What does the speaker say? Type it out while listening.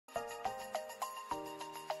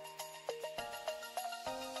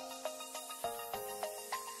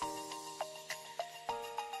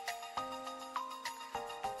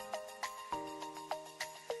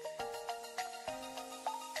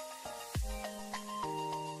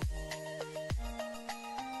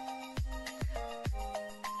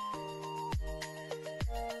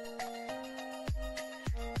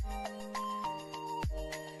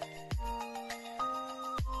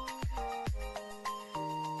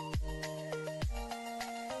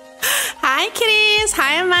Hi, kitties.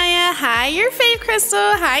 Hi, Amaya. Hi, your fave, Crystal.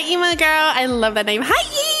 Hi, emo girl. I love that name. Hi,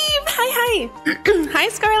 Eve. Hi. Hi,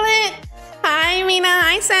 Scarlett. Hi, Mina.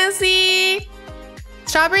 Hi, Sassy.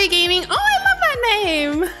 Strawberry Gaming. Oh, I love that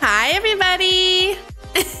name. Hi, everybody.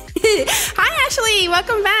 Hi, Ashley.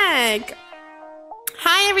 Welcome back.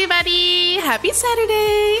 Hi, everybody. Happy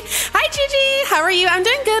Saturday. Hi, Gigi. How are you? I'm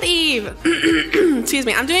doing good, Eve. Excuse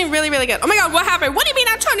me. I'm doing really, really good. Oh my God, what happened? What do you mean,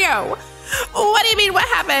 Antonio? What do you mean? What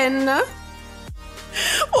happened?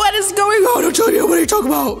 What is going on, Antonio? What are you talking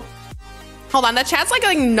about? Hold on. The chat's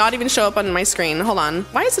like not even show up on my screen. Hold on.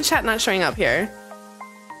 Why is the chat not showing up here?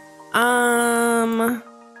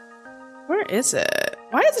 Where is it?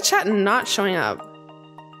 Why is the chat not showing up?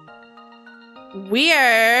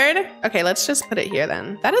 Weird. Okay, let's just put it here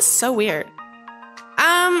then. That is so weird.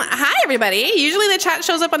 Hi everybody. Usually the chat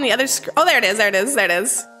shows up on the other screen. Oh, there it is. There it is. There it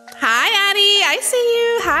is. Hi, Addie. I see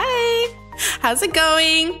you. Hi. How's it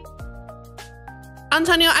going?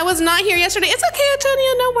 Antonio, I was not here yesterday. It's okay,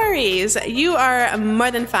 Antonio. No worries. You are more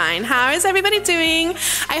than fine. How is everybody doing?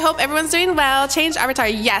 I hope everyone's doing well. Change avatar.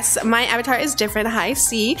 Yes, my avatar is different. Hi,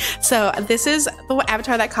 C. So this is the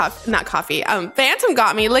avatar that Phantom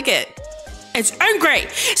got me. Look it. It's angry.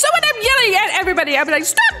 So when I'm yelling at everybody, I'm like,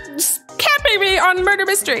 stop capping me on murder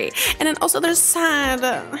mystery. And then also there's sad.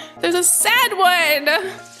 There's a sad one.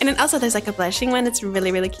 And then also there's like a blushing one. It's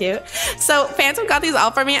really, really cute. So Phantom got these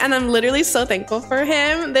all for me and I'm literally so thankful for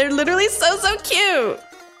him. They're literally so, so cute.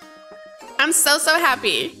 I'm so, so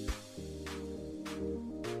happy.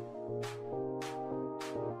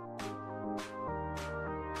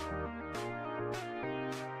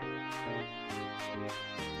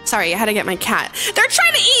 Sorry, I had to get my cat. They're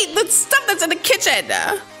trying to eat the stuff that's in the kitchen.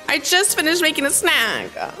 I just finished making a snack.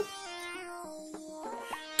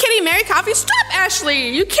 Kitty, Mary Coffee, stop, Ashley.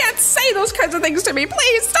 You can't say those kinds of things to me.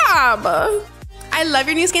 Please stop. I love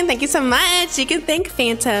your new skin. Thank you so much. You can thank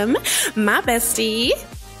Phantom, my bestie.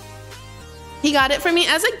 He got it for me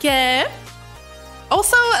as a gift.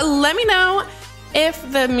 Also, let me know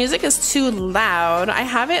if the music is too loud. I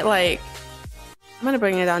have it like, I'm gonna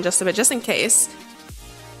bring it down just a bit, just in case.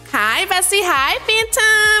 Hi, bestie. Hi,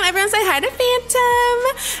 Phantom. Everyone say hi to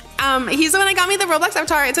Phantom. He's the one that got me the Roblox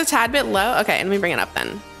avatar. It's a tad bit low. Okay, let me bring it up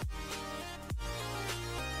then.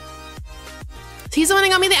 He's the one that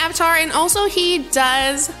got me the avatar, and also he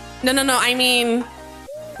does. No. I mean,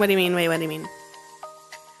 what do you mean? Wait, what do you mean?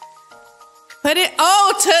 Put it.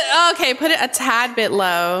 Okay. Put it a tad bit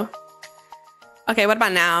low. Okay, what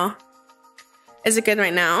about now? Is it good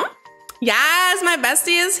right now? Yes, my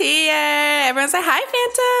bestie is here. Everyone say hi,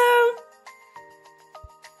 Phantom.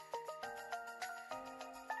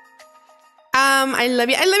 I love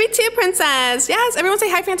you. I love you too, princess. Yes, everyone say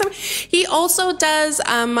hi, Phantom. He also does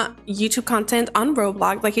YouTube content on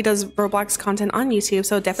Roblox. Like he does Roblox content on YouTube.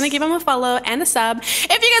 So definitely give him a follow and a sub. If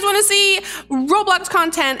you guys want to see Roblox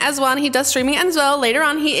content as well, and he does streaming as well. Later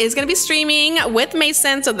on, he is going to be streaming with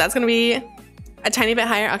Mason. So that's going to be a tiny bit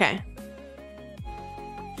higher. Okay.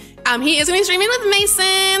 He is gonna be streaming with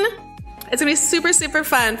Mason. It's gonna be super, super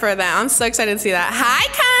fun for them. I'm so excited to see that. Hi,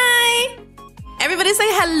 Kai. Everybody say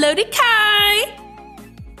hello to Kai.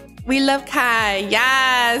 We love Kai.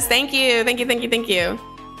 Yes, thank you. Thank you.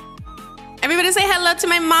 Everybody say hello to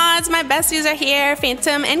my mods. My besties are here,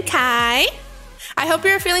 Phantom and Kai. I hope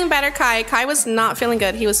you're feeling better, Kai. Kai was not feeling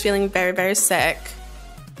good. He was feeling very, very sick.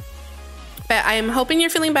 But I am hoping you're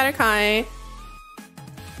feeling better, Kai.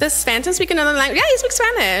 Does Phantom speak another language? Yeah, he speaks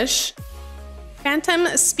Spanish. Phantom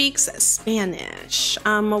speaks Spanish.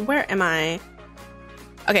 Where am I?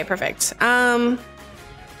 Okay, perfect. Alrighty.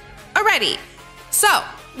 So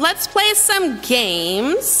let's play some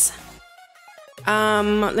games.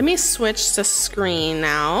 Let me switch the screen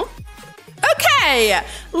now. Okay,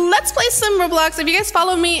 let's play some Roblox. If you guys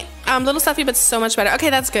follow me, little stuffy, but so much better. Okay,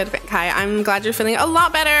 that's good, Kai. I'm glad you're feeling a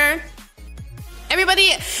lot better.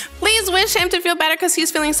 Everybody, please wish him to feel better because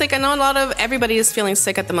he's feeling sick. I know everybody is feeling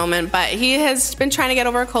sick at the moment, but he has been trying to get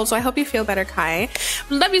over a cold, so I hope you feel better, Kai.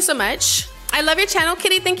 Love you so much. I love your channel,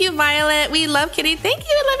 Kitty. Thank you, Violet. We love Kitty. Thank you.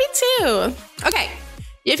 I love you too. Okay,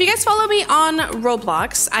 if you guys follow me on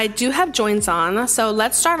Roblox, I do have joins on, so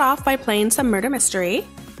let's start off by playing some murder mystery,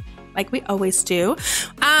 like we always do.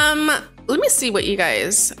 Let me see what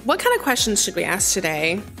kind of questions should we ask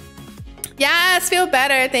today? Yes, feel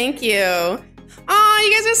better. Thank you. Oh,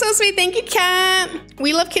 you guys are so sweet. Thank you, Kat.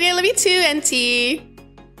 We love Kitty. I love you too, NT.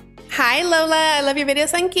 Hi, Lola. I love your videos.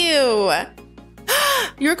 Thank you.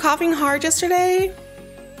 You were coughing hard yesterday?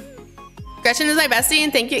 Gretchen is my bestie,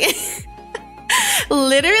 and thank you.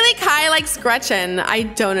 Literally, Kai likes Gretchen. I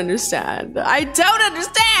don't understand.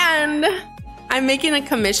 I'm making a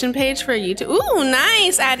commission page for YouTube. Ooh,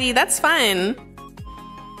 nice, Addie. That's fun.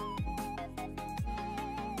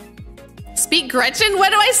 Speak Gretchen?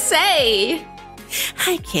 What do I say?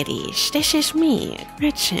 Hi, kitties. This is me,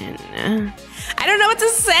 Gretchen. I don't know what to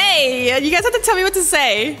say. You guys have to tell me what to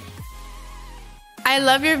say. I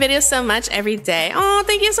love your videos so much every day. Oh,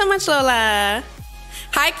 thank you so much, Lola.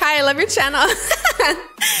 Hi, Kai. I love your channel.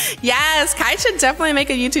 Yes, Kai should definitely make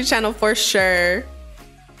a YouTube channel for sure.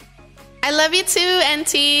 I love you too,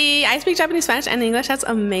 NT. I speak Japanese, Spanish, and English. That's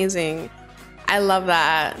amazing. I love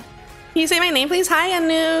that. Can you say my name, please? Hi,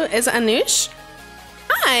 Anu. Is it Anush?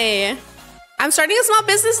 Hi. I'm starting a small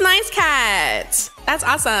business, Nice Cat. That's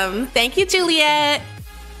awesome. Thank you, Juliet.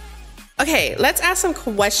 Okay, let's ask some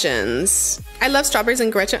questions. I love strawberries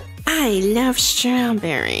and Gretchen. I love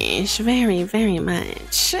strawberries very, very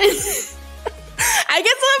much. I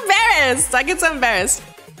get so embarrassed.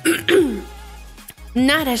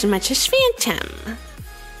 Not as much as Phantom.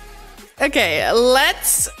 Okay,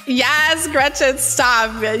 yes, Gretchen,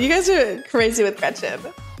 stop. You guys are crazy with Gretchen.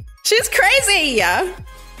 She's crazy.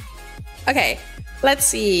 Okay, let's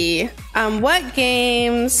see. What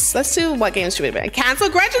games? Let's do what games should we play? Cancel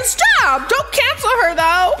Gretchen, stop! Don't cancel her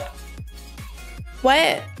though.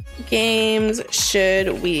 What games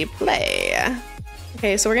should we play?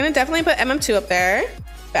 Okay, so we're gonna definitely put MM2 up there,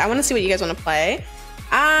 but I wanna see what you guys wanna play.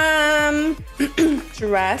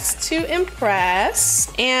 Dress to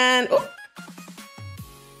Impress and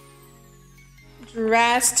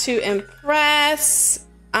Dress to Impress.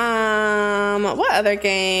 What other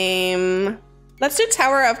game? Let's do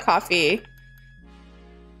Tower of Coffee.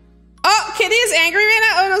 Oh, Kitty is angry right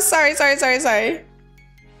now. Oh no, sorry.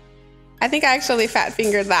 I think I actually fat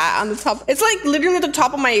fingered that on the top. It's like literally at the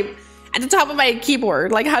top of my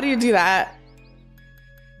keyboard. Like, how do you do that?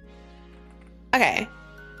 Okay.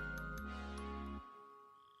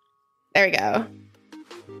 There we go.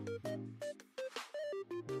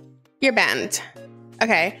 You're banned.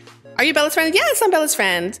 Okay. Are you Bella's friend? Yes, I'm Bella's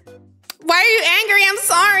friend. Why are you angry? I'm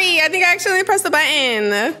sorry. I think I actually pressed the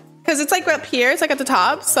button. Because it's like up here. It's like at the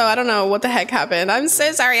top. So I don't know what the heck happened. I'm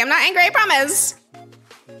so sorry. I'm not angry. I promise.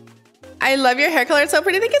 I love your hair color. It's so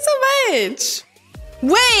pretty. Thank you so much.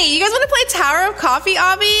 Wait, you guys want to play Tower of Coffee,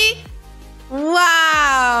 Abby?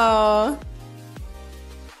 Wow.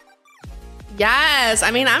 Yes.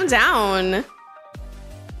 I mean, I'm down.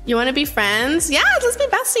 You want to be friends? Yeah, let's be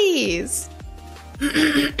besties.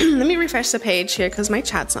 Let me refresh the page here because my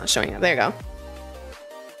chat's not showing up. There you go.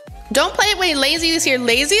 Don't play it when Lazy is here.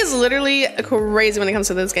 Lazy is literally crazy when it comes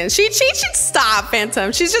to this game. She should stop,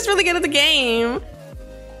 Phantom. She's just really good at the game.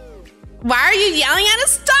 Why are you yelling at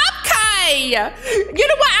us? Stop, Kai! You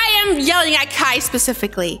know what? I am yelling at Kai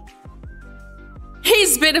specifically.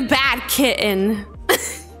 He's been a bad kitten.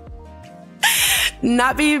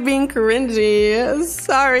 Not being cringy.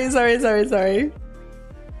 Sorry.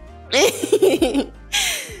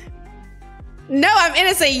 No, I'm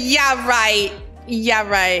innocent. Yeah, right.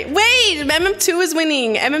 Wait, MM2 is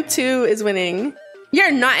winning. MM2 is winning.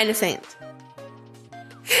 You're not innocent.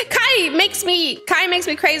 Kai makes me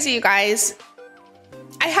crazy, you guys.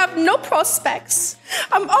 I have no prospects.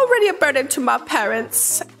 I'm already a burden to my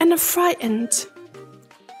parents and I'm frightened.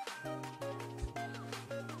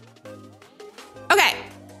 Okay.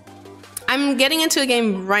 I'm getting into a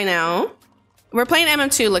game right now. We're playing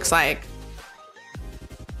MM2, looks like.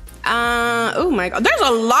 Oh my god. There's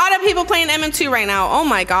a lot of people playing MM2 right now. Oh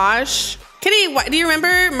my gosh. Kitty, do you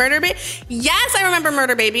remember Murder Baby? Yes, I remember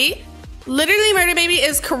Murder Baby. Literally, Murder Baby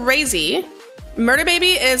is crazy. Murder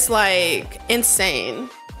Baby is like insane.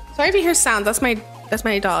 Sorry if you hear sounds. That's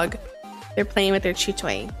my dog. They're playing with their chew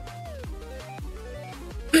toy.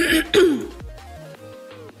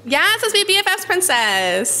 Yes, let's be BFFs,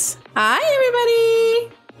 princess. Hi,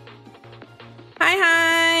 everybody.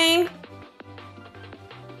 Hi.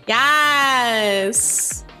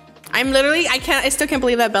 Yes. I still can't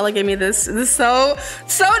believe that Bella gave me this. This is so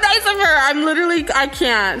nice of her. I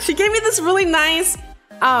can't. She gave me this really nice,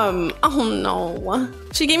 oh no.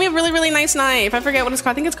 She gave me a really nice knife. I forget what it's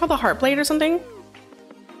called. I think it's called the Heart Blade or something.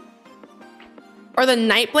 Or the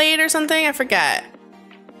Night Blade or something. I forget.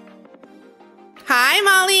 Hi,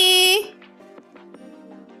 Molly.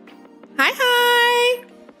 Hi.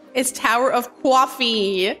 It's Tower of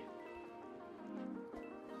Coffee.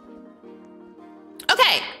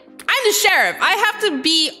 Okay, I'm the sheriff. I have to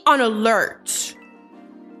be on alert.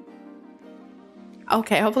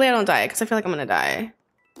 Okay, hopefully I don't die because I feel like I'm gonna die.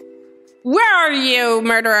 Where are you,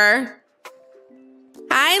 murderer?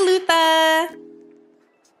 Hi, Lutha.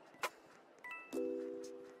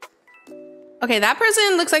 Okay, that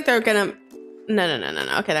person looks like they're gonna... No.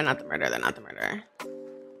 Okay, they're not the murderer.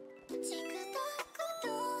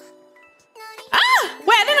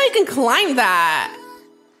 you can climb that.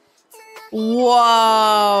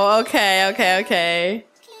 Whoa. Okay.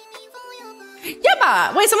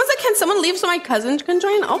 Yeah, wait, someone said, can someone leave so my cousin can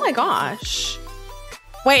join? Oh my gosh.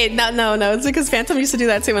 Wait, no. It's because Phantom used to do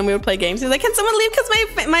that too when we would play games. He's like, can someone leave because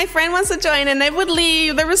my friend wants to join, and they would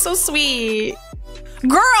leave. They were so sweet.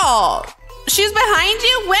 Girl, she's behind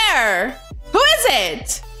you? Where? Who is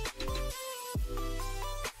it?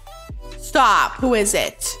 Stop. Who is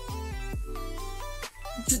it?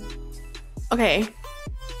 Okay.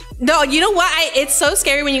 No, you know what? It's so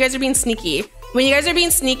scary when you guys are being sneaky. When you guys are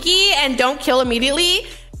being sneaky and don't kill immediately,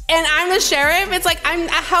 and I'm the sheriff, it's like,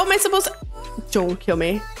 how am I supposed to? Don't kill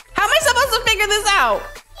me. How am I supposed to figure this out?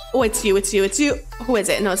 Oh, it's you. Who is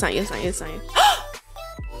it? No, it's not you. Oh, it's her!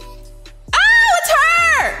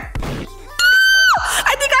 Oh,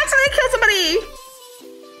 I think I accidentally killed somebody.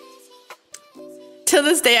 To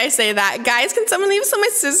this day, I say that. Guys, can someone leave so my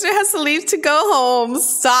sister has to leave to go home?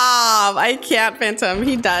 Stop. I can't, Phantom.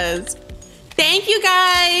 He does. Thank you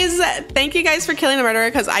guys. Thank you guys for killing the murderer,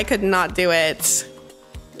 because I could not do it.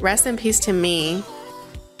 Rest in peace to me.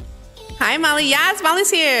 Hi, Molly. Yes,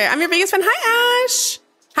 Molly's here. I'm your biggest fan. Hi, Ash.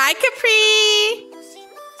 Hi, Capri.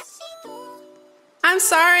 I'm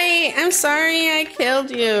sorry I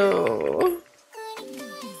killed you.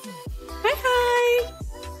 Hi.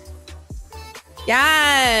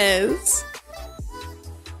 Yes.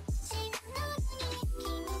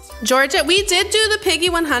 Georgia, we did do the Piggy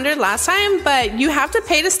 100 last time, but you have to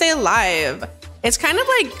pay to stay alive. It's kind of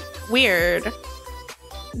like weird.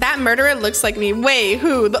 That murderer looks like me. Wait,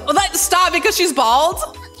 who? Stop, because she's bald?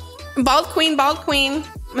 Bald queen. I'm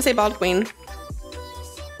gonna say bald queen.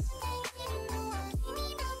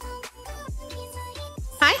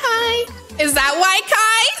 Hi. Is that white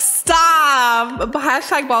Kai? Stop.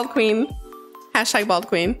 Hashtag bald queen.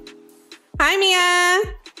 Hi, Mia.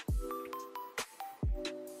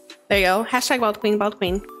 There you go. Hashtag bald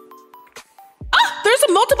queen. Oh, there's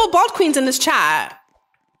multiple bald queens in this chat.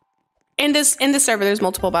 In this server, there's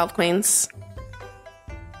multiple bald queens.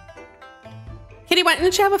 Kitty, why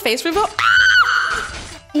didn't you have a face reveal?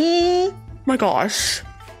 Oh my gosh.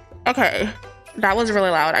 Okay, that was really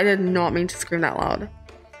loud. I did not mean to scream that loud.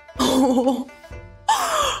 Oh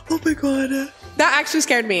my god. That actually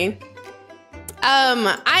scared me.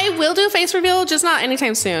 I will do a face reveal, just not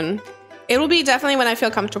anytime soon. It will be definitely when I feel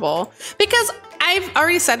comfortable, because I've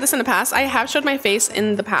already said this in the past. I have showed my face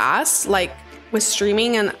in the past, like with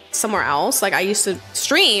streaming and somewhere else. Like I used to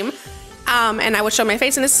stream and I would show my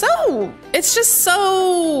face, and it's just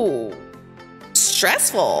so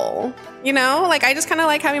stressful, you know? Like I just kind of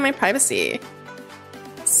like having my privacy.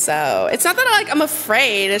 So it's not that I'm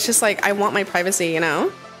afraid, it's just like I want my privacy, you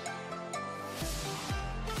know?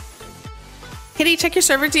 Kitty, check your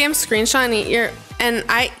server DM screenshot and eat your,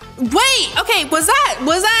 wait, okay, was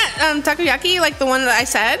that takoyaki, like the one that I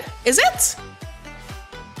said? Is it?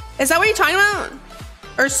 Is that what you're talking about?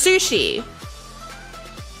 Or sushi?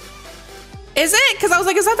 Is it? Because I was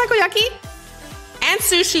like, is that takoyaki? And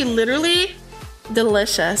sushi, literally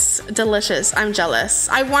delicious. I'm jealous.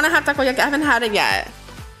 I want to have takoyaki. I haven't had it yet.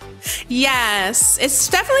 Yes, it's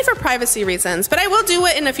definitely for privacy reasons, but I will do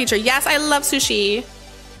it in the future. Yes, I love sushi.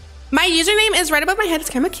 My username is right above my head. It's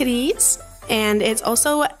Karamel Kitties, and it's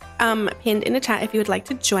also pinned in the chat if you would like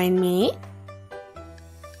to join me.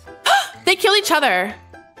 They kill each other.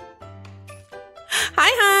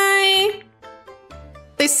 Hi.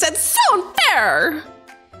 They said so unfair.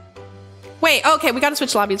 Wait, okay, we gotta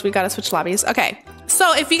switch lobbies. Okay,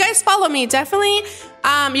 so if you guys follow me, definitely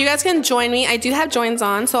you guys can join me. I do have joins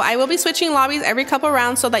on, so I will be switching lobbies every couple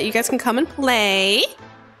rounds so that you guys can come and play.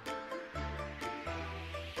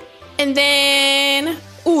 And then,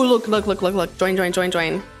 ooh, look. Join.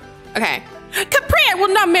 Okay. Capri, I will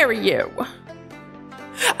not marry you.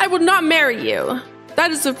 I will not marry you. That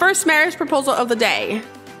is the first marriage proposal of the day.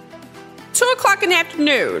 2 o'clock in the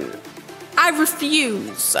afternoon. I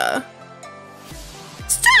refuse. Stop.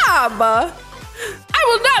 I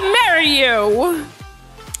will not marry you.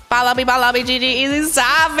 Balabi, GG,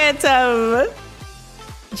 stop it.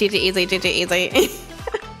 GG, easy.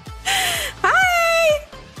 Hi.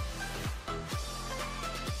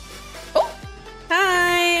 Oh,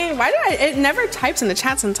 hi. Why do it never types in the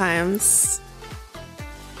chat sometimes.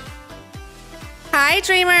 Hi,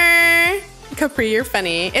 Dreamer. Capri, you're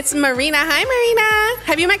funny. It's Marina. Hi, Marina.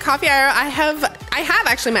 Have you met Coffee IRL? I have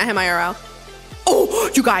actually met him IRL.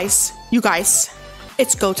 Oh, you guys.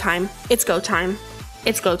 It's go time.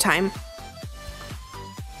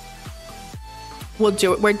 We'll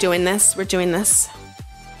do it. We're doing this.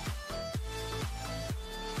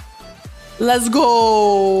 Let's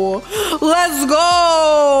go.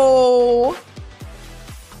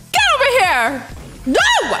 No!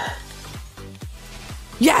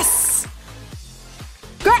 Yes!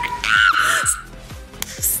 Girl.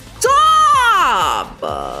 Stop!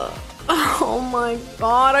 Oh my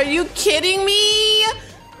God, are you kidding me?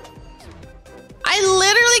 I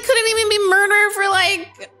literally couldn't even be murdered for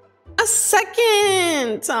like a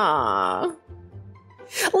second.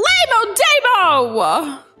 Lamo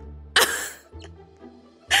Damo!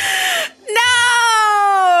 No!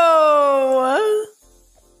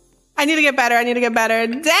 I need to get better. I need to get better.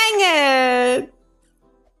 Dang it.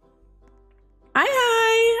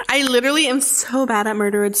 Hi. I literally am so bad at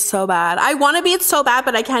murder. It's so bad. I want to be it so bad,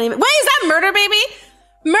 but I can't even. Wait, is that murder baby?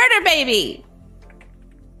 Murder baby.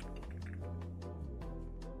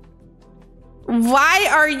 Why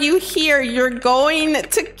are you here? You're going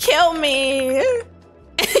to kill me.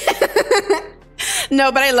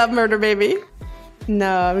 No, but I love murder baby.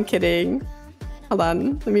 No, I'm kidding. Hold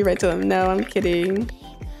on. Let me write to him. No, I'm kidding.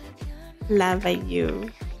 Love you.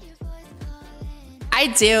 I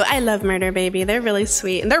do. I love murder baby. They're really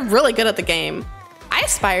sweet and they're really good at the game. I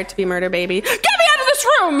aspire to be murder baby. Get me out of this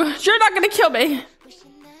room. You're not going to kill me.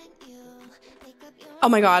 Oh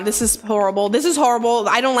my God, this is horrible. This is horrible.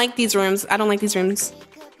 I don't like these rooms. I don't like these rooms.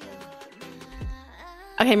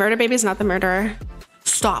 Okay, murder baby's not the murderer.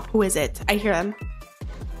 Stop. Who is it? I hear them.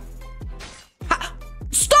 Ha!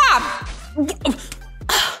 Stop!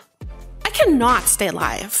 I cannot stay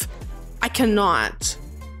alive. I cannot.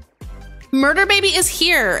 Murder baby is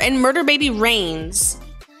here and murder baby reigns.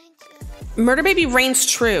 Murder baby reigns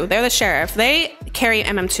true. They're the sheriff. They carry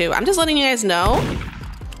MM2. I'm just letting you guys know.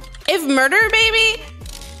 If murder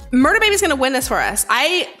baby's gonna win this for us.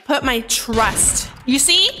 I put my trust. You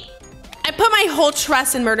see? I put my whole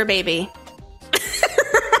trust in murder baby.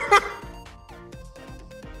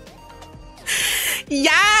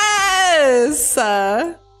 Yes.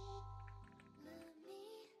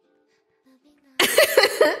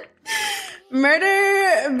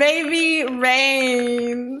 Murder baby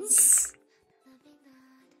reigns.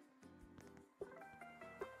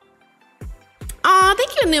 Aw,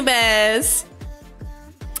 thank you, Anubis.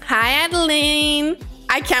 Hi, Adeline.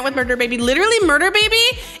 I can't with murder baby. Literally, murder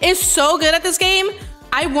baby is so good at this game.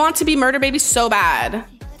 I want to be murder baby so bad.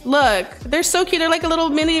 Look, they're so cute. They're like a little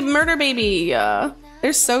mini murder baby.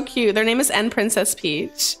 They're so cute. Their name is N Princess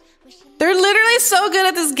Peach. They're literally so good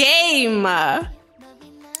at this game.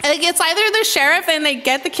 Like, it's either the sheriff and they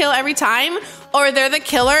get the kill every time, or they're the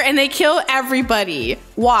killer and they kill everybody.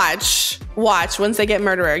 Watch once they get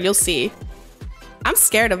murderer, you'll see. I'm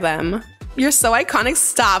scared of them. You're so iconic.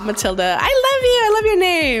 Stop, Matilda. I love you. I love your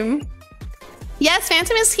name. Yes,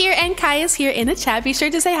 Phantom is here and Kai is here in the chat. Be sure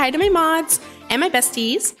to say hi to my mods and my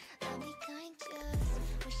besties.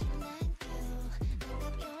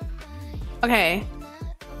 Okay.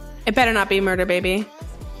 It better not be murder baby.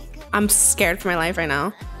 I'm scared for my life right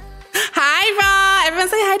now. Hi, Ra. Everyone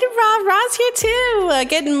say hi to Ra. Ra's here too.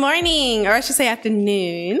 Good morning, or I should say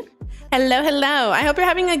afternoon. Hello, hello. I hope you're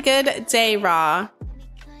having a good day, Ra.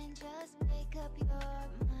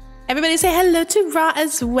 Everybody say hello to Ra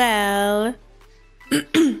as well.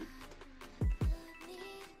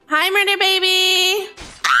 Hi, murder baby.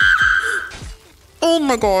 Oh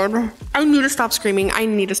my God. I need to stop screaming. I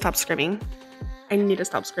need to stop screaming. I need to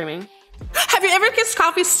stop screaming. Have you ever kissed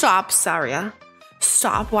coffee? Stop, Saria.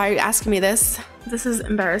 Stop. Why are you asking me this? This is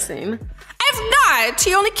embarrassing. I've not.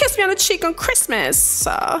 He only kissed me on the cheek on Christmas.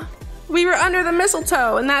 We were under the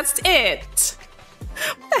mistletoe and that's it.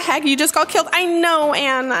 What the heck? You just got killed. I know,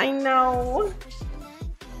 Anne. I know.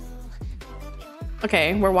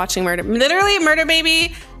 Okay, we're watching murder. Literally, murder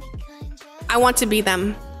baby. I want to be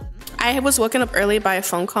them. I was woken up early by a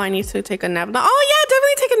phone call. I need to take a nap. Oh yeah,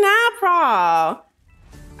 definitely take a nap, Ra.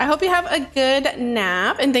 I hope you have a good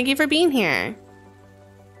nap and thank you for being here.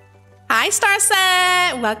 Hi,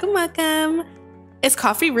 Starset. Welcome, welcome. Is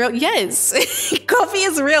coffee real? Yes. Coffee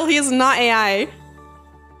is real. He is not AI.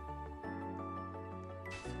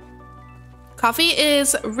 Coffee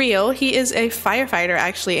is real. He is a firefighter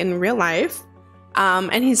actually in real life.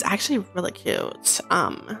 And he's actually really cute.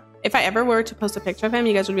 If I ever were to post a picture of him,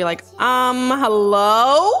 you guys would be like,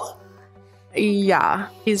 hello? Yeah,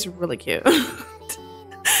 he's really cute.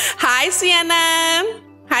 Hi, Sienna.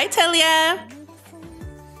 Hi, Talia.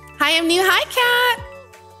 Hi, I'm new. Hi, Kat.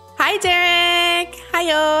 Hi, Derek.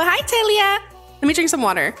 Hi-yo. Hi, Talia. Let me drink some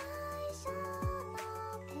water.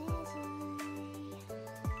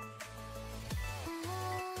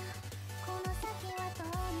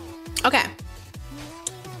 Okay.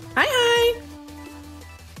 Hi, hi.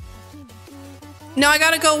 No, I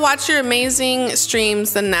gotta go watch your amazing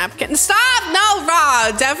streams, the napkin. Stop! No,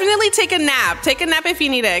 Ra, definitely take a nap. Take a nap if you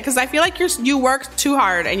need it, because I feel like you work too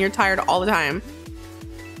hard and you're tired all the time.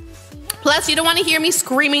 Plus, you don't want to hear me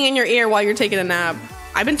screaming in your ear while you're taking a nap.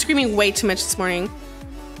 I've been screaming way too much this morning.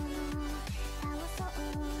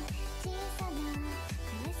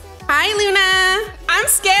 Hi, Luna. I'm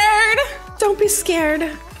scared. Don't be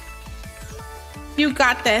scared. You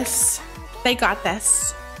got this. They got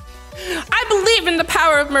this. I believe in the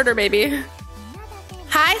power of murder, baby.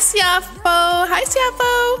 Hi, Siafo. Hi,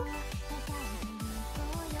 Siafo.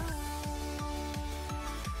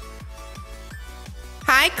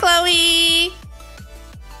 Hi, Chloe.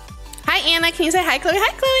 Hi, Anna. Can you say hi, Chloe?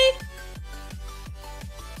 Hi, Chloe.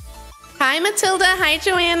 Hi, Matilda. Hi,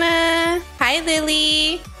 Joanna. Hi,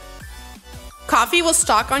 Lily. Coffee will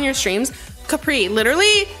stalk on your streams. Capri,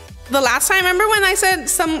 literally, the last time, remember when I said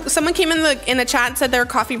someone came in the chat and said their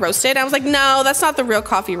coffee roasted? I was like, no, that's not the real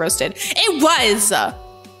coffee roasted. It was.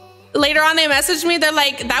 Later on, they messaged me. They're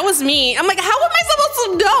like, that was me. I'm like, how am I supposed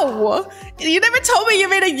to know? You never told me you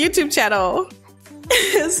made a YouTube channel.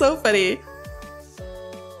 It's so funny.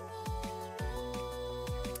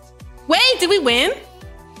 Wait, did we win?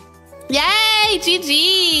 Yay,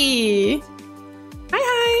 GG.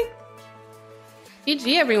 Hi.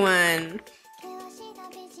 GG, everyone.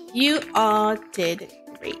 You all did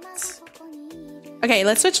great. Okay,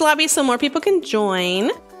 let's switch lobbies so more people can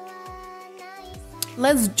join.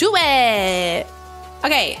 Let's do it.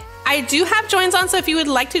 Okay, I do have joins on, so if you would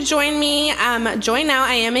like to join me, join now.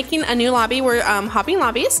 I am making a new lobby. We're hopping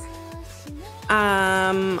lobbies.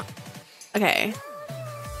 Okay.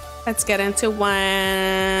 Let's get into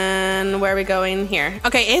one. Where are we going here?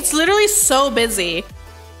 Okay, it's literally so busy.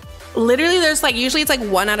 Literally, there's like, usually it's like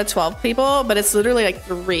 1 out of 12 people, but it's literally like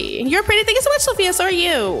 3. You're pretty. Thank you so much, Sophia. So are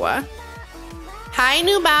you. Hi,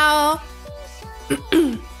 new Bao.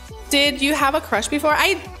 Did you have a crush before?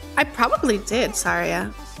 I probably did,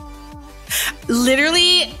 Saria.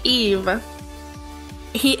 Literally, Eve.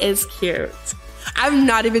 He is cute. I'm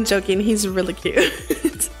not even joking. He's really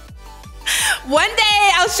cute. One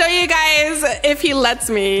day I'll show you guys if he lets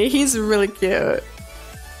me. He's really cute.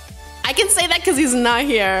 I can say that because he's not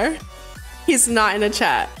here. He's not in the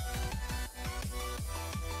chat.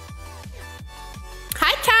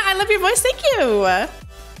 Hi, Kat. I love your voice. Thank you.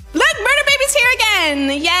 Look, Murder Baby's here again.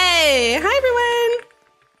 Yay. Hi, everyone.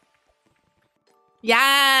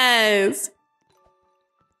 Yes.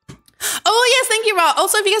 Oh, yes. Thank you, Raw.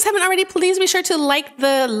 Also, if you guys haven't already, please be sure to like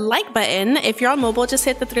the like button. If you're on mobile, just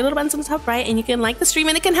hit the 3 little buttons on the top right and you can like the stream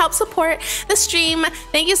and it can help support the stream.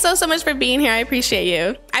 Thank you so much for being here. I appreciate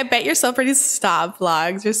you. I bet you're so pretty. Stop,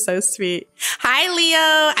 vlogs. You're so sweet. Hi,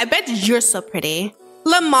 Leo. I bet you're so pretty.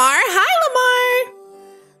 Lamar. Hi, Lamar.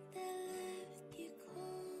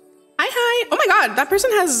 Hi. Oh my God. That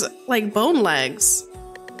person has like bone legs.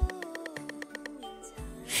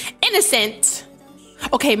 Innocent.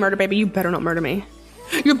 Okay, Murder Baby, you better not murder me.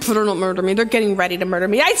 You better not murder me. They're getting ready to murder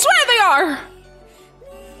me. I swear they are.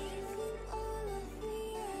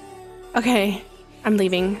 Okay, I'm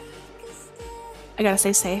leaving. I gotta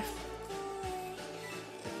stay safe.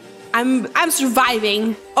 I'm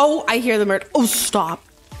surviving. Oh, I hear the murder. Oh, stop.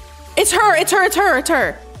 It's her. It's her. It's her. It's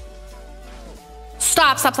her.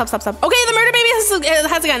 Stop. Stop. Stop. Stop. Stop. Okay, the Murder Baby has a gun.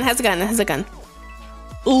 Has a gun. Has a gun.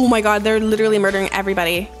 Oh my God, they're literally murdering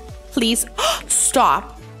everybody. Please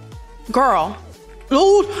stop. Girl.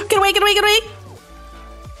 Oh, get away, get away, get away.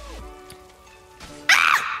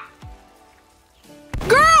 Ah!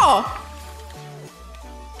 Girl.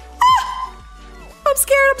 Ah! I'm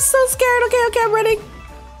scared. I'm so scared. Okay, okay, I'm running.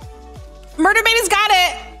 Murder Baby's got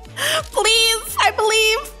it. Please, I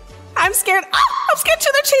believe. I'm scared. Ah, I'm scared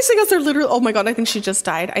too. They're chasing us. They're literally, oh my God, I think she just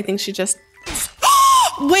died. I think she just.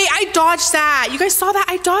 Wait, I dodged that. You guys saw that?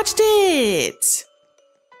 I dodged it.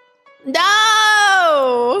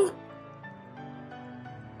 No.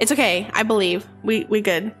 It's okay. I believe. We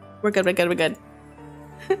good. We're good. We're good. We're good.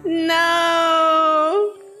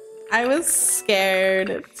 No. I was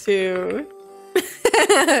scared too.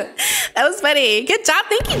 That was funny. Good job.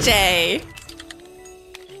 Thank you, Jay.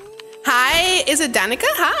 Hi. Is it Danica?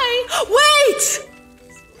 Hi.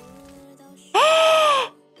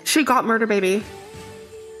 Wait. She got Murder Baby.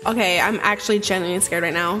 Okay, I'm actually genuinely scared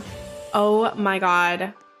right now. Oh my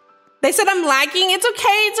God. They said I'm lagging. It's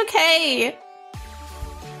okay. It's okay.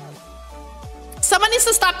 Someone needs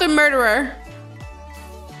to stop the murderer.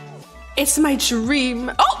 It's my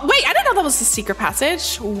dream. Oh, wait. I didn't know that was the secret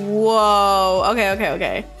passage. Whoa. Okay, okay,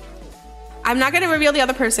 okay. I'm not going to reveal the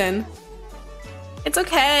other person. It's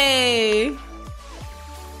okay.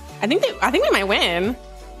 I think we might win.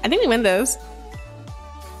 I think we win this.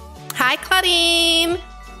 Hi, Claudine.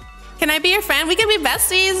 Can I be your friend? We can be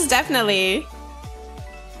besties, definitely.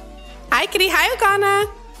 Hi, Kitty. Hi, Ogana.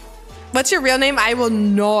 What's your real name? I will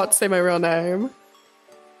not say my real name.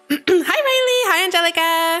 Hi, Riley. Hi,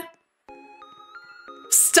 Angelica.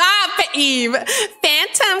 Stop, Eve.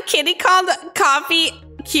 Phantom Kitty called Coffee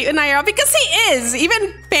cute in IRL because he is.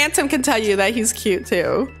 Even Phantom can tell you that he's cute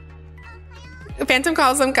too. Phantom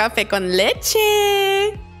calls him Café con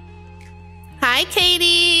Leche. Hi,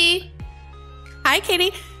 Katie. Hi,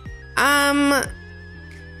 Katie. Oh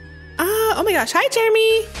my gosh. Hi,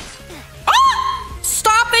 Jeremy. Oh!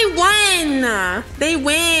 Stop. They won. They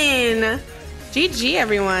win. GG,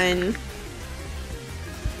 everyone.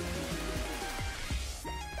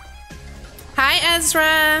 Hi,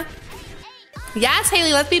 Ezra. Yes,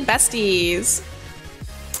 Haley, let's be besties.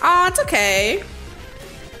 Oh, it's okay.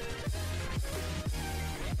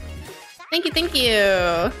 Thank you, thank you.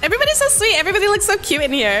 Everybody's so sweet. Everybody looks so cute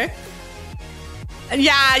in here.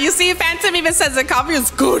 Yeah, you see, Phantom even says the coffee is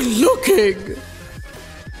good looking.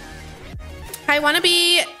 I want to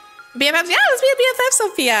be BFFs. Yeah, let's be a BFF,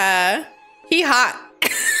 Sophia. He hot.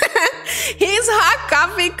 He's hot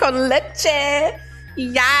coffee con leche.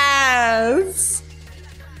 Yes.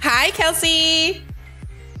 Hi, Kelsey.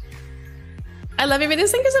 I love your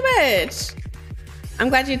videos. Thank you so much. I'm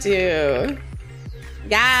glad you do.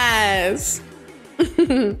 Yes.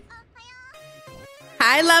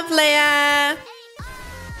 Hi, love Leia.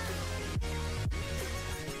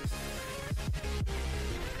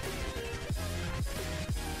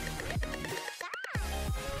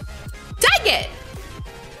 Dang it.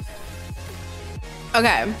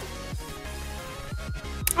 Okay.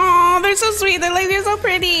 Oh, they're so sweet. They're like, they're so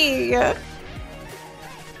pretty.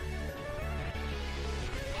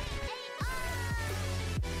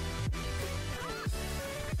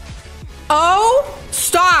 Oh,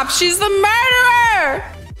 stop. She's the murderer.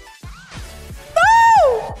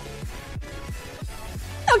 No.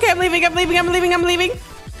 Okay, I'm leaving. I'm leaving. I'm leaving. I'm leaving.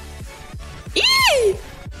 Eee!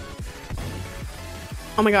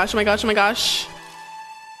 Oh my gosh. Oh my gosh. Oh my gosh.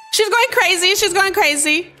 She's going crazy. She's going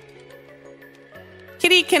crazy.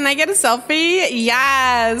 Kitty, can I get a selfie?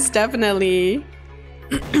 Yes, definitely.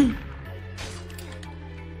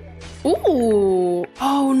 Ooh.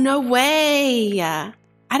 Oh, no way.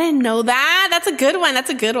 I didn't know that. That's a good one. That's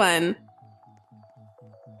a good one.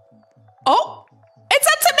 Oh, it's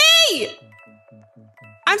up to me.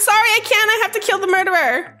 I'm sorry, I can't. I have to kill the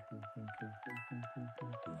murderer.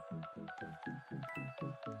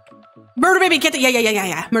 Murder baby, get the,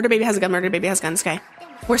 yeah. Murder baby has a gun. Murder baby has guns. Okay.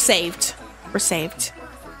 We're saved. We're saved.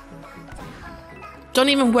 Don't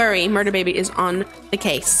even worry. Murder baby is on the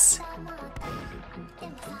case.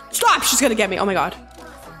 Stop. She's gonna get me. Oh my God.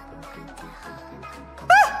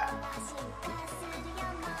 Ah!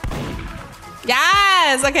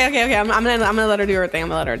 Yes. Okay. I'm gonna let her do her thing. I'm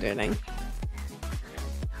gonna let her do her thing.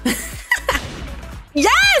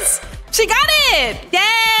 Yes. She got it.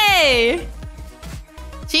 Yay.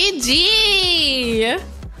 GG.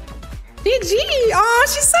 GG. Oh,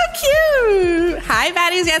 she's so cute. Hi,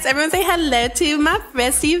 baddies. Yes, everyone say hello to my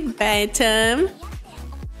bestie, Phantom.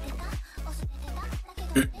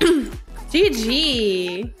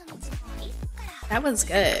 GG. That was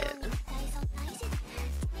good.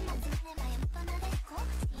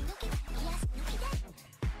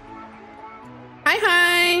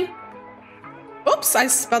 Hi. Oops, I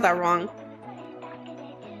spelled that wrong.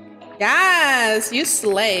 Yes, you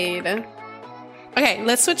slayed. Okay,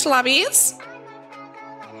 let's switch lobbies.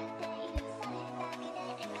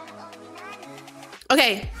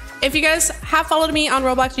 Okay, if you guys have followed me on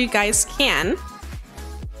Roblox, you guys can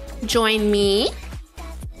join me.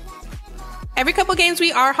 Every couple games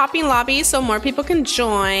we are hopping lobbies so more people can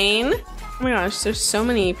join. Oh my gosh, there's so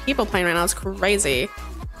many people playing right now. It's crazy.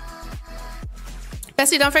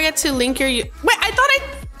 Bessie, don't forget to link your... Wait, I thought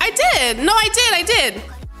I did. No, I did.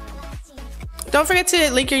 Don't forget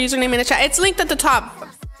to link your username in the chat. It's linked at the top.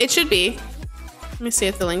 It should be. Let me see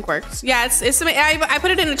if the link works. Yeah, I put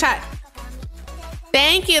it in the chat.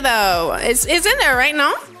 Thank you though. It's in there right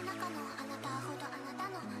now.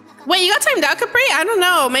 Wait, you got timed out, Capri? I don't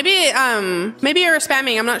know. Maybe you're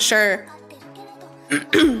spamming. I'm not sure.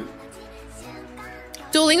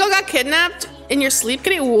 Duolingo got kidnapped in your sleep,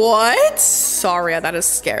 Kitty? What? Sorry, that is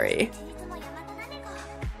scary.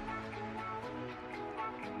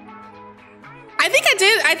 I think I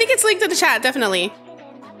did. I think it's linked in the chat, definitely.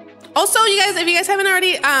 Also, you guys, if you guys haven't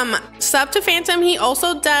already subbed to Phantom, he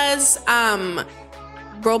also does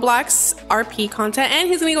Roblox RP content, and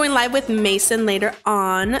he's gonna be going live with Mason later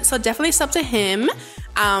on. So definitely sub to him.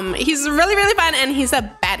 He's really fun, and he's a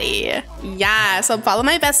baddie. Yeah, so follow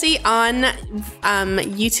my bestie on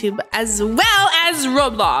YouTube as well as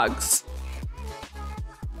Roblox.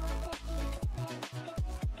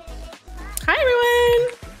 Hi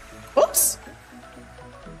everyone. Oops.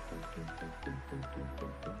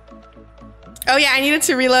 Oh yeah, I needed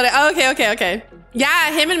to reload it. Oh, okay.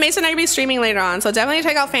 Yeah, him and Mason are gonna be streaming later on. So definitely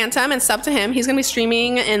check out Phantom and sub to him. He's gonna be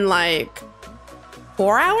streaming in like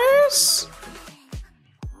 4 hours.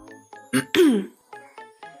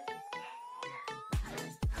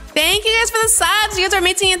 Thank you guys for the subs. You guys are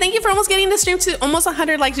amazing. And thank you for almost getting the stream to almost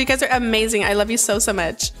 100 likes. You guys are amazing. I love you so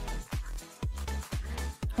much.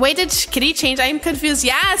 Wait, did Kitty change? I'm confused.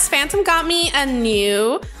 Yes, Phantom got me a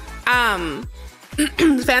new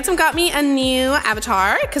Phantom got me a new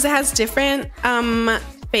avatar because it has different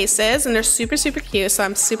faces and they're super cute. So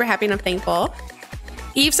I'm super happy and I'm thankful.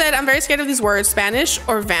 Eve said, I'm very scared of these words, Spanish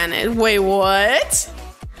or vanish. Wait, what?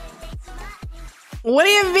 What do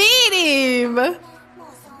you mean, Eve?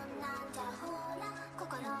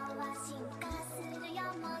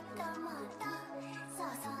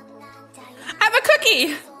 I have a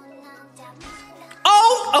cookie.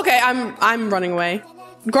 Oh, okay, I'm running away.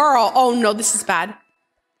 Girl, oh no, this is bad.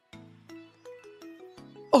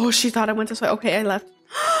 Oh, she thought I went this way. Okay, I left.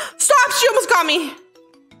 Stop, she almost got me.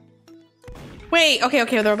 Wait, okay,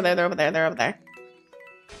 they're over there.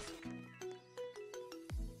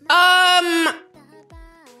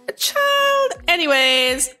 Child.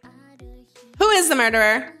 Anyways, who is the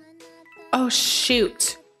murderer? Oh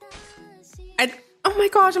shoot. Oh my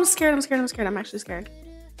gosh, I'm scared. I'm actually scared.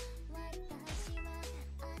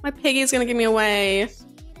 My piggy's gonna give me away.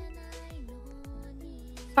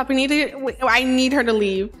 Stop, I need her to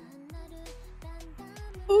leave.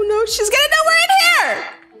 Oh no, she's gonna know we're in here!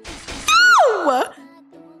 No!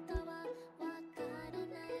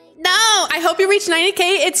 No, I hope you reach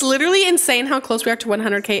 90K. It's literally insane how close we are to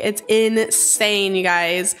 100K. It's insane, you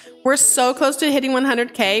guys. We're so close to hitting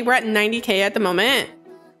 100K. We're at 90K at the moment.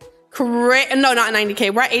 No, not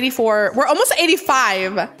 90K. We're at 84. We're almost at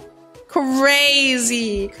 85.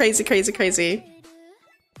 Crazy.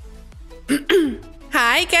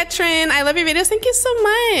 Hi, Getrin. I love your videos. Thank you so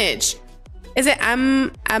much. Is it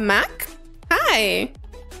Mac? Hi.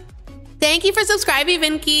 Thank you for subscribing,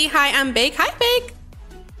 Vinky. Hi, I'm Bake. Hi, Bake.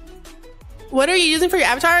 What are you using for your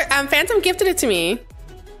avatar? Phantom gifted it to me.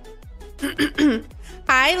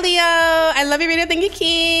 Hi, Leo. I love your video. Thank you,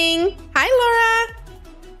 King. Hi, Laura.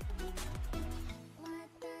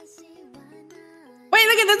 Wait,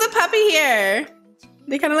 look at there's a puppy here.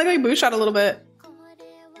 They kind of look like Boo Shot a little bit.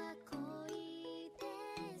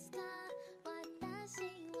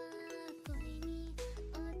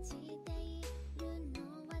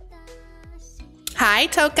 Hi,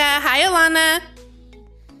 Toka. Hi, Alana.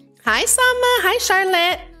 Hi, Sama. Hi,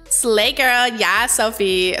 Charlotte. Slay girl. Yeah,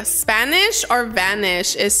 Sophie. Spanish or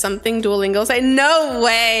vanish is something Duolingo say. No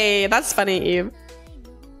way. That's funny, Eve.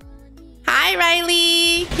 Hi,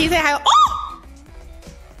 Riley. Can you say hi? Oh!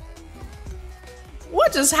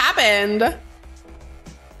 What just happened?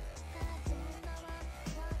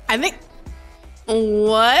 I think...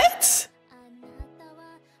 What?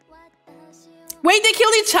 Wait, they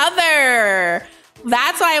killed each other.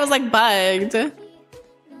 That's why I was like bugged.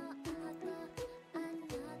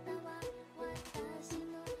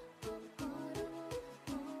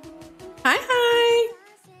 Hi, hi.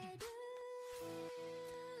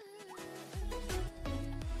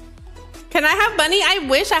 Can I have bunny? I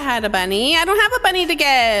wish I had a bunny. I don't have a bunny to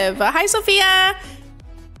give. Hi, Sophia.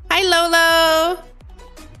 Hi, Lolo.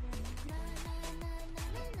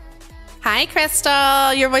 Hi,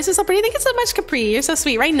 Crystal. Your voice is so pretty. Thank you so much, Capri. You're so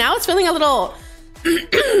sweet. Right now, it's feeling a little...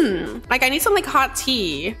 like, I need some, like, hot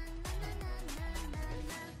tea.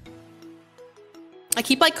 I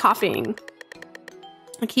keep, like, coughing.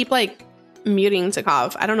 I keep, like, muting to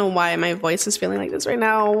cough. I don't know why my voice is feeling like this right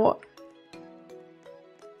now.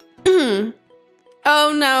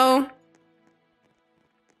 Oh, no.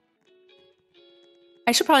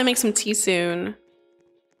 I should probably make some tea soon. I'm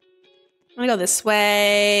gonna go this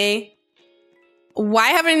way. Why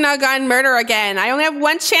haven't I not gotten murder again? I only have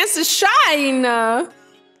one chance to shine. Oh,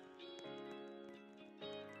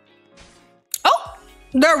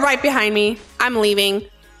 they're right behind me. I'm leaving.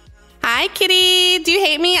 Hi, Kitty. Do you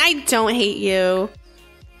hate me? I don't hate you.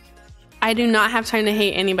 I do not have time to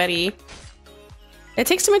hate anybody. It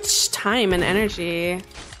takes too much time and energy.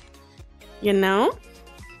 You know?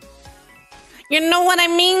 You know what I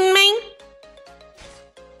mean, man?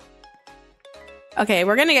 Okay,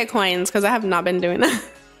 we're gonna get coins because I have not been doing that.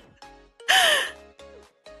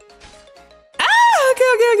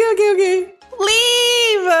 Okay.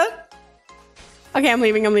 Leave! Okay, I'm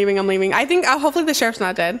leaving. I think, hopefully the sheriff's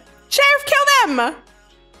not dead. Sheriff, kill them!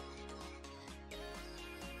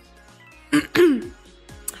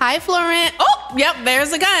 Hi, Florent. Oh, yep,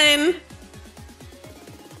 there's a gun.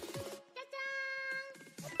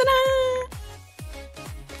 Ta-da!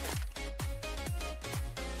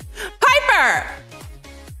 Piper!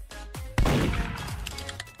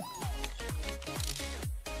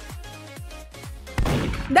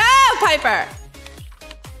 Piper.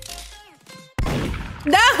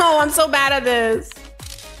 No, I'm so bad at this.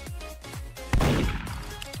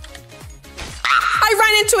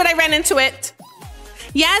 I ran into it.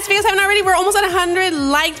 Yes, if you guys haven't already, we're almost at 100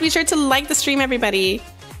 likes. Be sure to like the stream, everybody.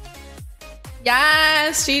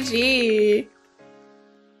 Yes, GG.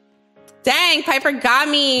 Dang, Piper got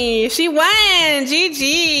me. She won.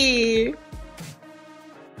 GG.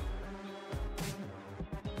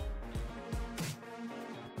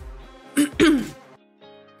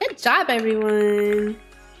 Good job, everyone.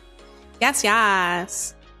 Yes,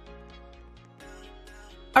 yes.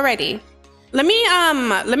 Alrighty. Let me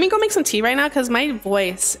go make some tea right now because my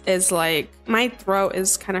voice is like, my throat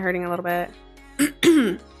is kind of hurting a little bit.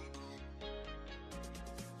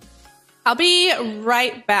 I'll be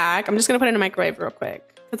right back. I'm just gonna put it in the microwave real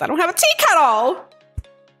quick because I don't have a tea kettle.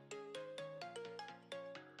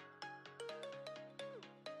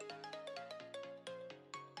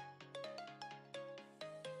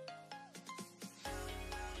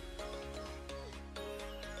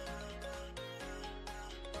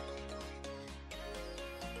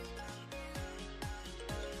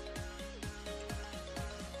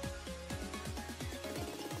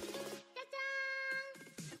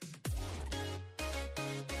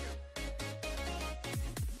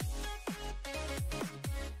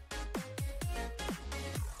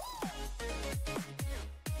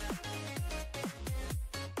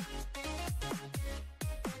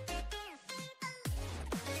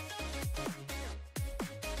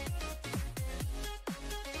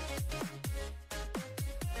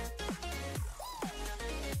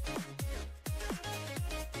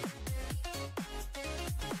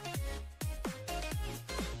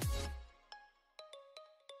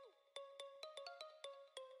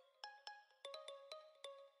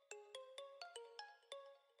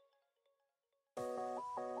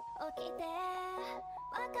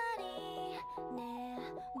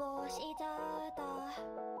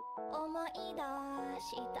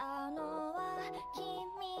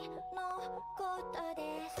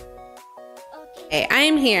 Okay, I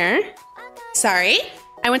am here. Sorry.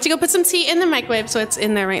 I went to go put some tea in the microwave, so it's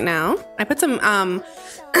in there right now. I put some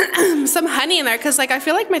some honey in there because like I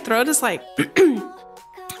feel like my throat is like I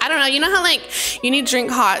don't know, you know how like you need to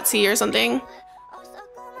drink hot tea or something?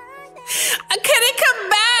 I couldn't come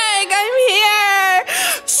back. I'm here.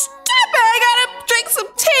 Stop it. I gotta drink some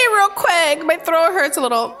tea real quick. My throat hurts a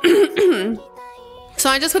little. So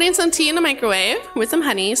I just put in some tea in the microwave with some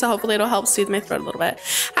honey, so hopefully it'll help soothe my throat a little bit.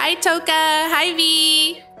 Hi, Toka. Hi,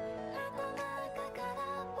 V.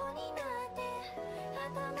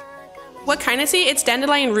 What kind of tea? It's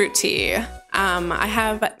dandelion root tea. I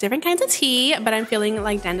have different kinds of tea, but I'm feeling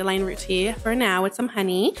like dandelion root tea for now with some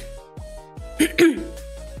honey.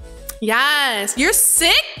 Yes, you're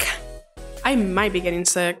sick? I might be getting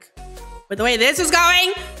sick with the way this is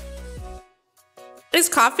going. Is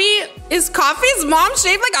coffee's mom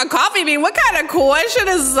shaped like a coffee bean? What kind of question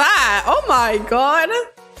is that? Oh my God.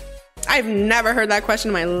 I've never heard that question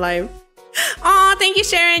in my life. Oh, thank you,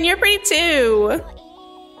 Sharon. You're pretty too.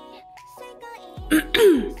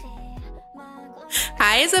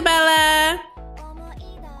 Hi, Isabella.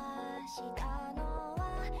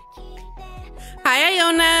 Hi,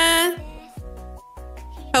 Iona.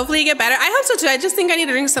 Hopefully you get better. I hope so too. I just think I need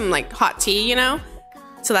to drink some like hot tea, you know?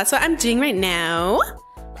 So that's what I'm doing right now.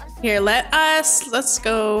 Here, let's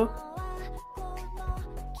go.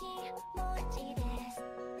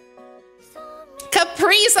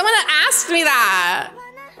 Capri, someone asked me that.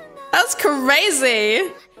 That's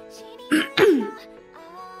crazy.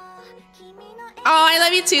 Oh, I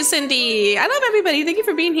love you too, Cindy. I love everybody. Thank you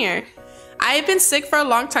for being here. I've been sick for a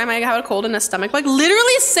long time. I have a cold and a stomach bug.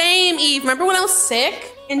 Literally same, Eve. Remember when I was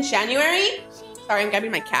sick in January? Sorry, I'm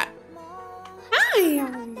grabbing my cat. Hi.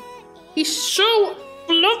 He's so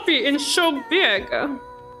fluffy and so big.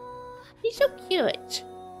 He's so cute.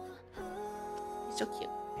 He's so cute.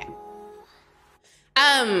 Okay.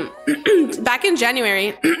 Back in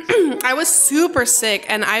January, I was super sick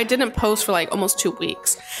and I didn't post for like almost 2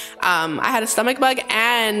 weeks. I had a stomach bug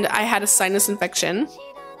and I had a sinus infection.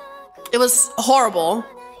 It was horrible.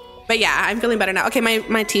 But yeah, I'm feeling better now. Okay,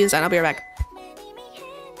 my tea is done. I'll be right back.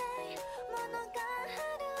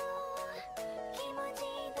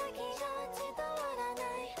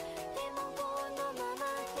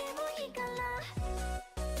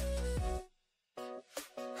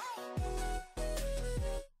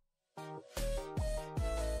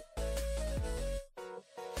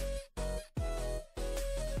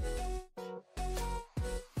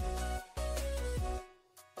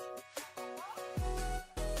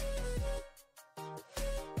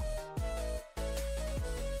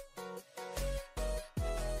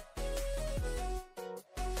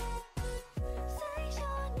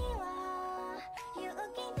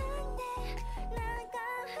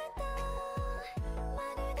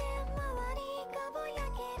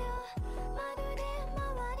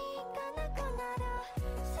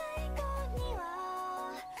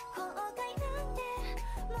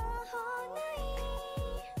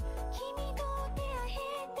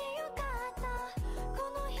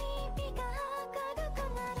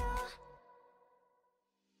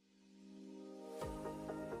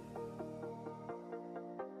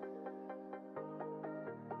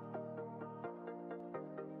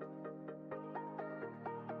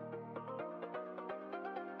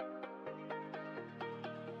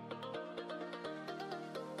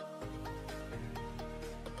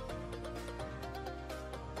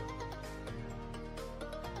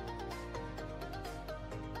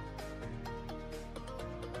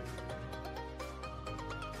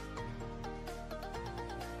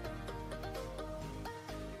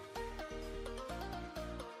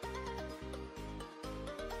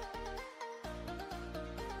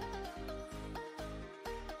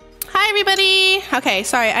 everybody. Okay,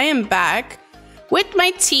 sorry, I am back with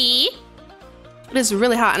my tea. It is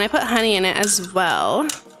really hot and I put honey in it as well.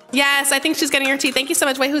 Yes, I think she's getting her tea. Thank you so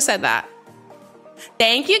much. Wait, who said that?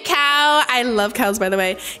 Thank you, cow. I love cows, by the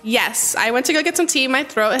way. Yes, I went to go get some tea. My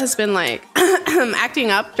throat has been like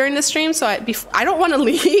acting up during the stream, so I don't want to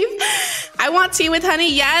leave. I want tea with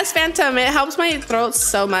honey. Yes, Phantom, it helps my throat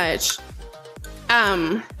so much.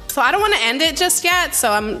 So I don't want to end it just yet,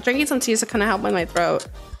 so I'm drinking some tea to kind of help with my throat.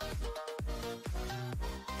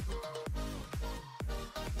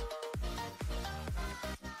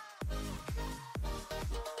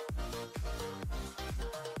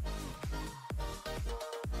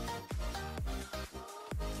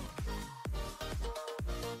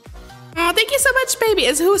 Oh, thank you so much, baby.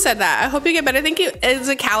 Who said that? I hope you get better. Thank you. Is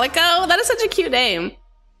it Calico? That is such a cute name.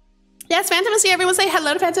 Yes, Phantom is here. Everyone say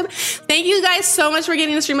hello to Phantom. Thank you guys so much for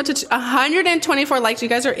getting the stream up to 124 likes. You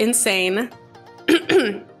guys are insane.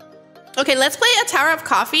 Okay, let's play a Tower of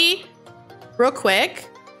Coffee real quick,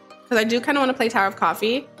 because I do kind of want to play Tower of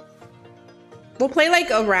Coffee. We'll play like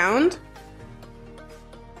a round.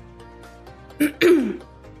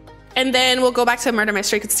 And then we'll go back to Murder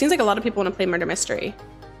Mystery, because it seems like a lot of people want to play Murder Mystery.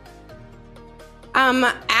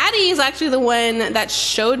 Addie is actually the one that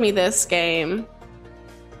showed me this game.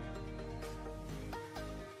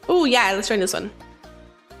 Oh yeah, let's join this one.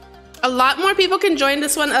 A lot more people can join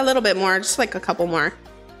this one, a little bit more, just like a couple more.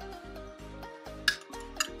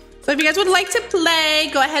 So if you guys would like to play,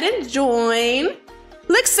 go ahead and join.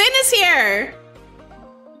 Look, Sin is here.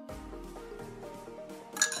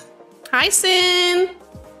 Hi, Sin.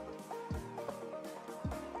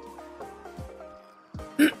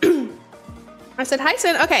 I said, hi,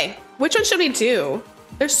 Sin. Okay, which one should we do?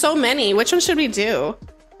 There's so many. Which one should we do?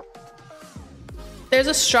 There's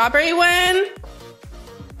a strawberry one.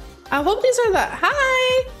 I hope these are the,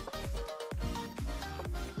 hi.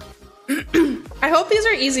 I hope these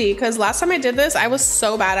are easy, because last time I did this, I was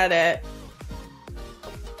so bad at it.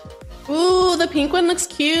 Ooh, the pink one looks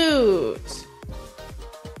cute.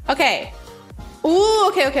 Okay.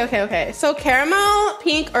 Ooh, okay. So caramel,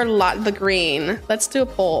 pink, or the green? Let's do a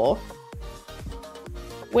poll.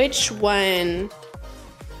 Which one?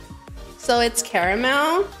 So it's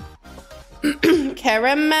caramel.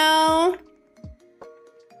 Caramel.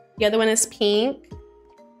 The other one is pink.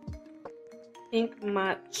 Pink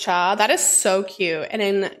matcha. That is so cute. And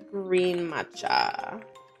then green matcha.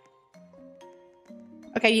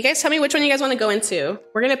 Okay, you guys tell me which one you guys want to go into.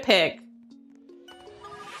 We're gonna pick.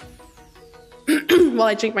 While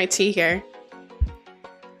I drink my tea here.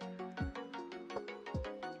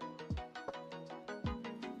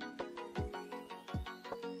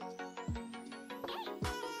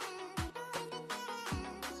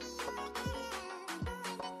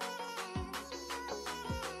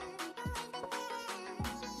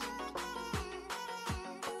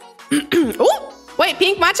 Ooh, wait,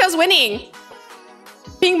 pink matcha's winning.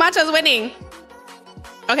 Pink matcha's winning.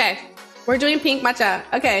 Okay, we're doing pink matcha.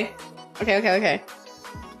 Okay.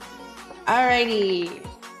 Alrighty,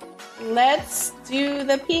 let's do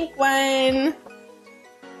the pink one.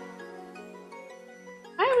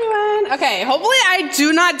 Hi, everyone. Okay, hopefully I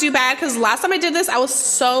do not do bad, because last time I did this, I was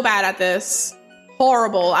so bad at this.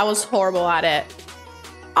 Horrible. I was horrible at it.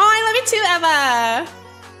 Oh, I love you too, Eva.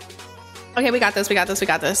 Okay, we got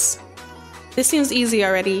this. This seems easy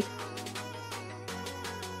already.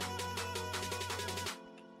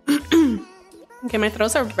 Okay, my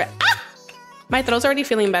throats are red. Ah! My throat's already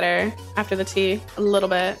feeling better after the tea, a little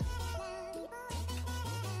bit.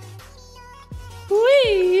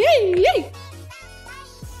 Wee!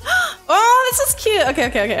 Oh, this is cute. Okay.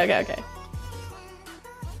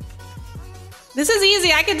 This is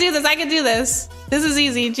easy. I can do this. This is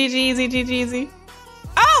easy. GG easy.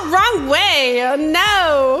 Oh, wrong way. Oh,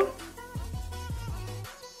 no.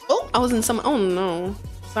 Oh, I was in some. Oh, no.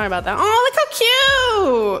 Sorry about that. Oh, look how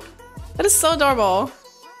cute. That is so adorable.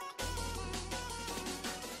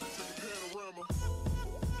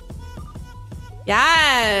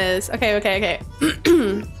 Yes. Okay.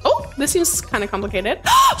 Oh, this seems kind of complicated.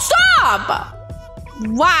 Stop!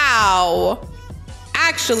 Wow.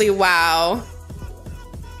 Actually, wow.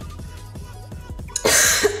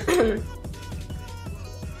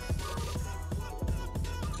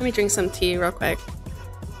 Let me drink some tea real quick.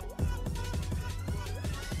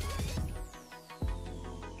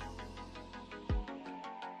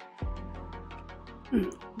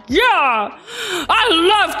 Yeah, I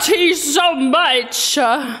love tea so much.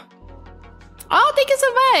 Oh, thank you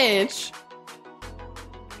so much.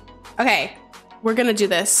 Okay, we're gonna do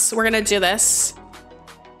this.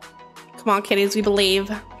 Come on, kitties, we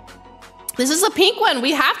believe. This is a pink one.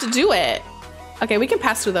 We have to do it. Okay, we can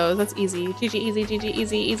pass through those. That's easy. GG, easy, GG,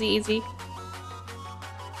 easy, easy, easy.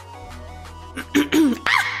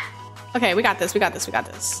 Okay, we got this, we got this, we got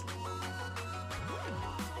this.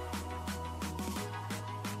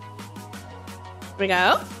 Here we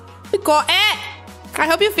go. We got it. I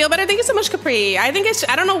hope you feel better. Thank you so much, Capri. I think it's,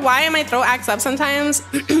 I don't know why my throat acts up sometimes.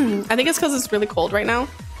 I think it's because it's really cold right now.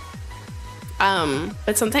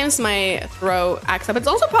 But sometimes my throat acts up. It's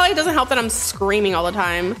also probably doesn't help that I'm screaming all the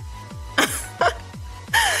time.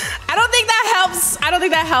 I don't think that helps. I don't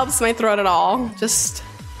think that helps my throat at all. Just,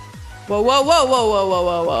 whoa, whoa, whoa, whoa, whoa, whoa,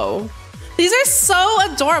 whoa, whoa. These are so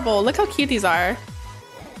adorable. Look how cute these are.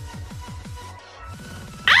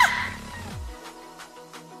 Ah!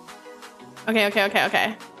 Okay, okay, okay,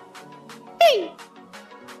 okay. Hey!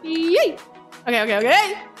 Yay! Okay, okay,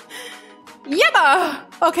 okay. Yeah!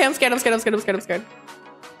 Okay, I'm scared, I'm scared, I'm scared, I'm scared, I'm scared.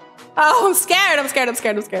 Oh, I'm scared, I'm scared, I'm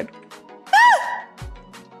scared, I'm scared. Ah!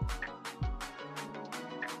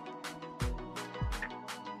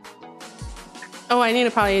 Oh, I need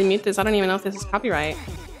to probably mute this. I don't even know if this is copyright.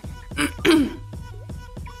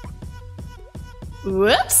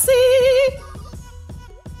 Whoopsie!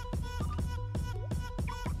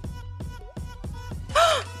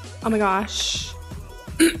 Oh my gosh.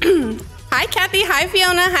 Hi, Kathy. Hi,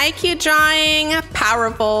 Fiona. Hi, cute drawing.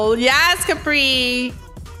 Powerful. Yes, Capri.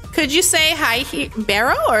 Could you say hi,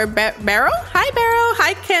 Barrow or Barrow? Hi, Barrow.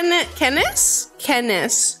 Hi,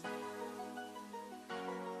 Kenneth.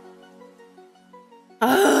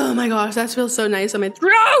 Oh my gosh, that feels so nice on my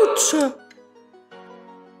throat.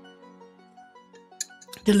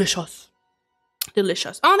 Delicious.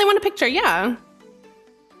 Delicious. Oh, they want a picture. Yeah.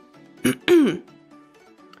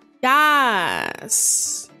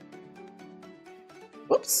 Yes.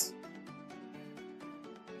 Whoops.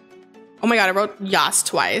 Oh my God, I wrote yas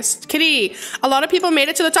twice. Kitty, a lot of people made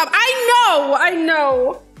it to the top. I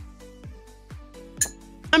know.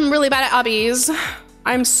 I'm really bad at obbies.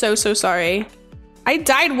 I'm so sorry. I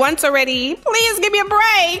died once already. Please give me a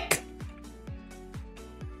break.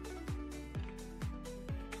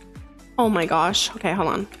 Oh my gosh. Okay, hold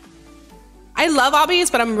on. I love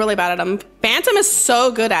obbies, but I'm really bad at them. Phantom is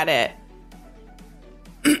so good at it.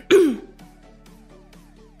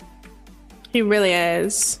 He really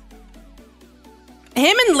is.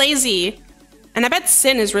 Him and Lazy. And I bet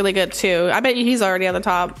Sin is really good too. I bet he's already at the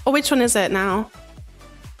top. Oh, which one is it now?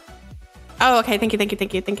 Oh, okay. Thank you, thank you,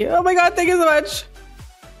 thank you, thank you. Oh my God, thank you so much.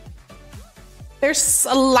 They're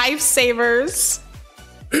lifesavers.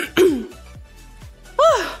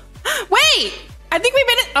 Wait, I think we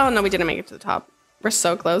made it. Oh no, we didn't make it to the top. We're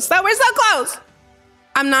so close. We're so close.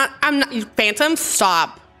 I'm not, Phantom,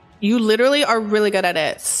 stop. You literally are really good at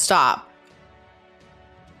it. Stop.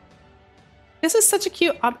 This is such a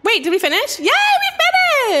cute, wait, did we finish? Yay, we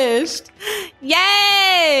finished.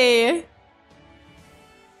 Yay.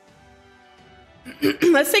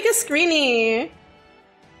 Let's take a screenie.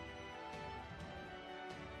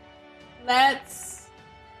 Let's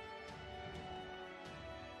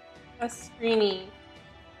a screenie.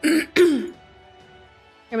 I'm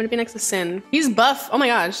gonna be next to Sin. He's buff. Oh my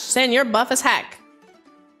gosh, Sin, you're buff as heck.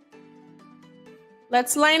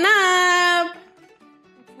 Let's line up.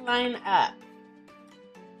 Let's line up.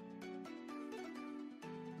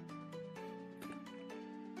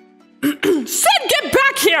 Sin, get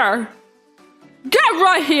back here! Get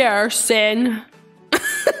right here, Sin.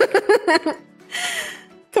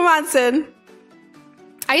 Come on, Sin.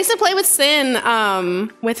 I used to play with Sin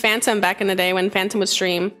with Phantom back in the day when Phantom would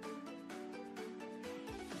stream.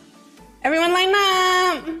 Everyone line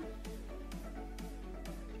up.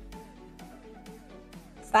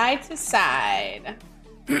 Side to side.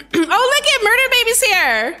 Oh, look at Murder Baby's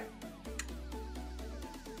here.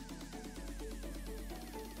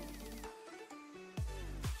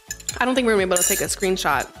 I don't think we're gonna be able to take a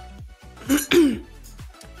screenshot.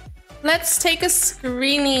 Let's take a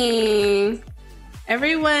screening.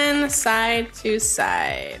 Everyone side to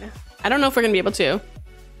side. I don't know if we're gonna be able to.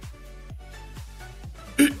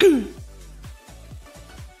 I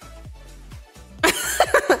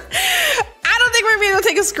don't think we're gonna be able to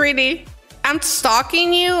take a screenie. I'm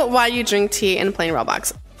stalking you while you drink tea and playing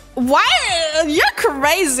Roblox. Why? You're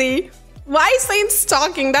crazy. Why are you saying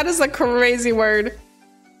stalking? That is a crazy word.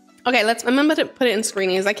 Okay, I'm gonna put it in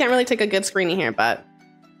screenies. I can't really take a good screening here, but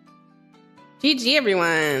GG,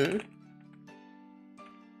 everyone.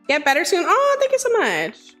 Get better soon. Oh, thank you so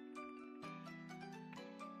much.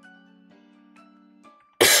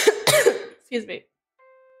 Excuse me.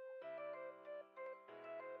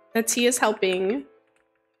 The tea is helping.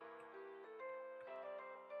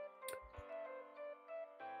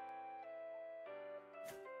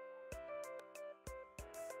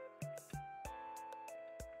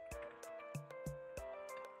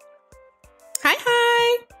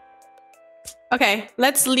 Okay,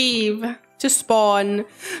 let's leave to spawn.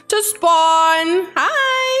 To spawn.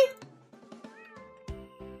 Hi.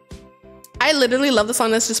 I literally love the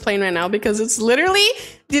song that's just playing right now because it's literally,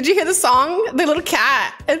 did you hear the song? The little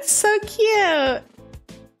cat. It's so cute.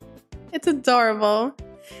 It's adorable.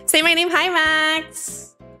 Say my name. Hi,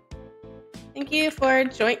 Max. Thank you for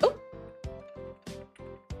joining. Oh.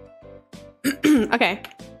 Okay.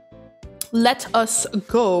 Let us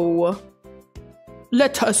go.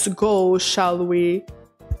 Let us go, shall we?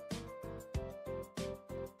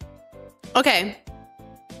 Okay.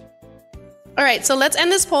 All right, so let's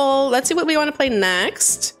end this poll. Let's see what we want to play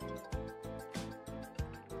next.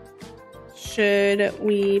 Should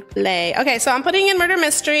we play? Okay, so I'm putting in Murder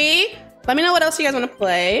Mystery. Let me know what else you guys want to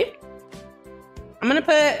play. I'm gonna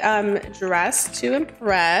put Dress to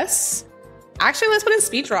Impress. Actually, let's put in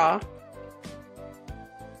Speed Draw.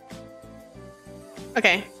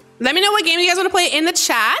 Okay, let me know what game you guys want to play in the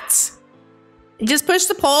chat. Just push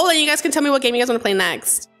the poll and you guys can tell me what game you guys want to play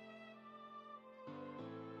next.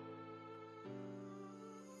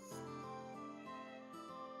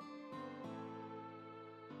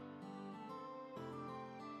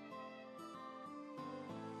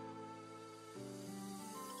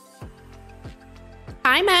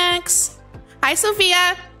 Hi, Max. Hi,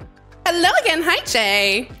 Sophia. Hello again. Hi,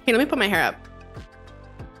 Jay. Here, let me put my hair up.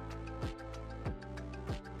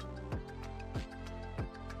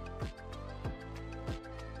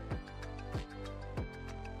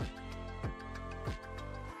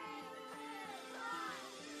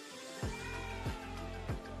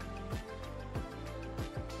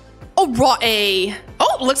 Alrighty.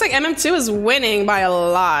 Oh, looks like MM2 is winning by a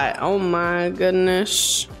lot. Oh my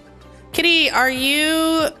goodness. Kitty, are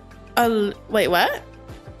you wait, what?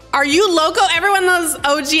 Are you loco? Everyone knows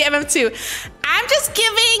OG MM2. I'm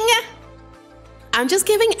just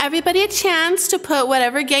giving everybody a chance to put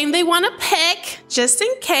whatever game they want to pick, just in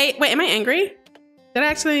case. Wait, am I angry? Did I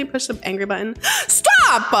actually push the angry button?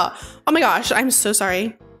 Stop! Oh my gosh, I'm so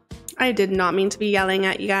sorry. I did not mean to be yelling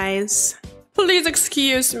at you guys. Please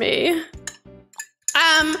excuse me.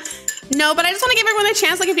 No, but I just want to give everyone a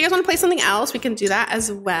chance. Like, if you guys want to play something else, we can do that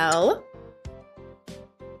as well.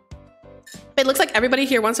 It looks like everybody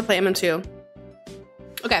here wants to play MM2.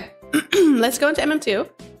 Okay, let's go into MM2.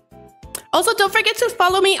 Also, don't forget to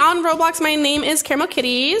follow me on Roblox. My name is Karamel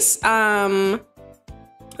Kitties.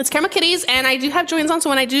 It's Karamel Kitties, and I do have joins on, so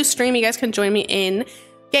when I do stream, you guys can join me in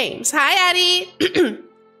games. Hi, Addie.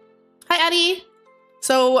 Hi, Addie.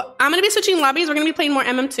 So I'm gonna be switching lobbies. We're gonna be playing more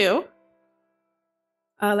MM2.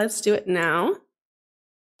 Let's do it now.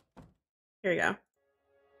 Here we go.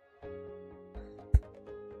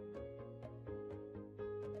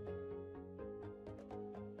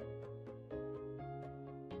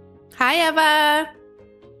 Hi, Eva.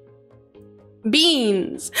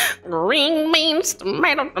 Beans. Green beans,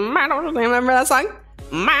 tomatoes, tomatoes. Remember that song?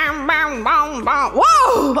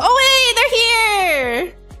 Whoa! Oh, wait, they're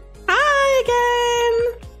here. Hi again.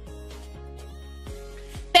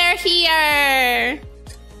 They're here.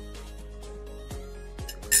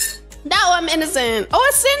 No, I'm innocent. Oh,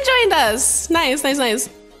 a Sin joined us. Nice, nice, nice.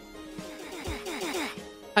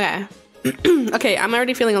 Okay. Okay, I'm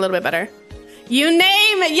already feeling a little bit better. You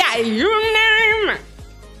name it. Yeah, you name it.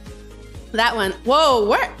 That one. Whoa,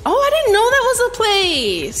 where? Oh, I didn't know that was a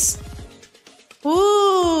place.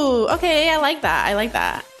 Ooh, okay, I like that. I like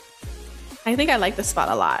that. I think I like this spot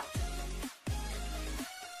a lot.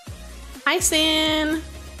 Hi, Sin.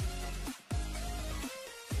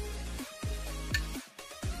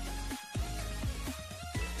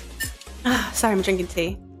 Sorry, I'm drinking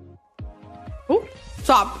tea. Ooh,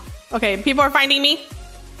 stop. Okay, people are finding me.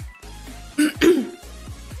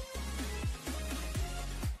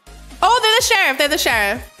 Oh, they're the sheriff. They're the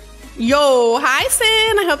sheriff. Yo, hi,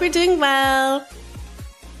 Sin. I hope you're doing well.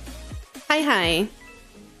 Hi, hi.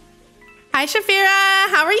 Hi, Shafira.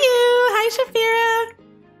 How are you? Hi, Shafira.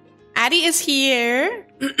 Addie is here.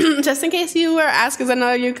 Just in case you were asked, because I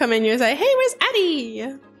know you come in, you say, hey, where's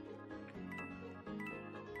Addie?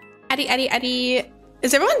 Addie.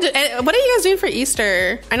 Is everyone, what are you guys doing for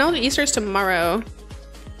Easter? I know Easter is tomorrow.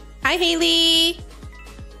 Hi, Haley.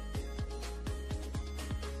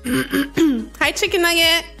 Hi, Chicken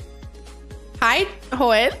Nugget. Hi,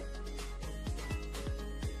 Joel.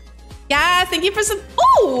 Yeah, thank you for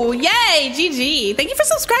oh, yay, GG. Thank you for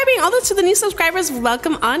subscribing. All those to the new subscribers,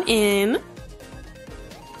 welcome on in.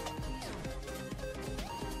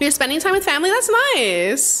 You're spending time with family? That's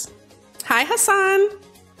nice. Hi, Hassan.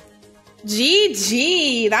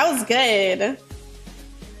 GG, that was good.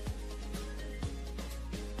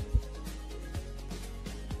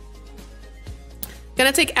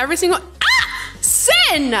 Gonna take every single, Sin!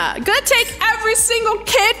 Sin! Gonna take every single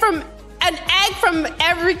kid from an egg from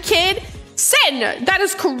every kid. Sin! That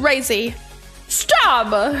is crazy. Stop!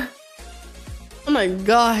 Oh my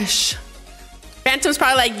gosh. Phantom's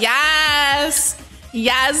probably like, yes!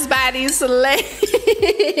 Yes, baddie slay.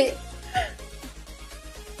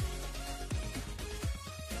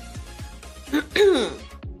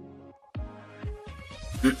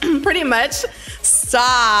 Pretty much.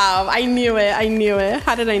 Stop. I knew it. I knew it.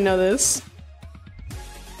 How did I know this?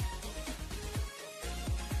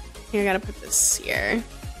 Here, I gotta put this here.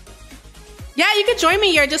 Yeah, you can join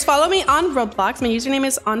me here. Just follow me on Roblox. My username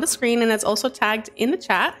is on the screen and it's also tagged in the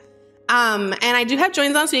chat. And I do have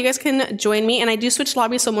joins on so you guys can join me. And I do switch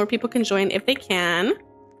lobbies so more people can join if they can.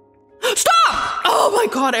 Stop! Oh my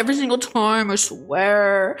god, every single time, I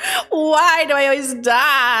swear. Why do I always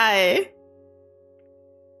die?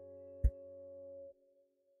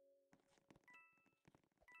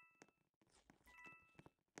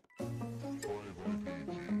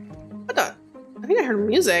 What the? I think I heard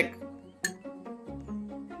music.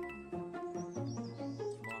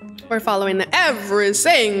 We're following them every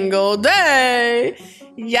single day.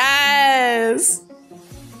 Yes.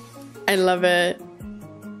 I love it.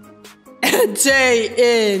 Day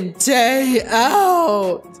in, day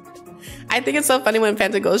out. I think it's so funny when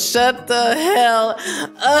Phantom goes, shut the hell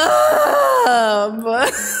up.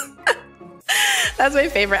 That's my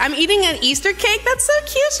favorite. I'm eating an Easter cake. That's so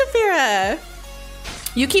cute, Shafira.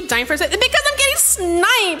 You keep dying for a second. Because I'm getting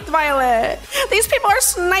sniped, Violet. These people are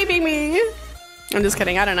sniping me. I'm just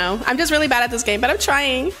kidding. I don't know. I'm just really bad at this game, but I'm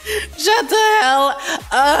trying. Shut the hell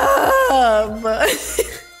up.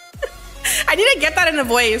 I need to get that in a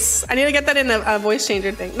voice. I need to get that in a voice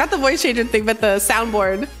changer thing. Not the voice changer thing, but the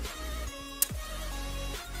soundboard.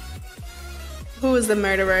 Who is the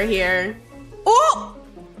murderer here? Oh,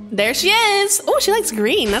 there she is. Oh, she likes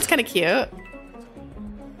green. That's kind of cute.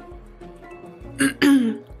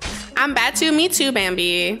 I'm bad too. Me too,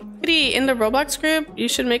 Bambi. In the Roblox group, you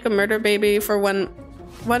should make a murder baby for one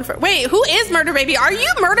for. Wait, who is murder baby? Are you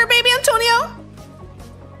murder baby, Antonio?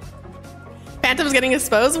 Phantom's getting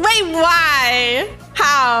exposed. Wait, why?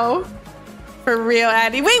 How? For real,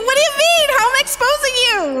 Addie. Wait, what do you mean? How am I exposing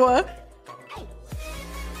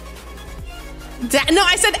you? No,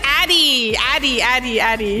 I said Addie.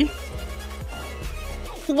 Addie.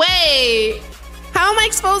 Wait, how am I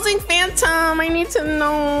exposing Phantom? I need to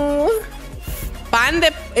know.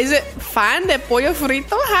 Is it fan de pollo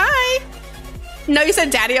frito? Hi. No, you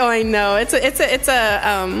said daddy. Oh, I know. It's a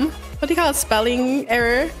what do you call it? Spelling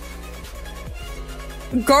error.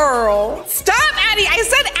 Girl, stop, Addie. I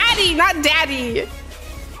said Addie, not daddy.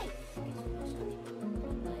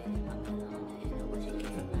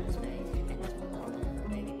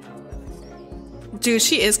 Dude,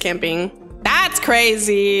 she is camping. That's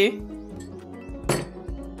crazy.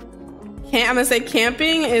 I'm gonna say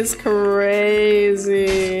camping is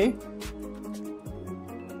crazy.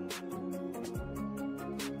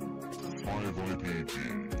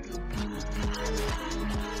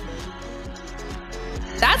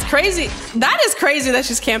 That's crazy. That is crazy that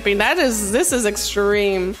she's camping. This is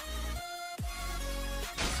extreme.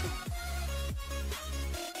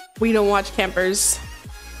 We don't watch campers.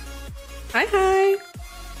 Hi.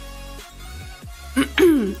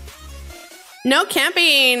 No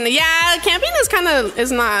camping. Yeah, camping is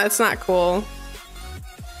it's not cool.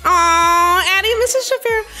 Aw, Addie, Mrs.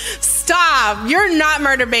 Shafir. Stop. You're not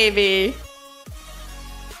murder baby.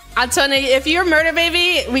 Antonio, if you're murder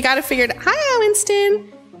baby, we gotta figure it out. Hi,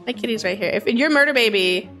 Winston. My kitty's right here. If you're murder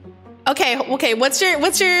baby. Okay, what's your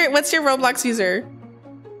Roblox user?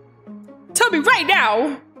 Tell me right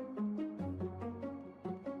now.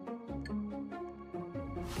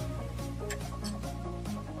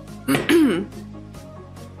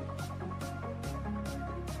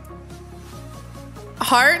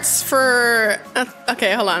 Hearts for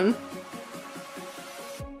okay, hold on.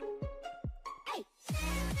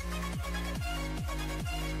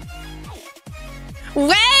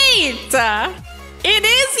 Wait, it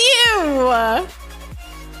is you.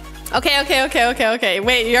 Okay.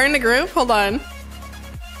 Wait, you're in the group. Hold on.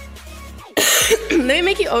 Let me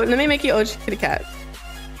make you OG Kitty Cat.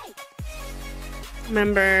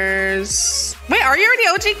 Members. Wait, are you already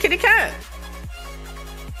OG Kitty Cat?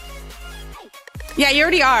 Yeah, you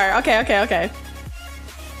already are. Okay. All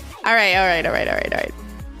right. I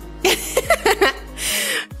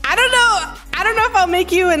don't know if I'll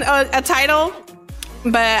make you a title,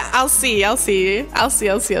 but I'll see.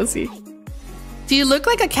 Do you look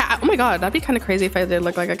like a cat? Oh my god, that'd be kind of crazy if I did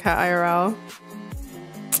look like a cat IRL.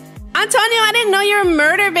 Antonio, I didn't know you're a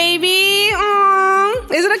murder baby.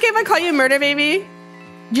 Aww. Is it okay if I call you murder baby?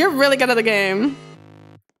 You're really good at the game.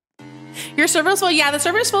 Your server's full? Yeah, the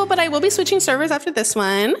server's full, but I will be switching servers after this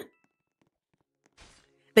one.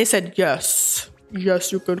 They said yes.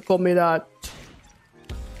 Yes, you could call me that.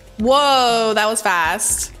 Whoa, that was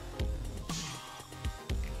fast.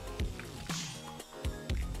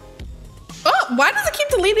 Oh, why does it keep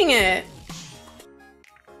deleting it?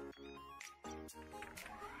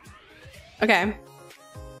 Okay.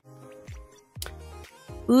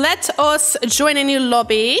 Let us join a new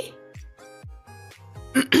lobby.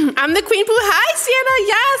 I'm the Queen Pooh. Hi, Sienna.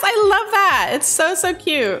 Yes, I love that. It's so, so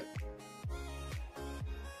cute.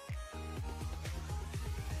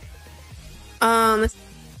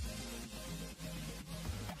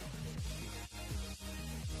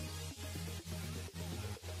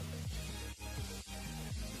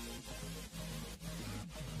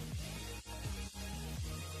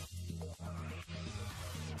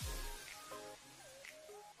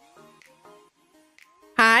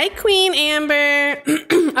 Hi, Queen Amber.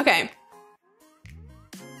 Okay.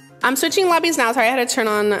 I'm switching lobbies now. Sorry, I had to turn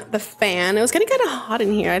on the fan. It was getting kind of hot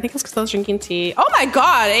in here. I think it's because I was drinking tea. Oh my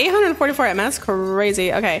God, 844 MS,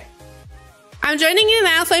 crazy. Okay. I'm joining you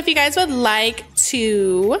now, so if you guys would like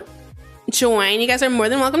to join, you guys are more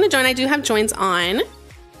than welcome to join. I do have joins on.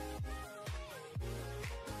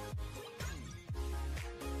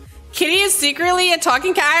 Kitty is secretly a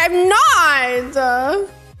talking cat. I'm not.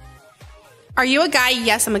 Are you a guy?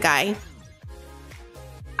 Yes, I'm a guy.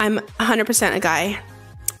 I'm 100% a guy.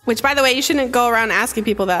 Which, by the way, you shouldn't go around asking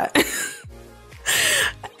people that. Just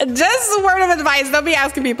a word of advice. Don't be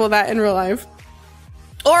asking people that in real life.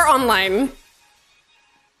 Or online.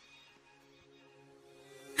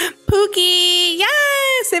 Pookie.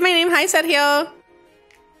 Yes. Say my name. Hi, Sergio.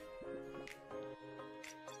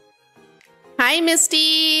 Hi,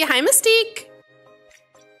 Misty. Hi, Mystique.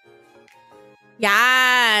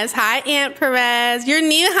 Yes. Hi, Aunt Perez. You're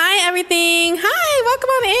new. Hi, everything. Hi. Welcome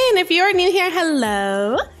on in. If you are new here,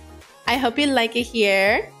 hello. I hope you like it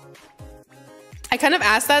here. I kind of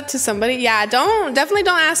asked that to somebody. Yeah, definitely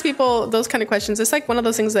don't ask people those kind of questions. It's like one of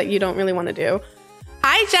those things that you don't really want to do.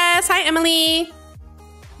 Hi, Jess. Hi, Emily.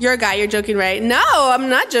 You're a guy. You're joking, right? No, I'm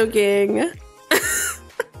not joking.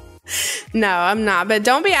 No, I'm not. But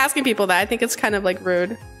don't be asking people that. I think it's kind of like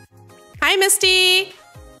rude. Hi, Misty.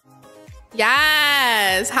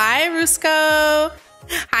 Yes. Hi, Rusco.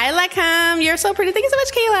 Hi, Leckham. You're so pretty. Thank you so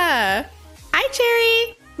much, Kayla. Hi,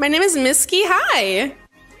 Cherry. My name is Misky. Hi.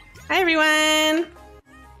 Hi, everyone.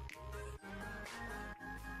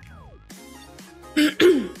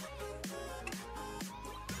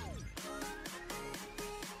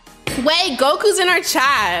 Wait, Goku's in our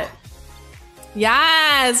chat.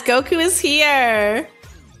 Yes, Goku is here.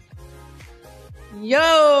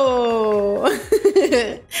 Yo.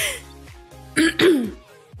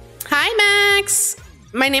 Hi, Max.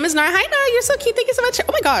 My name is Nara. Hi, Nara. You're so cute. Thank you so much.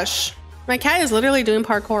 Oh my gosh. My cat is literally doing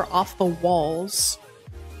parkour off the walls.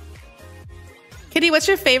 Kitty, what's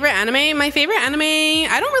your favorite anime? My favorite anime,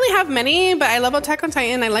 I don't really have many, but I love Attack on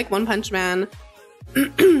Titan. I like One Punch Man.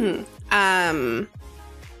 There's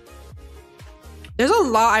a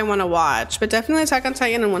lot I want to watch, but definitely Attack on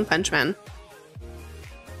Titan and One Punch Man.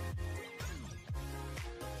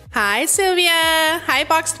 Hi, Sylvia. Hi,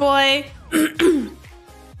 Boxed Boy. Oh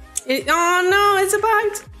no, it's a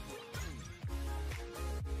box.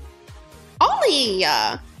 Ollie.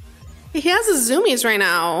 He has his zoomies right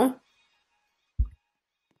now.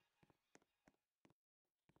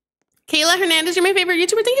 Kayla Hernandez, you're my favorite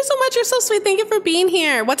YouTuber. Thank you so much. You're so sweet. Thank you for being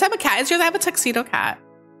here. What type of cat is yours? I have a tuxedo cat.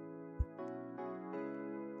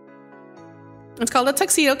 It's called a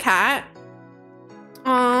tuxedo cat.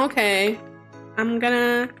 Oh, okay. I'm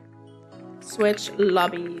gonna switch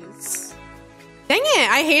lobbies. Dang it,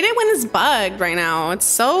 I hate it when it's bugged right now.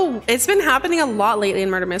 It's been happening a lot lately in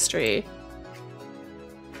Murder Mystery.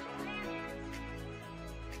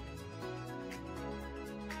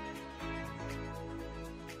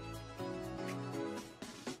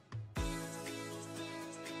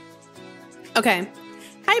 Okay.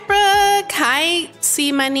 Hi, Brooke. Hi,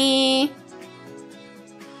 C Money.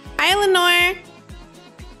 Hi, Eleanor.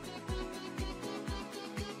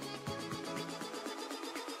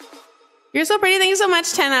 You're so pretty. Thank you so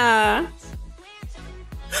much, Tenna.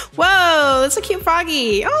 Whoa, that's a cute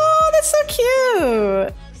froggy. Oh, that's so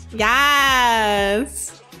cute.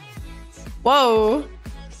 Yes. Whoa.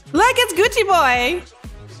 Look, it's Gucci Boy.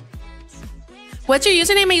 What's your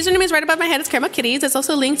username? My username is right above my head. It's Karamel Kitties. It's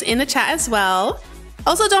also linked in the chat as well.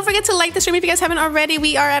 Also, don't forget to like the stream if you guys haven't already.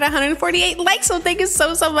 We are at 148 likes, so thank you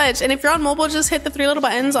so, so much. And if you're on mobile, just hit the 3 little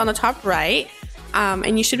buttons on the top right,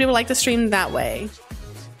 and you should be able to like the stream that way.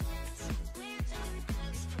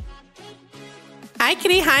 Hi,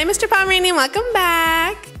 Kitty. Hi, Mr. Pomeranian. Welcome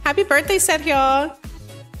back. Happy birthday, Sergio.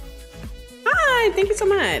 Hi. Thank you so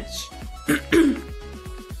much.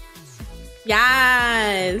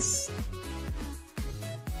 Yes.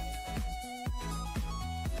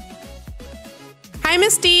 Hi,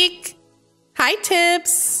 Mystique. Hi,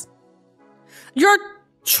 Tips. You're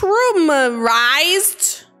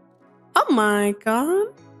traumatized. Oh my God.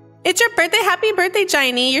 It's your birthday. Happy birthday,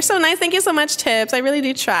 Giny. You're so nice. Thank you so much, Tips. I really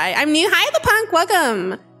do try. I'm new. Hi, the punk.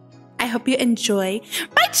 Welcome. I hope you enjoy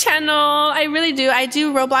my channel. I really do. I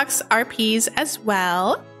do Roblox RPs as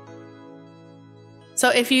well. So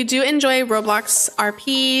if you do enjoy Roblox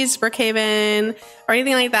RPs, Brookhaven, or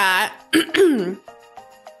anything like that,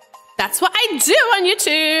 that's what I do on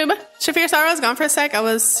YouTube. Shafir, sorry I was gone for a sec.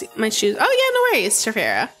 My shoes. Oh yeah, no worries,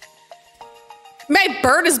 Shafira. My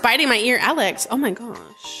bird is biting my ear, Alex. Oh my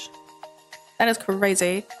gosh. That is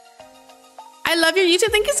crazy. I love your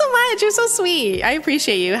YouTube. Thank you so much. You're so sweet. I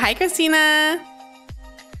appreciate you. Hi, Christina.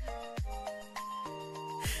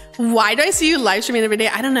 Why do I see you live streaming every day?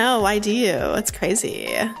 I don't know. Why do you? It's crazy.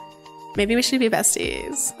 Maybe we should be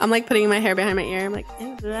besties. I'm like putting my hair behind my ear. I'm like,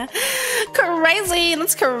 crazy.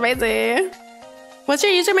 That's crazy. What's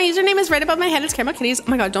your user? My username is right above my head. It's Karamel Kitties. Oh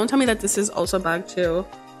my God, don't tell me that this is also bugged too.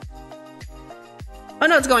 Oh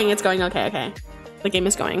no, it's going. It's going. Okay, okay. The game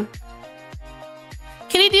is going.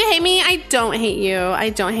 Kitty, do you hate me? I don't hate you. I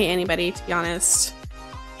don't hate anybody, to be honest.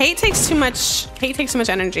 Hate takes too much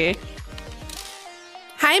energy.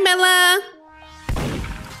 Hi, Mela.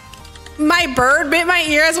 My bird bit my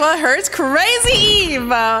ear as well. It hurts. Crazy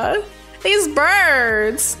Eve. These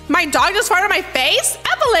birds. My dog just farted on my face.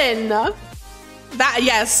 Evelyn. That,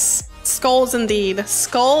 yes. Skulls indeed.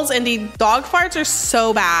 Skulls indeed. Dog farts are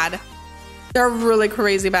so bad. They're really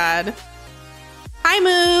crazy bad. Hi,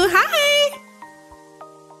 Moo. Hi.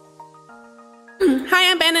 Hi,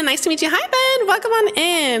 I'm Ben and nice to meet you. Hi, Ben. Welcome on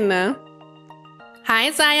in. Hi,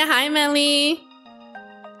 Zaya. Hi, Melly.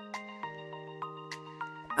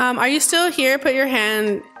 Are you still here? Put your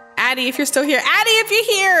hand. Addie, if you're still here. Addie, if you're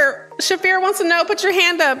here. Shafir wants to know. Put your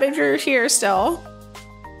hand up if you're here still.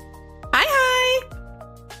 Hi, hi.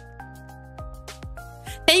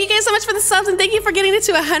 Thank you guys so much for the subs and thank you for getting it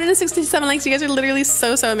to 167 likes. You guys are literally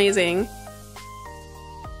so, so amazing.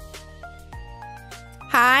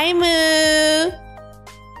 Hi, Moo.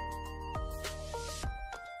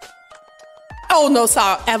 Oh, no,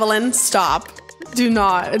 stop. Evelyn, stop. Do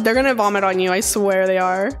not. They're gonna vomit on you. I swear they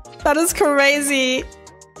are. That is crazy.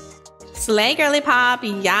 Slay, girly pop.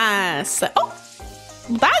 Yes. Oh,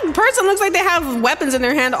 that person looks like they have weapons in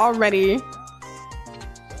their hand already.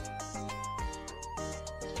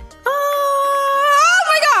 Oh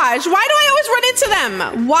my gosh. Why do I always run into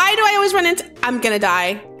them? Why do I always run into... I'm gonna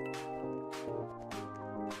die.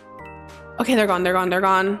 Okay, they're gone. They're gone. They're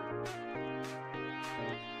gone.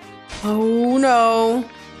 Oh no.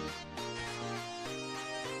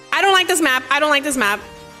 I don't like this map. I don't like this map.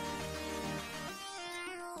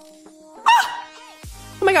 Ah!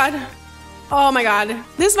 Oh my God. Oh my God.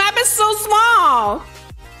 This map is so small.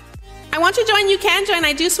 I want to join. You can join.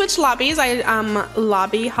 I do switch lobbies. I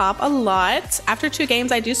lobby hop a lot. After 2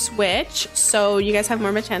 games, I do switch. So you guys have more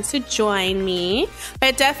of a chance to join me.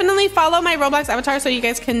 But definitely follow my Roblox avatar so you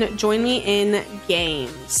guys can join me in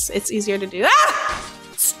games. It's easier to do. Ah!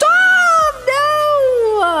 Stop!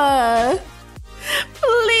 No!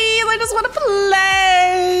 Please, I just want to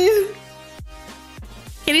play.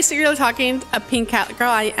 Kitty, secretly talking a pink cat girl.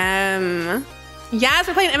 I am. Yes,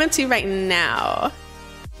 we're playing MM2 right now.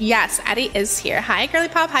 Yes, Addie is here. Hi, girly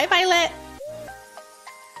pop. Hi, Violet.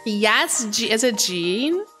 Yes, is it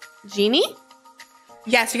Jean? Jeannie?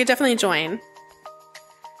 Yes, you could definitely join.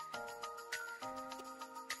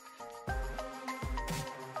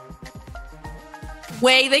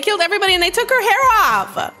 Wait, they killed everybody and they took her hair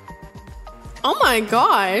off. Oh my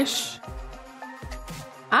gosh.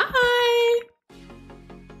 Hi.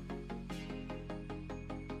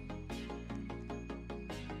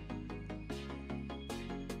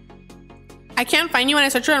 I can't find you when I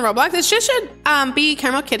search you on Roblox. It just should be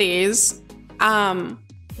Karamel Kitties.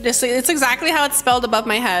 It's exactly how it's spelled above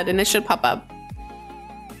my head and it should pop up.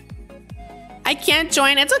 I can't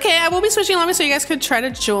join. It's okay. I will be switching along so you guys could try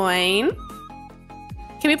to join.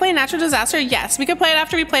 Can we play Natural Disaster? Yes, we could play it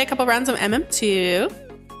after we play a couple rounds of MM2.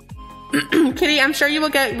 Kitty, I'm sure you will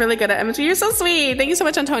get really good at MM2. You're so sweet. Thank you so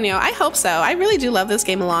much, Antonio. I hope so. I really do love this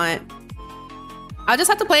game a lot. I'll just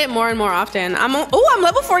have to play it more and more often. I'm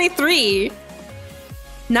level 43.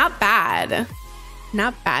 Not bad.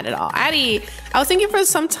 Not bad at all. Addie, I was thinking for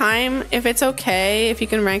some time if it's okay if you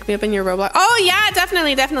can rank me up in your Roblox. Oh yeah,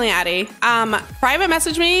 definitely, definitely, Addie. Private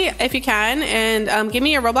message me if you can and give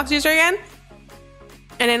me your Roblox user again.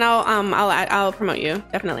 And then I'll promote you,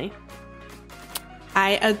 definitely.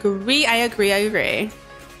 I agree.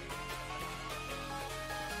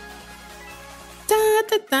 Da,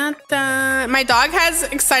 da, da, da. My dog has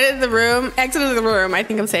exited the room. I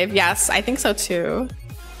think I'm safe. Yes, I think so too.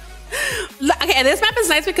 Okay, this map is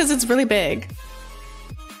nice because it's really big.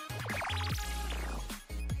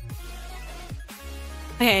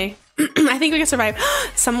 Okay, I think we can survive.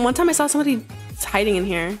 One time I saw somebody hiding in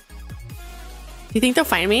here. Do you think they'll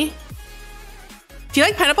find me? Do you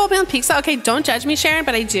like pineapple on pizza? Okay, don't judge me, Sharon,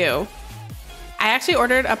 but I do. I actually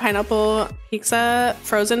ordered a pineapple pizza,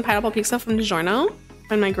 frozen pineapple pizza from 𝐑𝐸𝐿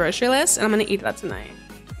on my grocery list, and I'm gonna eat that tonight.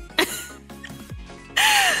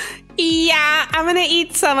 Yeah, I'm gonna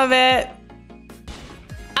eat some of it.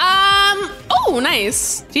 Oh,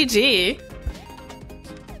 nice. GG.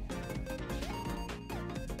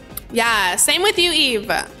 Yeah, same with you, Eve.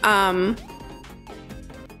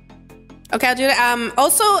 Okay, I'll do it.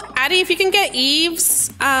 Also, Addie, if you can get Eve's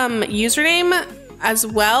username as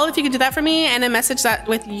well, if you could do that for me, and then message that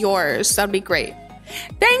with yours, that'd be great.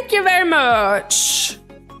 Thank you very much.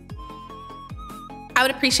 I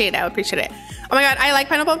would appreciate it. I would appreciate it. Oh my god, I like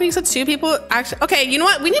pineapple pizza too. People actually. Okay, you know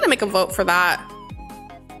what? We need to make a vote for that.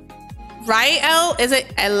 Right, Elle? Is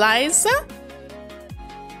it Eliza?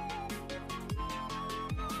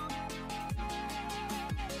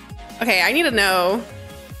 Okay, I need to know.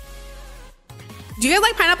 Do you guys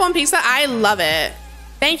like pineapple on pizza? I love it.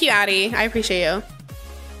 Thank you, Addie. I appreciate you.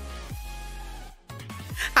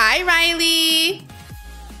 Hi, Riley.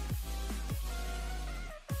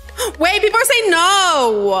 Wait, people are saying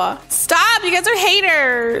no. Stop, you guys are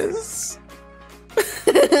haters.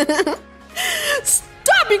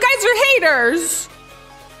 Stop, you guys are haters.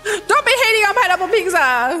 Don't be hating on pineapple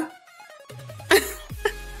pizza.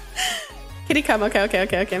 Kitty, come.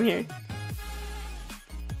 Okay, I'm here.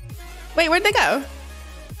 Wait, where'd they go?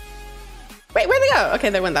 Wait, where'd they go? Okay,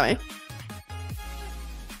 they went that way.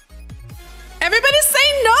 Everybody's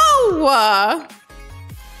saying no!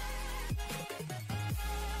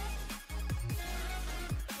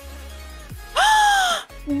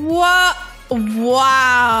 What?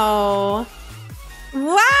 Wow.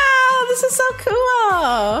 Wow, this is so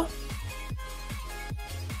cool.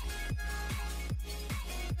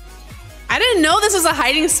 I didn't know this was a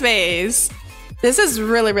hiding space. This is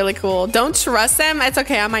really, really cool. Don't trust them. It's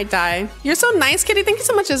okay, I might die. You're so nice, Kitty. Thank you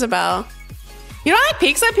so much, Isabel. You don't like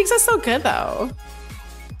pizza? Pizza's so good, though.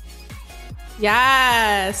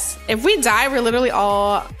 Yes. If we die, we're literally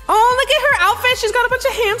all... Oh, look at her outfit. She's got a bunch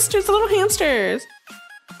of hamsters, little hamsters.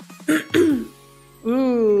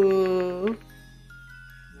 Ooh.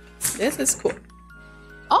 This is cool.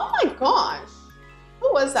 Oh my gosh.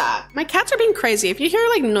 Who was that? My cats are being crazy. If you hear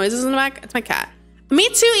like noises in the back, it's my cat. Me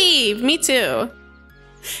too, Eve. Me too.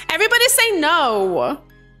 Everybody say no.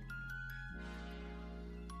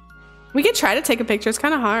 We could try to take a picture. It's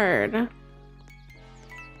kind of hard.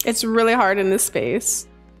 It's really hard in this space.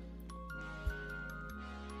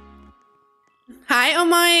 Hi, oh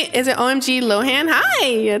my. Is it OMG Lohan?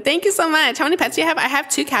 Hi. Thank you so much. How many pets do you have? I have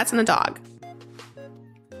 2 cats and a dog.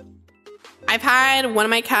 I've had one of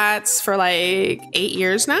my cats for like 8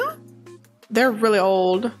 years now. They're really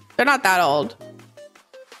old. They're not that old.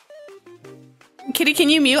 Kitty, can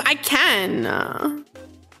you mute? I can.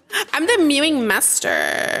 I'm the mewing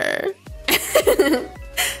master.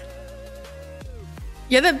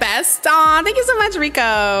 You're the best. Aw, thank you so much,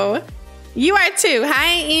 Rico. You are too.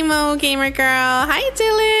 Hi, emo gamer girl. Hi,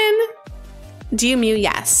 Dylan. Do you mew?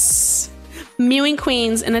 Yes. Mewing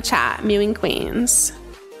queens in the chat. Mewing queens.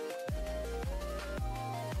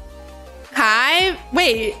 Hi.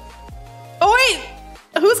 Wait. Oh, wait.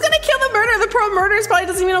 Who's gonna kill the murderer? The pro murderers probably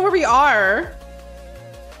doesn't even know where we are.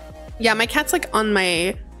 Yeah, my cat's like on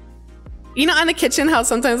my... You know, on the kitchen, how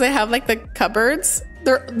sometimes they have like the cupboards?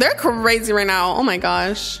 They're crazy right now. Oh my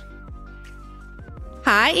gosh.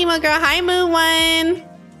 Hi, emo girl. Hi, Moon One.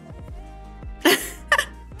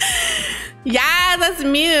 Yeah, that's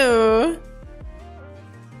Mew.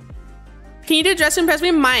 Can you do dress and impress me?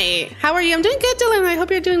 Might. How are you? I'm doing good, Dylan. I hope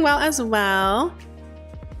you're doing well as well.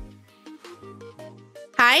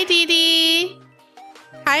 Hi, Dee Dee.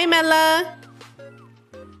 Hi, Mela.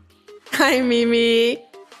 Hi, Mimi.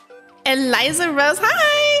 Eliza Rose.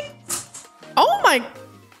 Hi. Oh my,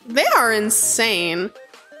 they are insane.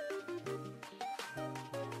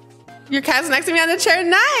 Your cat's next to me on the chair.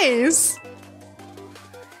 Nice.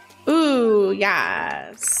 Ooh,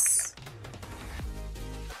 yes.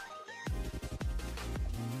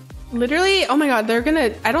 Literally, oh my god, they're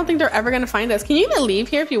gonna, I don't think they're ever gonna find us. Can you even leave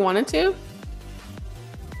here if you wanted to?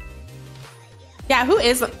 Yeah, who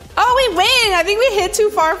is? Oh, we win. I think we hid too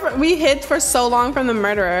far. We hid for so long from the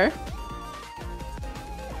murderer.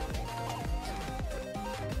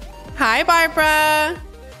 Hi, Barbara.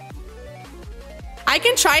 I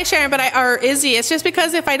can try Sharon, but or Izzy. It's just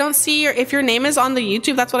because if I don't see if your name is on the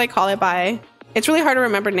YouTube, that's what I call it by. It's really hard to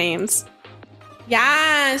remember names.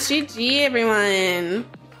 Yeah, GG, everyone.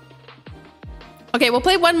 Okay, we'll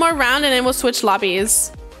play one more round and then we'll switch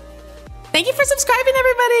lobbies. Thank you for subscribing,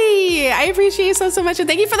 everybody. I appreciate you so much. And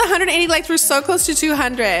thank you for the 180 likes. We're so close to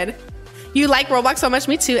 200. You like Roblox so much.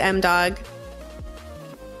 Me too, M-Dog.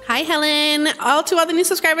 Hi, Helen. All to all the new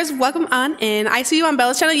subscribers, welcome on in. I see you on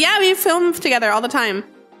Bella's channel. Yeah, we film together all the time.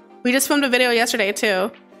 We just filmed a video yesterday,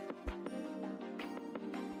 too.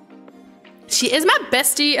 She is my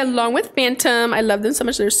bestie along with Phantom. I love them so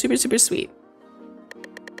much. They're super, super sweet.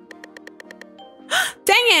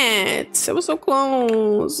 Dang it. It was so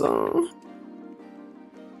close.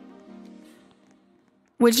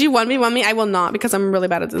 Would you 1v1 me? I will not because I'm really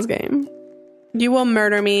bad at this game. You will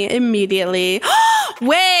murder me immediately.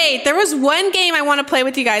 Wait, there was one game I want to play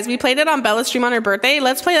with you guys. We played it on Bella's stream on her birthday.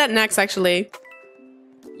 Let's play that next, actually.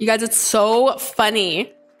 You guys, it's so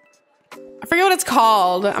funny. I forget what it's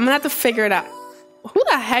called. I'm gonna have to figure it out. Who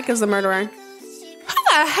the heck is the murderer? Who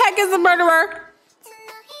the heck is the murderer?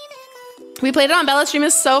 We played it on Bella's stream.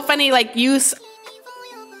 It's so funny. Like,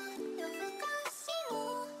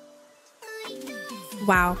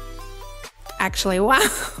 wow. Actually, wow.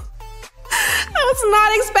 I was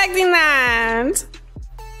not expecting that.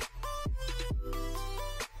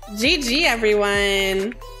 GG,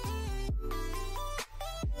 everyone.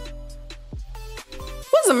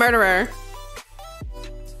 Who's the murderer?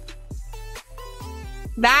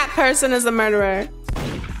 That person is the murderer.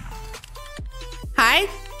 Hi.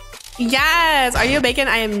 Yes. Are you a bacon?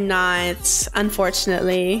 I am not,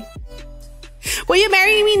 unfortunately. Will you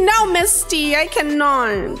marry me? No, Misty. I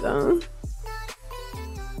cannot.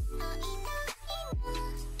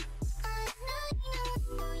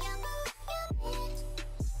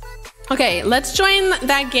 Okay, let's join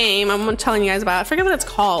that game I'm telling you guys about. I forget what it's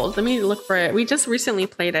called. Let me look for it. We just recently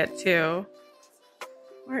played it too.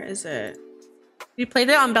 Where is it? We played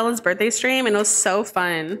it on Bella's birthday stream and it was so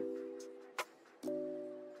fun.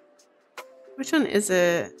 Which one is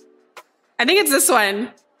it? I think it's this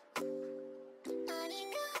one.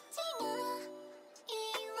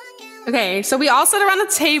 Okay, so we all sit around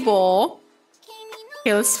a table.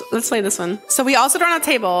 Okay, let's play this one. So we all sit around a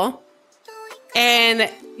table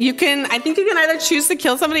and you can, I think you can either choose to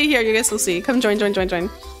kill somebody here. You guys will see. Come join.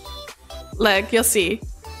 Look, you'll see.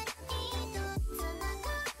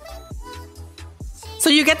 So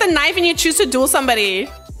you get the knife and you choose to duel somebody.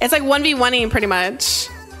 It's like 1v1ing pretty much.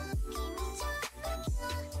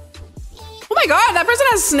 Oh my God, that person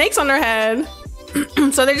has snakes on their head.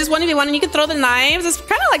 So they're just 1v1 and you can throw the knives. It's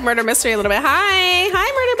kind of like murder mystery a little bit. Hi,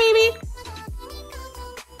 murder baby.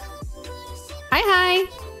 Hi.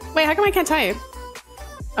 Wait, how come I can't type?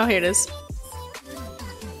 Oh, here it is.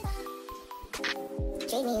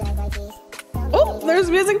 Oh, there's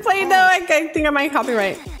music playing though. I think I might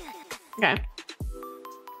copyright. Okay.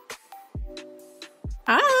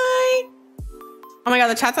 Hi. Oh my God,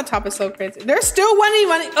 the chat's at top is so crazy. They're still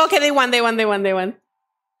 1v1. Okay, they won.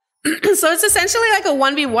 So it's essentially like a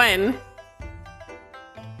 1v1.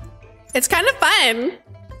 It's kind of fun.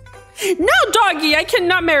 No, doggy, I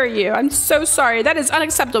cannot marry you. I'm so sorry. That is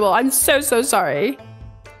unacceptable. I'm so sorry.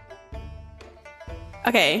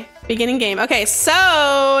 Okay, beginning game. Okay,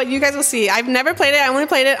 so you guys will see. I've never played it. I only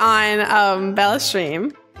played it on Bella's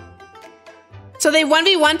stream. So they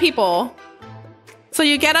 1v1 people. So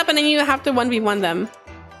you get up and then you have to 1v1 them.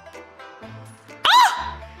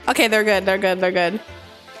 Ah! Okay, they're good.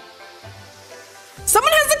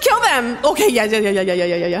 Someone has to kill them. Okay,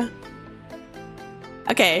 yeah.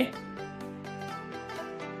 Okay.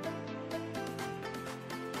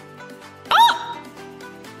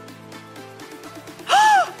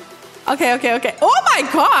 Okay. Oh my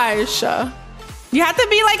gosh. You have to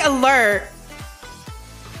be like alert.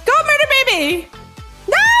 Go, murder baby.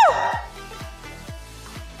 No!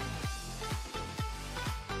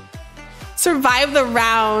 Survive the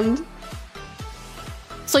round.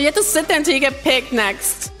 So you have to sit there until you get picked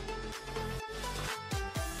next.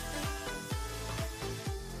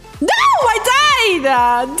 No, I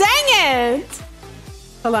died. Dang it.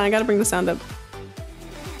 Hold on, I gotta bring the sound up.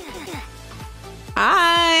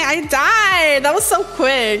 I died. That was so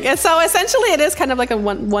quick. And so essentially it is kind of like a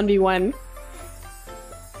 1v1.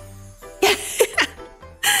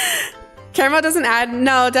 Karamel doesn't add.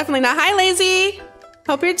 No, definitely not. Hi, Lazy.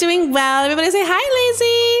 Hope you're doing well. Everybody say hi,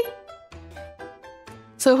 Lazy.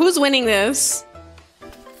 So who's winning this?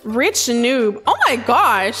 Rich noob. Oh my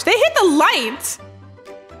gosh, they hit the light.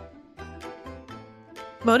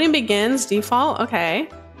 Voting begins, default, okay.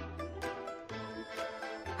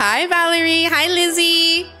 Hi, Valerie. Hi,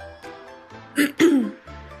 Lizzie.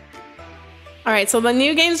 All right, so the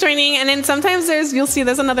new game's joining, and then sometimes you'll see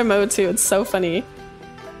there's another mode too. It's so funny.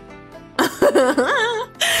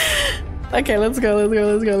 Okay, let's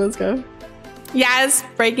go. Yes,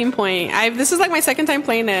 Breaking Point. This is like my second time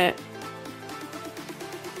playing it.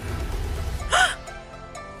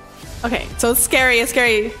 Okay, so it's scary,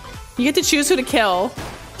 You get to choose who to kill.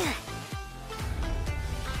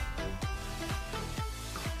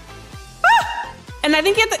 And I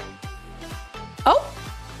think you have to... Oh!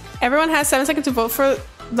 Everyone has 7 seconds to vote for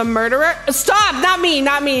the murderer. Stop! Not me!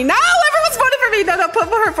 No! Everyone's voting for me! No,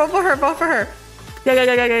 vote for her.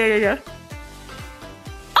 Yeah.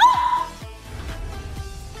 Oh!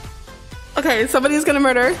 Okay, somebody's gonna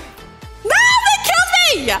murder. No! They killed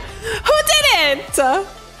me! Who did it?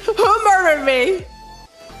 Who murdered me?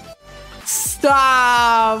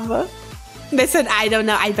 Stop! They said, I don't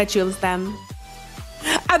know. I bet you it was them.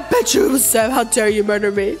 I bet you it was them. How dare you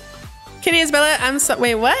murder me? Kitty Isabella, I'm so...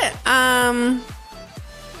 Wait, what? No,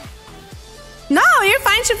 you're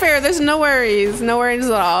fine, Shafir. There's no worries. No worries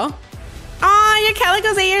at all. Aw, your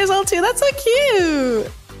Calico's 8 years old too. That's so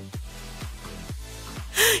cute.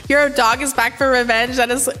 Your dog is back for revenge. That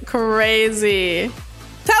is crazy.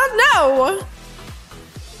 Tell him no.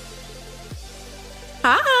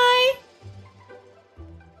 Hi.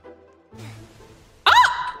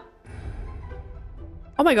 Oh!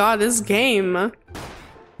 Oh my god, this game.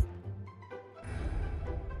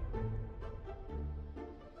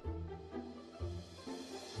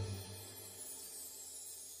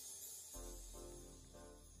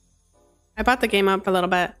 I brought the game up a little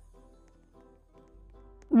bit.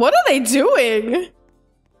 What are they doing?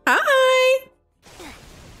 Hi.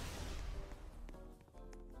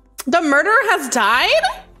 The murderer has died?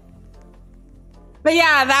 But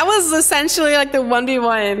yeah, that was essentially like the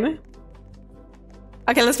 1v1.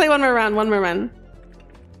 Okay, let's play one more round.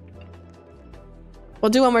 We'll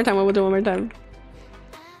do one more time.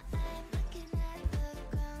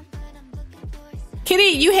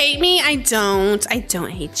 Kitty, you hate me? I don't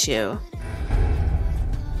hate you.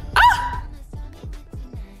 Ah!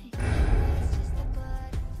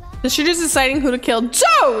 The shooter's deciding who to kill.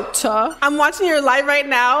 Don't! I'm watching your live right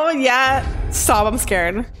now. Yeah. Stop, I'm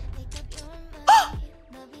scared.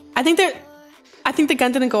 I think the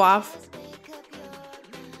gun didn't go off.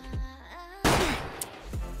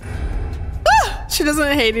 She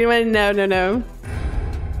doesn't hate anyone. No. No, they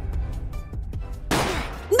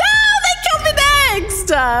killed me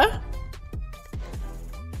next!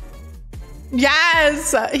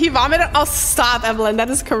 Yes! He vomited. Oh, stop, Evelyn.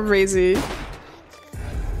 That is crazy.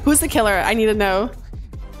 Who's the killer? I need to know.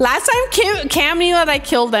 Last time Cam knew that I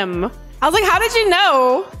killed him. I was like, how did you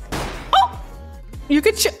know? Oh! You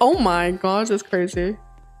could oh my gosh, that's crazy.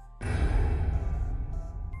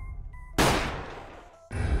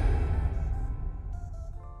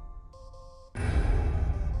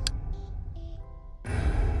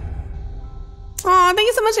 Oh, thank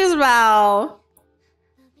you so much, Isabel.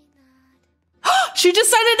 She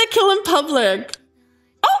decided to kill in public.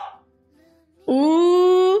 Oh!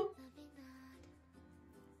 Ooh.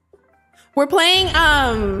 We're playing,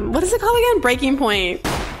 what is it called again? Breaking Point.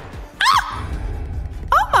 Ah!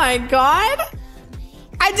 Oh my god.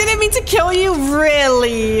 I didn't mean to kill you,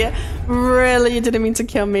 really? Really, you didn't mean to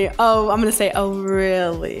kill me. Oh, I'm gonna say, oh,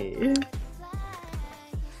 really?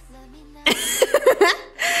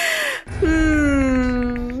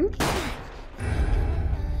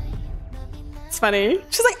 It's funny.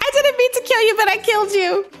 She's like, I didn't mean to kill you, but I killed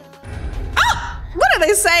you. Oh, what are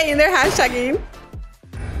they saying? They're hashtagging.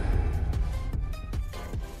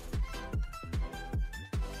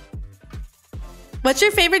 What's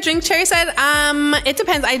your favorite drink? Cherry said, it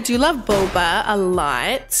depends. I do love boba a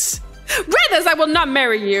lot. Brothers, I will not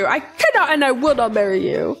marry you. I cannot and I will not marry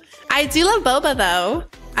you. I do love boba though.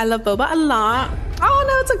 I love boba a lot. Oh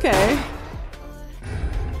no, it's okay.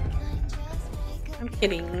 I'm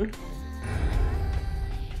kidding.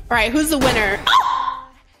 All right, who's the winner? Oh!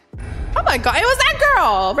 Oh my god, it was that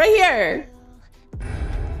girl right here.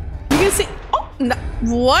 You can see, oh, no.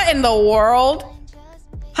 What in the world?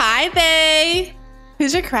 Hi, bae.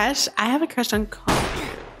 Who's your crush? I have a crush on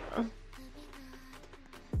Karamel.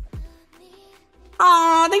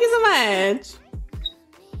 Aw, thank you so much.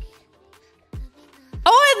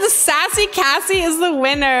 Oh, and the sassy Cassie is the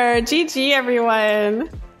winner. GG, everyone.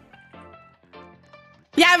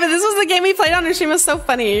 Yeah, but this was the game we played on her stream. It was so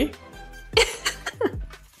funny.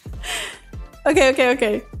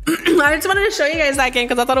 Okay. I just wanted to show you guys that game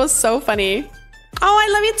because I thought it was so funny. Oh, I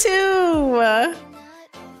love you too.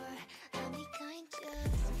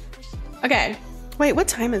 Okay. Wait, what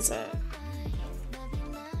time is it?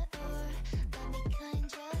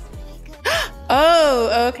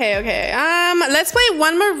 Oh, okay. Let's play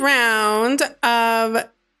one more round of,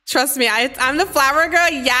 trust me, I'm the flower girl.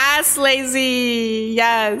 Yes, lazy.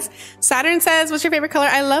 Yes. Saturn says, what's your favorite color?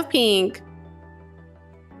 I love pink.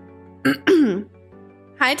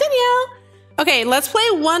 Hi, Danielle. Okay, let's play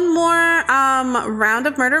one more round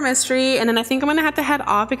of murder mystery, and then I think I'm gonna have to head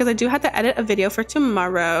off because I do have to edit a video for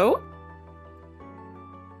tomorrow.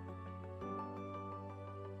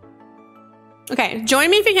 Okay,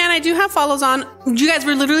 join me if you can. I do have follows on. You guys,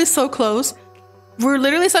 we're literally so close. We're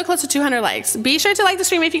literally so close to 200 likes. Be sure to like the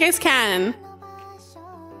stream if you guys can.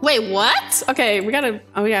 Wait, what? Okay, we got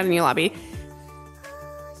a new lobby.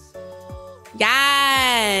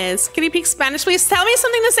 Yes. Can you speak Spanish, please? Tell me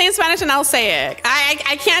something to say in Spanish and I'll say it.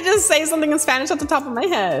 I can't just say something in Spanish at the top of my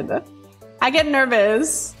head. I get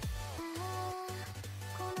nervous.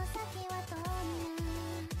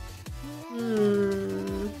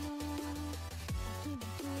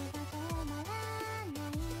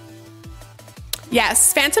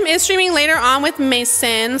 Yes, Phantom is streaming later on with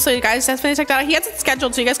Mason, so you guys definitely check that out. He has it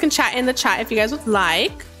scheduled, so you guys can chat in the chat if you guys would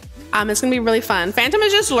like. It's gonna be really fun. Phantom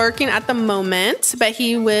is just lurking at the moment, but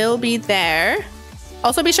he will be there.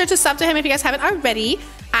 Also, be sure to sub to him if you guys haven't already.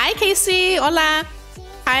 Hi, Casey. Hola.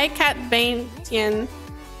 Hi, Kat Baintian.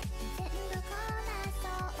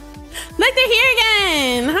 Look, they're here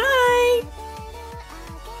again. Hi.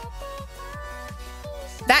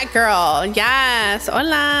 That girl. Yes.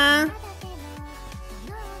 Hola.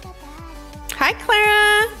 Hi,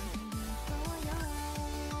 Clara.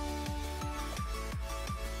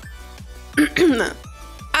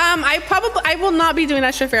 I will not be doing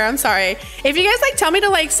extra fair. I'm sorry. If you guys like tell me to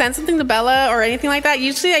like send something to Bella or anything like that,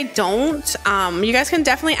 usually I don't. You guys can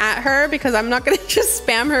definitely at her because I'm not gonna just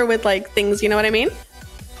spam her with like things, you know what I mean?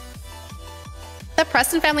 The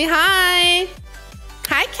Preston family, hi.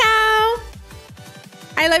 Hi, Cow.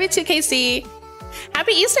 I love you too, Casey.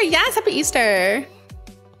 Happy Easter, yes, happy Easter.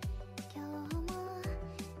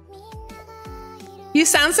 You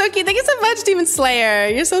sound so cute. Thank you so much, Demon Slayer.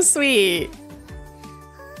 You're so sweet.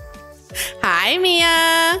 Hi,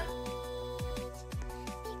 Mia.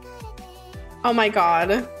 Oh my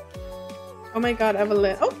god. Oh my god,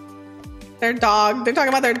 Evelyn. Oh, their dog. They're talking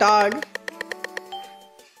about their dog.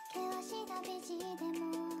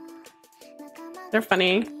 They're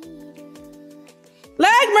funny.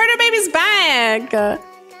 Look, Murder Baby's back.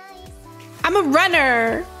 I'm a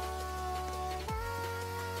runner.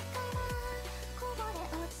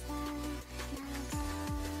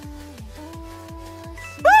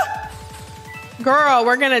 Girl,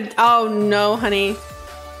 we're gonna, oh no, honey.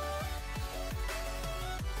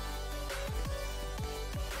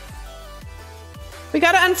 We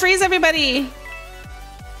gotta unfreeze everybody.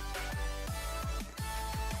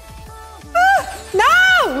 Ah,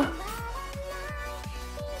 no!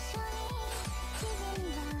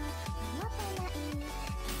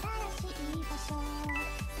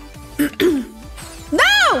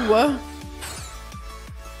 No!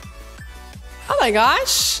 Oh my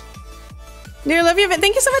gosh. Dear, love you, but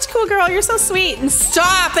thank you so much, cool girl. You're so sweet. And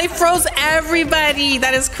stop! They froze everybody.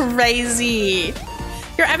 That is crazy.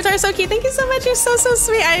 Your avatar is so cute. Thank you so much. You're so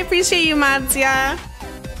sweet. I appreciate you, Madzia.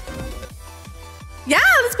 Yeah,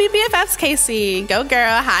 let's be BFFs, Casey. Go,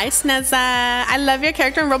 girl. Hi, Snezza. I love your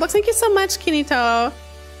character in Roblox. Thank you so much, Kinito.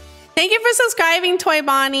 Thank you for subscribing, Toy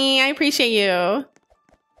Bonnie. I appreciate you.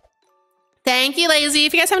 Thank you, Lazy.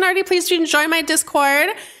 If you guys haven't already, please join my Discord.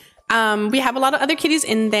 We have a lot of other kitties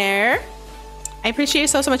in there. I appreciate you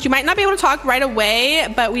so much. You might not be able to talk right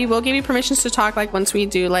away, but we will give you permissions to talk like once we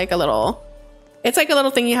do like a little, it's like a little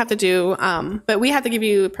thing you have to do, but we have to give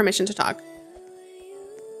you permission to talk.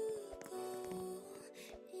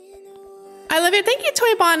 I love it. Thank you,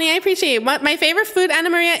 Toy Bonnie. I appreciate it. My favorite food, Anna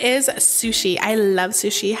Maria, is sushi. I love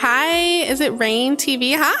sushi. Hi, is it Rain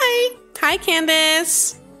TV? Hi. Hi,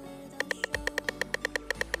 Candace.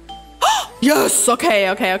 Yes.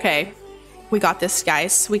 Okay. We got this,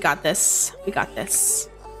 guys. We got this. We got this.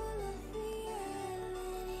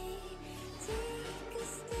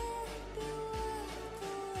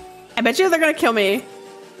 I bet you they're gonna kill me.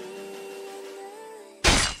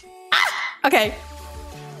 Ah! Okay.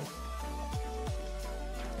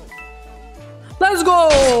 Let's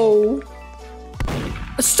go.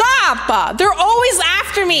 Stop! They're always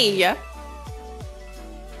after me.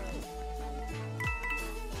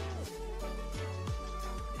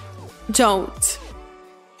 Don't.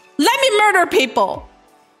 Let me murder people.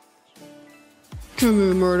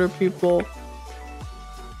 Murder people.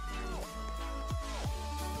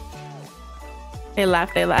 They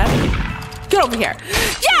left, they left. Get over here.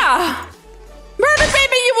 Yeah! Murder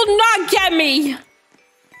baby, you will not get me!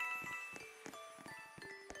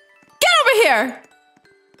 Get over here!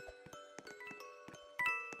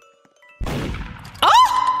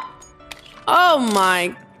 Oh! Oh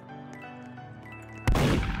my.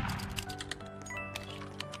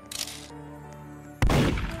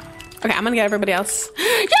 Okay, I'm gonna get everybody else.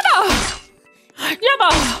 Yabba!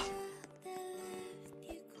 Yabba!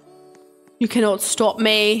 You cannot stop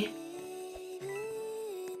me.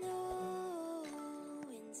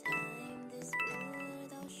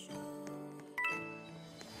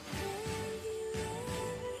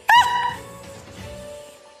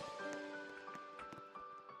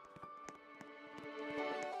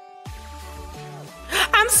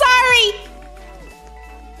 I'm sorry.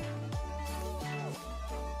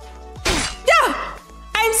 Yeah,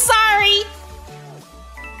 I'm sorry.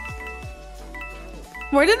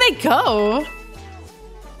 Where did they go?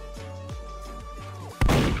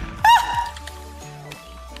 Ah!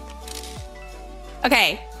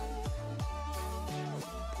 Okay.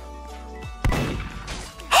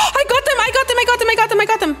 I got them, I got them, I got them, I got them, I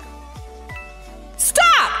got them.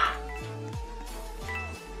 Stop!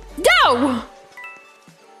 No!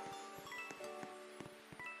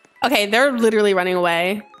 Okay, they're literally running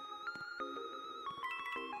away.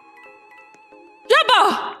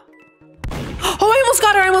 Jabba! Oh, I almost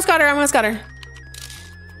got her, I almost got her, I almost got her.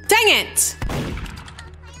 Dang it!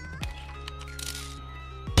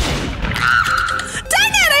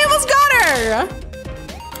 Dang it, I almost got her!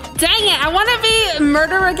 Dang it, I want to be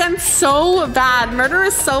murder again so bad. Murder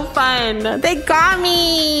is so fun. They got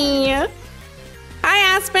me.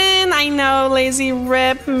 Hi, Aspen. I know, lazy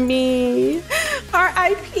rip me.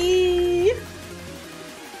 R.I.P.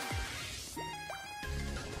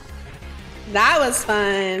 That was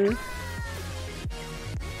fun.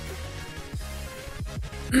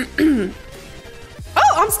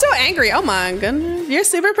 Oh, I'm still angry. Oh my goodness. You're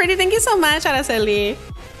super pretty. Thank you so much, Araceli.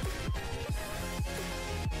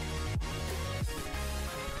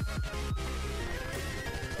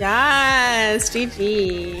 Yes,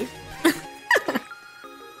 GG.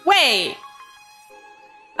 Wait.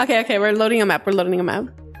 Okay, we're loading a map. We're loading a map.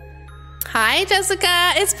 Hi,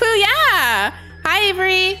 Jessica. It's Pooh. Yeah. Hi,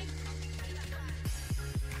 Avery.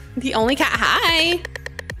 The only cat. Hi.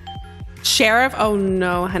 Sheriff. Oh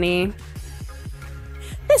no, honey.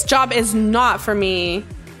 This job is not for me.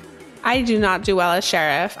 I do not do well as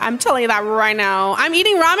sheriff. I'm telling you that right now. I'm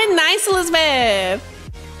eating ramen. Nice, Elizabeth.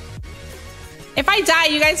 If I die,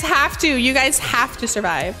 you guys have to. You guys have to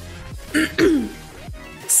survive.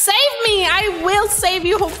 Save me. I will save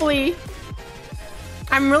you, hopefully.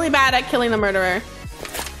 I'm really bad at killing the murderer.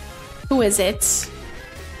 Who is it?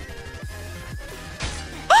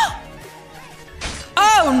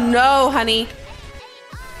 Oh no, honey.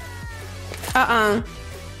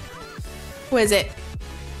 Who is it?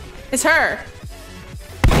 It's her.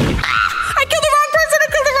 I killed the wrong person. I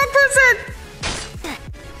killed the wrong person.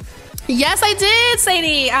 Yes, I did,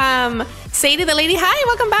 Sadie. Sadie the lady. Hi,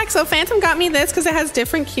 welcome back. So Phantom got me this because it has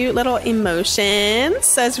different cute little emotions.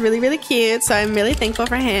 So it's really, really cute. So I'm really thankful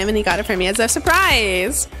for him, and he got it for me as a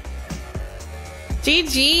surprise.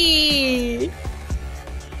 GG.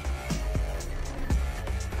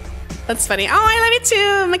 That's funny. Oh, I love you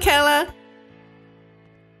too, Michaela.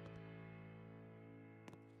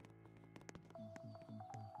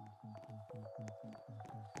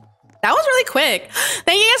 That was really quick.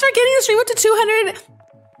 Thank you guys for getting the stream up to 200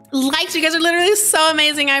 likes. You guys are literally so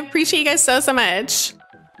amazing. I appreciate you guys so much.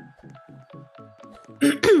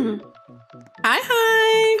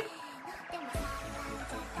 Hi.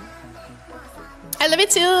 I love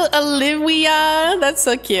it too, Olivia. That's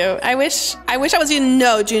so cute. I wish I was you.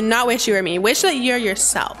 No, do not wish you were me. Wish that you're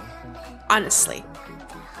yourself. Honestly.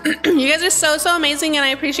 You guys are so amazing, and I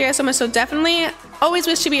appreciate you so much. So definitely always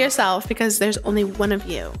wish to be yourself, because there's only one of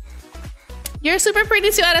you. You're super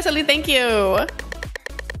pretty too, Araceli. Thank you.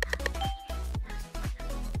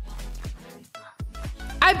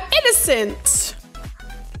 I'm innocent.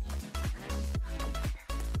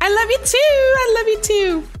 I love you too. I love you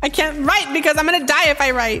too. I can't write because I'm gonna die if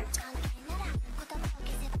I write.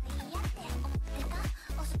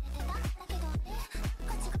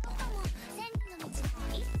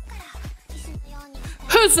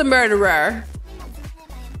 Who's the murderer?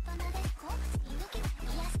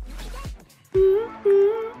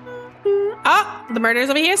 Oh, the murderer's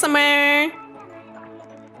over here somewhere.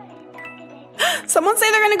 Someone say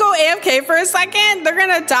they're gonna go AFK for a second. They're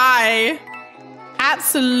gonna die.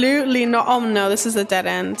 absolutely not. Oh no, this is a dead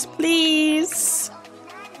end. Please.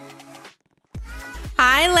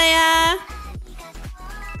 Hi, Leia.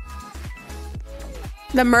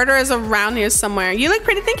 The murderer is around here somewhere. You look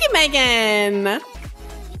pretty. Thank you, Megan.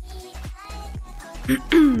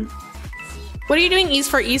 What are you doing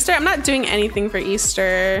for Easter? I'm not doing anything for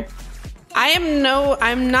Easter. I'm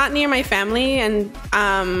not near my family, and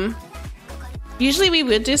usually we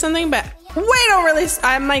would do something, but we don't really.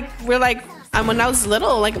 When I was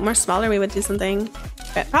little, like more smaller, we would do something,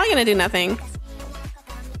 but probably gonna do nothing.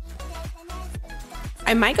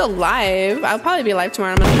 I might go live. I'll probably be live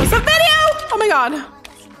tomorrow. I'm gonna post a video. Oh my god.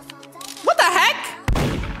 What the heck?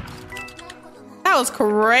 That was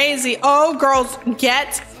crazy. Oh, girls,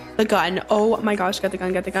 get the gun. Oh my gosh, get the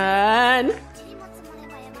gun, get the gun.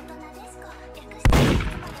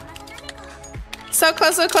 So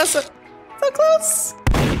close, so close, so close.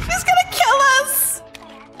 She's gonna kill us.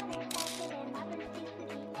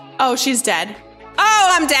 Oh, she's dead. Oh,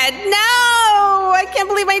 I'm dead. No, I can't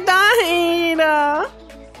believe I died.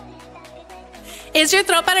 Is your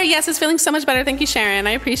throat better? Yes, it's feeling so much better. Thank you, Sharon.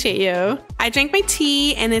 I appreciate you. I drank my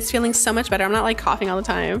tea and it's feeling so much better. I'm not like coughing all the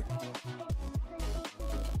time.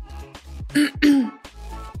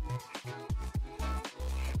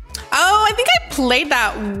 Oh, I think I played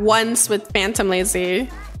that once with Phantom Lazy.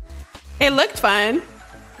 It looked fun.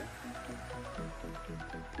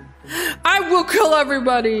 I will kill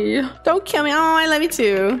everybody. Don't kill me. Oh, I love you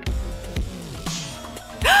too.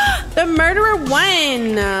 The murderer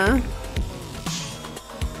won.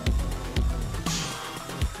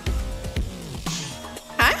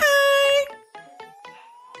 Hi.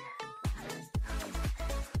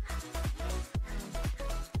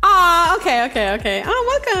 Aw, okay.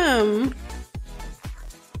 Oh, welcome.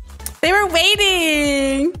 They were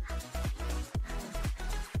waiting.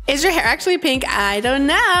 Is your hair actually pink? I don't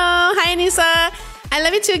know. Hi, Anissa. I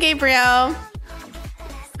love you too, Gabriel.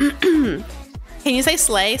 Can you say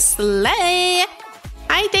slay? Slay.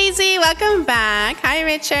 Hi, Daisy. Welcome back. Hi,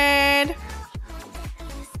 Richard.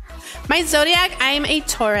 My zodiac, I'm a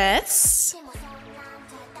Taurus.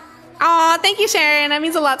 Aw, thank you, Sharon. That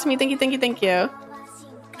means a lot to me. Thank you.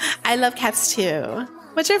 I love cats too.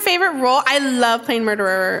 What's your favorite role? I love playing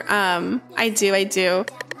murderer. I do.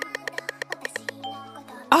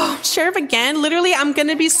 Oh, sheriff again? Literally, I'm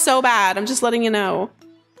gonna be so bad. I'm just letting you know.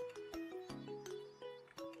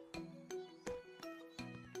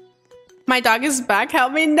 My dog is back.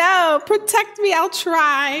 Help me. No, protect me. I'll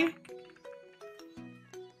try.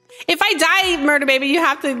 If I die, murder baby, you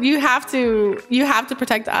have to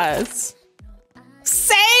protect us.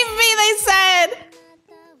 Save me, they said.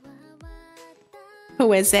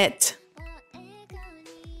 Who is it?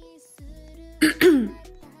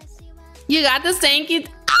 You got this, thank you.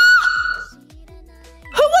 Ah!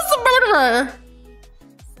 Who was the murderer?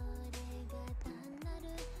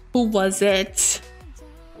 Who was it?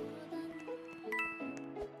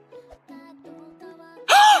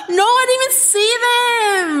 No, I didn't even see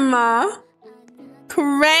them.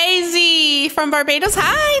 Crazy. From Barbados.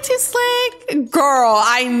 Hi, Too Slick. Girl,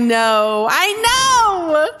 I know.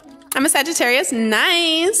 I'm a Sagittarius.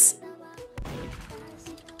 Nice.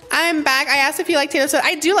 I'm back. I asked if you like Taylor Swift.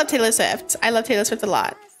 I do love Taylor Swift. I love Taylor Swift a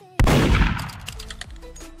lot.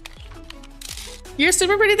 You're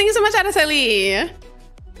super pretty. Thank you so much, Araceli.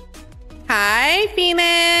 Hi,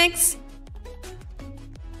 Phoenix.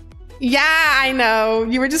 Yeah, I know.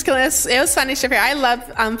 You were just killing us. It was funny, Shifter. I love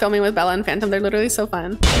filming with Bella and Phantom. They're literally so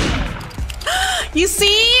fun. You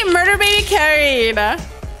see? Murder baby carried.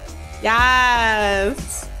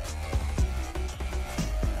 Yes.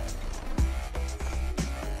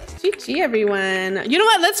 GG, everyone. You know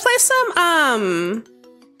what? Let's play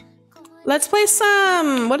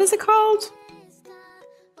some, what is it called?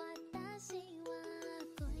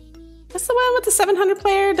 What's the one with the 700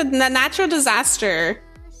 player? The natural disaster.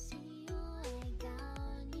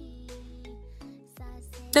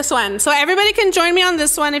 This one. So everybody can join me on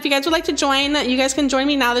this one. If you guys would like to join, you guys can join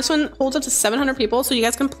me now. This one holds up to 700 people, so you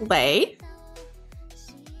guys can play.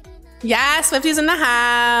 Yeah, Swifty's in the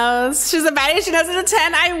house. She's a baddie. She knows it's a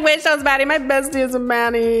 10. I wish I was baddie. My bestie is a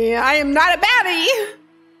baddie. I am not a baddie.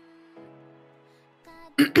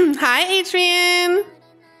 Hi, Adrian.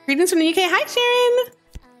 Greetings from the UK. Hi, Sharon.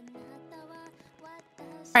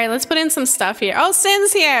 All right, let's put in some stuff here. Oh,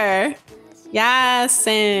 Sin's here. Yeah,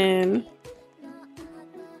 Sin.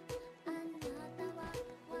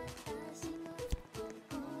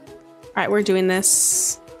 All right, we're doing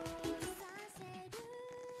this.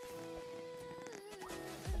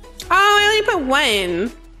 Oh, I only put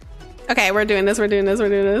one. Okay, we're doing this.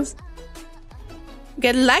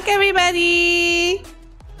 Good luck, everybody.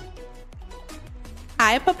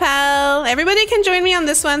 Hi, 𝗞𝗶𝘁𝘁. Everybody can join me on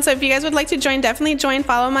this one. So if you guys would like to join, definitely join.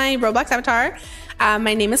 Follow my Roblox avatar.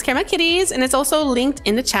 My name is Karamel Kitties, and it's also linked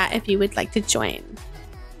in the chat if you would like to join.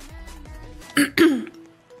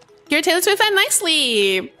 You're Taylor Swift and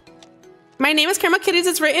nicely. My name is Karamel Kitties.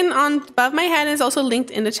 It's written on above my head and it's also linked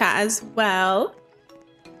in the chat as well.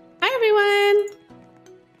 Hi, everyone.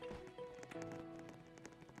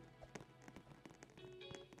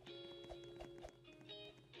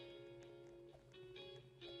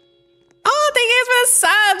 Oh, thank you guys for the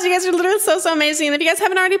subs. You guys are literally so amazing. And if you guys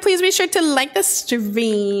haven't already, please be sure to like the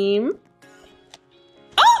stream.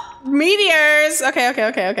 Oh, meteors.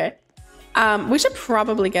 Okay. We should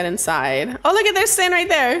probably get inside. Oh, look at their stand right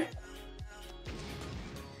there.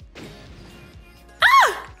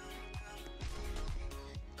 Ah!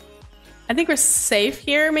 I think we're safe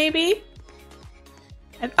here, maybe.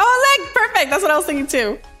 Oh, look, perfect. That's what I was thinking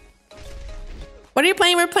too. What are you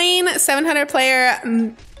playing? We're playing 700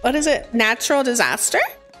 player. What is it? Natural disaster?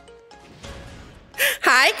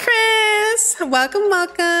 Hi, Chris. Welcome.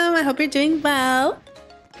 I hope you're doing well.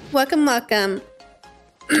 Welcome.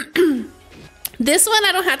 This one,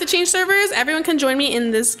 I don't have to change servers. Everyone can join me in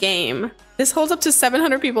this game. This holds up to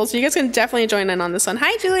 700 people, so you guys can definitely join in on this one.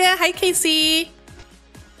 Hi, Julia. Hi, Casey.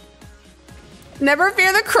 Never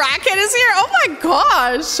fear, the crackhead is here. Oh my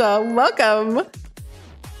gosh. Welcome.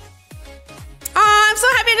 Oh, I'm so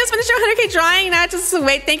happy I just finished your 100K drawing. Now just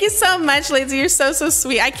wait. Thank you so much, Lazy. You're so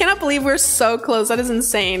sweet. I cannot believe we're so close. That is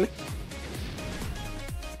insane.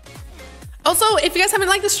 Also, if you guys haven't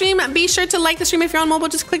liked the stream, be sure to like the stream. If you're on mobile,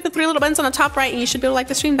 just click the 3 little buttons on the top right and you should be able to like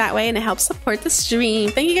the stream that way, and it helps support the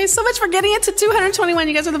stream. Thank you guys so much for getting it to 221.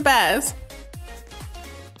 You guys are the best.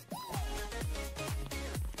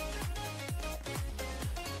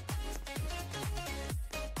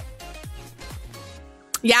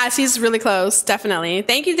 Yeah, she's really close. Definitely.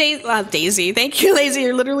 Thank you, Daisy. Thank you, Lazy.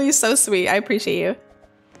 You're literally so sweet. I appreciate you.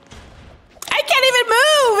 I can't even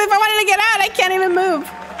move. If I wanted to get out, I can't even move.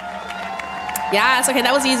 Yes, okay,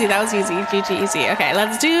 that was easy. GG, easy. Okay,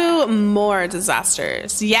 let's do more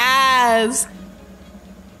disasters. Yes.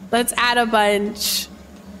 Let's add a bunch.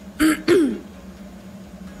 Remember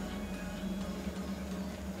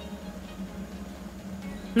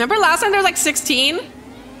last time there was like 16?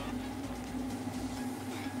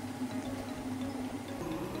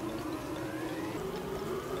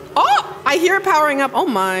 Oh, I hear it powering up. Oh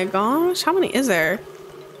my gosh, how many is there?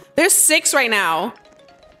 There's 6 right now.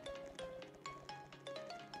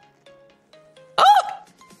 Oh,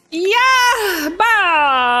 yeah,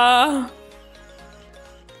 bah.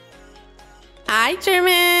 Hi,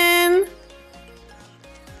 German.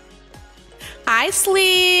 Hi,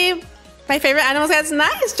 Sleep. My favorite animal is cats.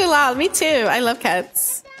 Nice, Jalal. Me too. I love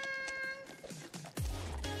cats.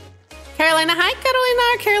 Carolina. Hi,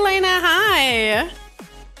 Carolina. Hi.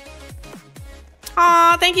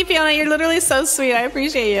 Aw, thank you, Fiona. You're literally so sweet. I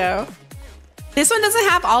appreciate you. This one doesn't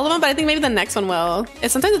have all of them, but I think maybe the next one will.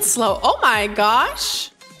 Sometimes it's slow. Oh my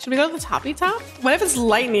gosh. Should we go to the toppy top? What if it's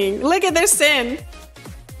lightning? Look at their sin.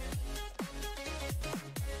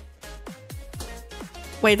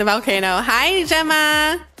 Wait, the volcano. Hi,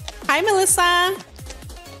 Gemma. Hi, Melissa.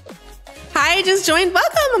 Hi, just joined.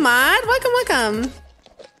 Welcome, Ahmad. Welcome.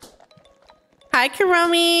 Hi,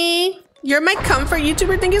 Kiromi. You're my comfort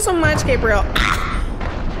YouTuber. Thank you so much, Gabriel.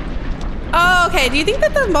 Oh, okay. Do you think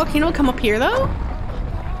that the volcano will come up here, though?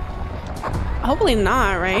 Hopefully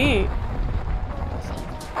not, right?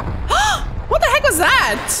 What the heck was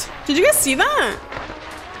that? Did you guys see that?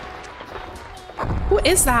 Who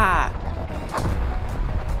is that?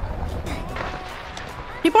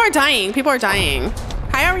 People are dying.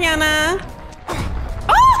 Hi, Ariana.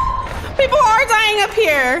 Oh! People are dying up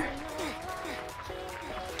here.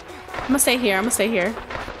 I'm gonna stay here. Oh my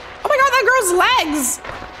god, that girl's legs!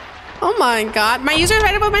 Oh my god. My user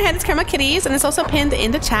right above my head is Karamel Kitties, and it's also pinned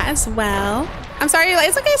in the chat as well. I'm sorry,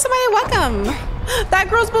 it's okay, somebody welcome. That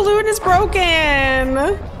girl's balloon is broken.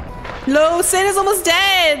 No, Sin is almost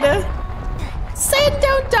dead. Sin,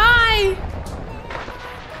 don't die.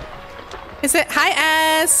 Is it? Hi,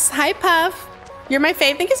 S. Hi, Puff. You're my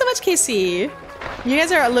fave. Thank you so much, Casey. You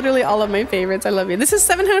guys are literally all of my favorites. I love you. This is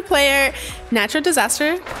 700 player natural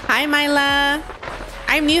disaster. Hi, Myla.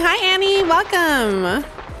 I'm new. Hi, Annie. Welcome.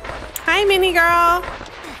 Hi, mini girl.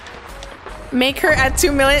 Make her at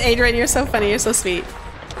 2 million. Adrian, you're so funny. You're so sweet.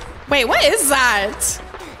 Wait, what is that?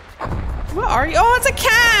 What are you? Oh, it's a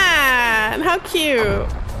cat. How cute.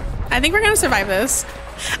 I think we're gonna survive this.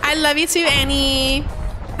 I love you too, Annie.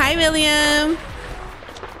 Hi, William.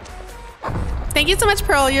 Thank you so much,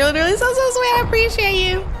 Pearl. You're literally so sweet. I appreciate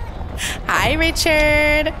you. Hi,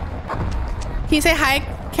 Richard. Can you say hi,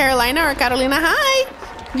 Carolina or Carolina, hi.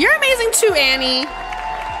 You're amazing too, Annie.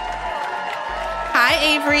 Hi,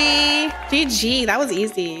 Avery. GG, that was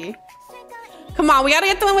easy. Come on, we gotta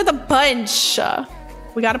get the one with a bunch.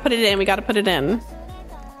 We gotta put it in, we gotta put it in.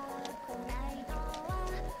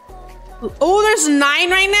 Oh, there's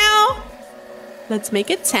 9 right now? Let's make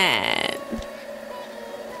it 10.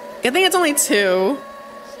 Good thing it's only 2.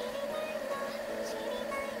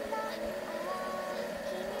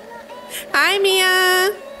 Hi,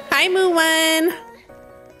 Mia. Hi, Muwan.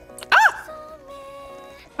 Ah!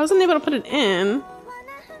 I wasn't able to put it in.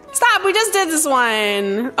 Stop, we just did this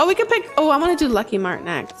one. Oh, we can pick, oh, I want to do Lucky Mart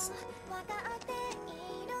next.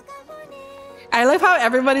 I love how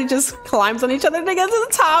everybody just climbs on each other to get to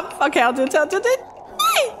the top. Okay, I'll do it, I'll do it.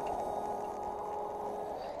 Hey!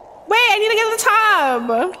 Wait, I need to get to the top.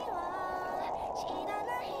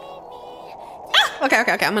 Ah! Okay,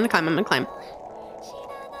 I'm gonna climb.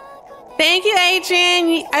 Thank you,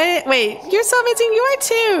 Adrian. Wait, you're so amazing. You are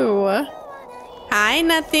too. Hi,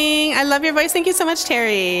 nothing. I love your voice. Thank you so much,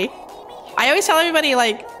 Terry. I always tell everybody,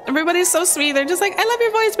 like, everybody's so sweet. They're just like, I love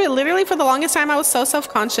your voice. But literally for the longest time, I was so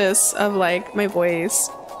self-conscious of like my voice.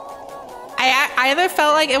 I either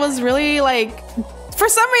felt like it was really like, for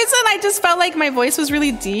some reason, I just felt like my voice was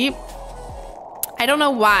really deep. I don't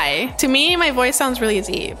know why. To me, my voice sounds really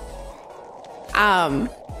deep.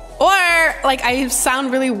 Or like I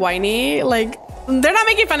sound really whiny. Like they're not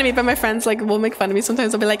making fun of me, but my friends like will make fun of me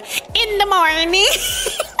sometimes. They'll be like, in the morning.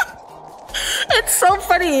 It's so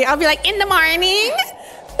funny. I'll be like, in the morning.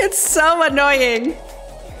 It's so annoying.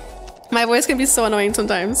 My voice can be so annoying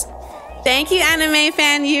sometimes. Thank you, anime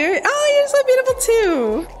fan. You're so beautiful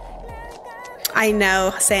too. I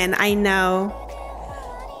know, San, I know.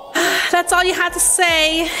 That's all you had to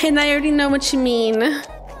say, and I already know what you mean.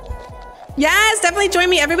 Yes, definitely join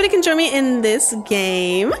me. Everybody can join me in this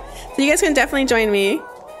game. So you guys can definitely join me.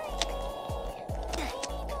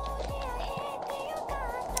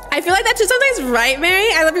 I feel like that too sometimes, right, Mary?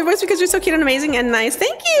 I love your voice because you're so cute and amazing and nice.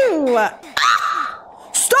 Thank you. Ah!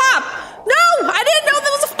 Stop! No, I didn't know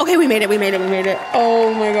that was okay, we made it.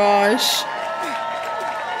 Oh my gosh.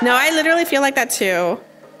 No, I literally feel like that too.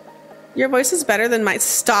 Your voice is better than my.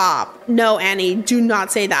 Stop. No, Annie, do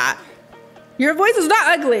not say that. Your voice is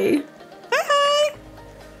not ugly. Hi.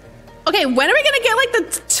 Okay, when are we gonna get like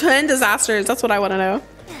the 10 disasters? That's what I want to know.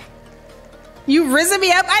 You risen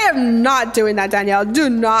me up? I am not doing that, Danielle. Do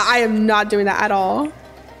not. I am not doing that at all.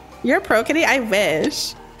 You're a pro kitty? I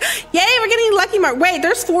wish. Yay, we're getting Lucky Mart. Wait,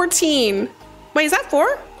 there's 14. Wait, is that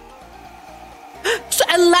 4?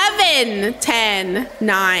 11, 10,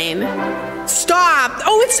 9. Stop.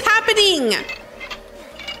 Oh, it's happening.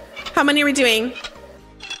 How many are we doing?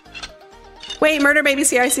 Wait, murder babies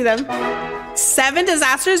here. I see them. 7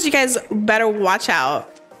 disasters. You guys better watch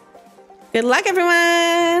out. Good luck,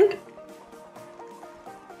 everyone.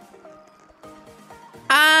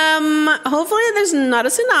 Hopefully there's not a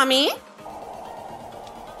tsunami.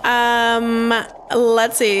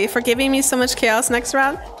 Let's see. For giving me so much chaos next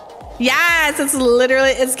round. Yes,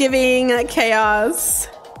 it's giving chaos.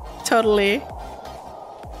 Totally.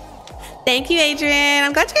 Thank you, Adrian.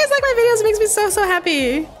 I'm glad you guys like my videos. It makes me so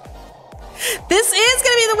happy. This is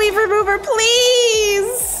gonna be the weave remover,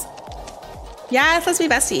 please. Yes, let's be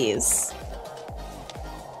besties.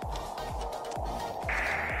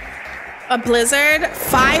 A blizzard,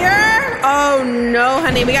 fire. Oh no,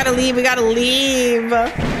 honey, we gotta leave.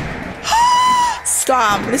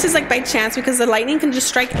 Stop. This is like by chance because the lightning can just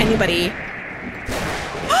strike anybody.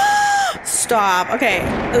 Stop. Okay,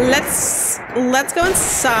 let's go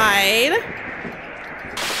inside.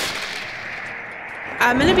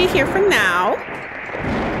 I'm gonna be here for now.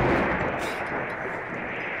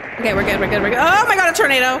 Okay, we're good. Oh my god, a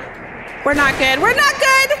tornado. We're not good.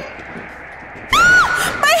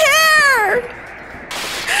 My hair!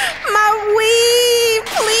 My weave,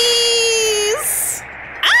 please!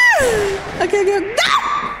 Ah! Okay, go. No!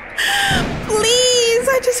 Please,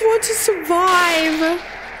 I just want to survive.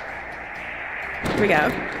 Here we go.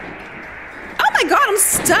 Oh my god, I'm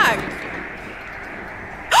stuck.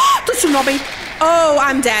 The tsunami. Oh,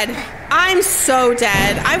 I'm dead. I'm so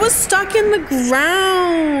dead. I was stuck in the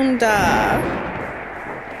ground.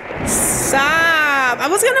 Stop. I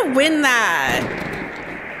was gonna win that.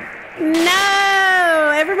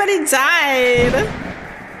 No, everybody died.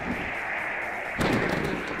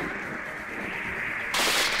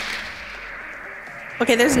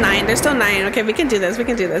 Okay, there's 9. There's still 9. Okay, we can do this.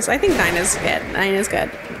 I think 9 is good. 9 is good.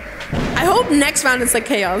 I hope next round it's like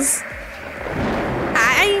chaos.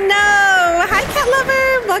 I know. Hi, cat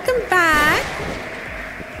lover. Welcome back.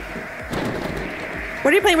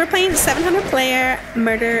 What are you playing? We're playing 700 player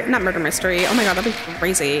not murder mystery. Oh my god, that'd be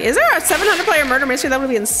crazy. Is there a 700 player murder mystery? That would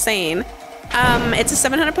be insane. It's a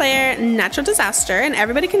 700 player natural disaster, and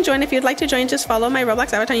everybody can join. If you'd like to join, just follow my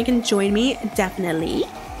Roblox avatar. You can join me, definitely.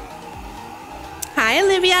 Hi,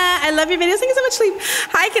 Olivia. I love your videos. Thank you so much, Sleep.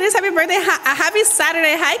 Hi, kiddos. Happy birthday. Happy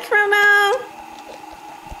Saturday. Hi, Chrono.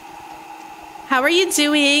 How are you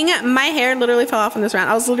doing? My hair literally fell off in this round.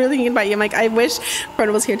 I was literally thinking about you. I'm like, I wish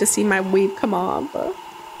Chrono was here to see my weave come off. Wait,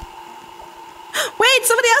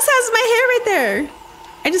 somebody else has my hair right there.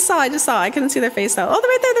 I just saw. I couldn't see their face though. Oh, they're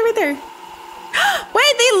right there. They're right there.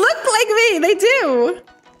 Wait, they look like me. They do.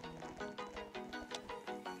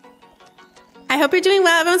 I hope you're doing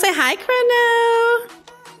well. Everyone say hi, Chrono.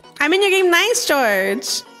 I'm in your game. Nice,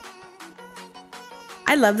 George.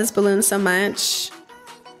 I love this balloon so much.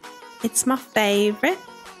 It's my favorite.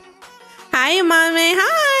 Hi, mommy.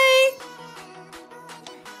 Hi.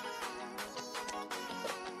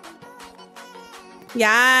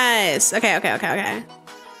 Yes. Okay.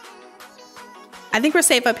 I think we're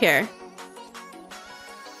safe up here.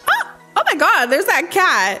 Oh my god, there's that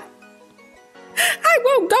cat. I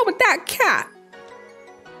won't go with that cat.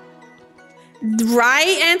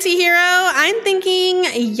 Right, anti-hero? I'm thinking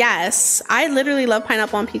yes. I literally love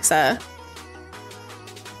pineapple on pizza.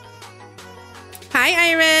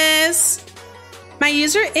 Hi, Iris. My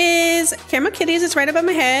user is Karamel Kitties. It's right above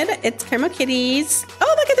my head. It's Karamel Kitties.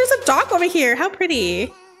 Oh, look, there's a dog over here. How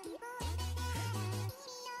pretty.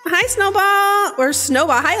 Hi, Snowball. Or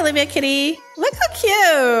Snowball. Hi, Olivia Kitty. Look how cute.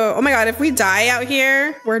 Oh my god, if we die out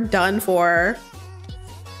here, we're done for.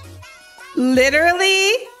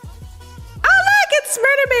 Literally. Oh, look, it's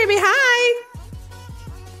Murder Baby. Hi.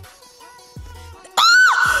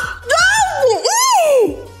 Oh!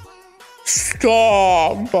 No!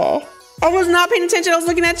 Stop. I was not paying attention. I was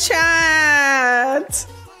looking at chat.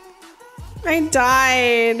 I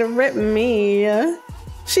died. Rip me.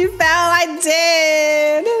 She fell. I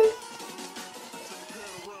did.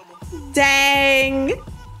 Dang.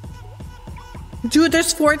 Dude,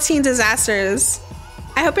 there's 14 disasters.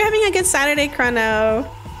 I hope you're having a good Saturday, Chrono.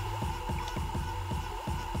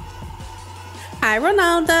 Hi,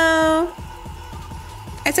 Ronaldo.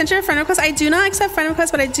 I sent you a friend request. I do not accept friend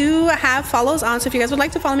requests, but I do have follows on. So if you guys would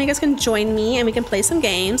like to follow me, you guys can join me and we can play some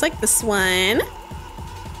games like this one.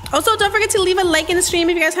 Also, don't forget to leave a like in the stream.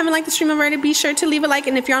 If you guys haven't liked the stream already, be sure to leave a like.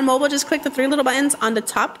 And if you're on mobile, just click the 3 little buttons on the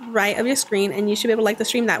top right of your screen and you should be able to like the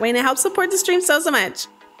stream that way. And it helps support the stream so much.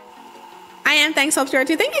 I am. Thanks, Hope too.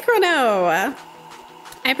 Thank you, Chrono.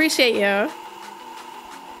 I appreciate you.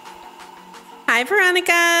 Hi,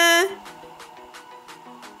 Veronica.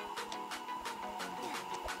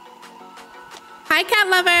 Hi, cat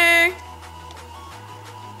lover.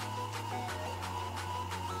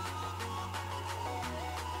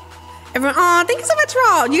 Everyone, oh, thank you so much,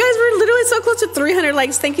 Raw. You guys were literally so close to 300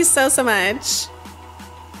 likes. Thank you so much.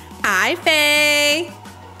 Hi, Faye.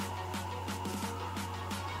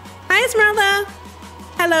 Hi, Esmeralda.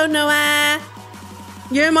 Hello, Noah.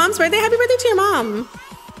 Your mom's birthday? Happy birthday to your mom.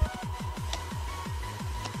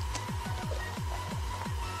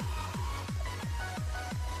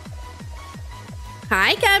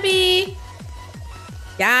 Hi, Gabby.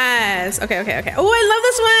 Yes. Okay. Oh, I love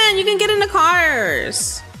this one. You can get into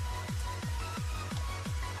cars.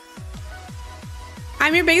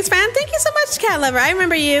 I'm your biggest fan. Thank you so much, cat lover. I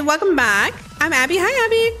remember you. Welcome back. I'm Abby. Hi,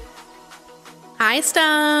 Abby. Hi,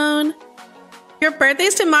 Stone. Your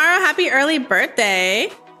birthday's tomorrow. Happy early birthday.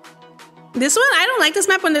 This one, I don't like this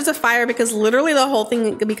map when there's a fire because literally the whole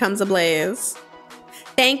thing becomes a blaze.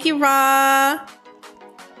 Thank you, Raw.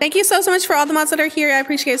 Thank you so much for all the mods that are here. I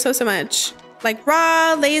appreciate it so much. Like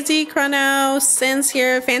Raw, Lazy, Chrono, Sin's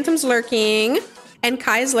here, Phantom's lurking, and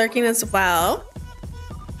Kai's lurking as well.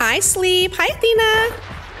 Hi, Sleep. Hi, Athena.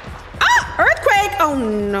 Ah, earthquake. Oh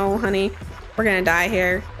no, honey. We're gonna die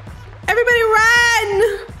here. Everybody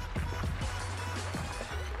run.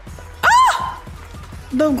 Oh,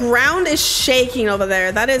 the ground is shaking over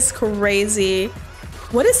there. That is crazy.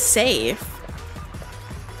 What is safe?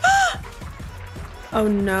 Oh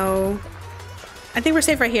no. I think we're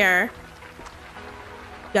safe right here.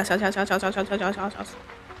 Yes. Ah!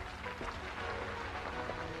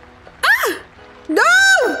 No!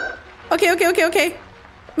 Okay.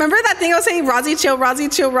 Remember that thing I was saying? Rozzy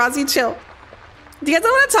chill. Do you guys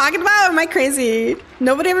know what I'm talking about? Or am I crazy?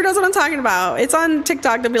 Nobody ever knows what I'm talking about. It's on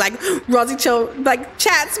TikTok. They'll be like, Rozzy chill. Like,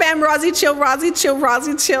 chat spam, Rozzy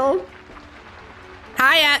chill.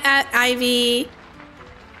 Hi, Ivy.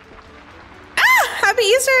 Happy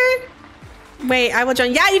Easter. Wait, I will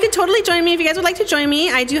join. Yeah, you can totally join me if you guys would like to join me.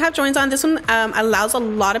 I do have joins on. This one allows a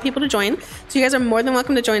lot of people to join. So you guys are more than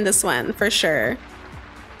welcome to join this one for sure.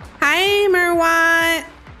 Hi, Merwat.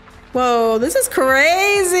 Whoa, this is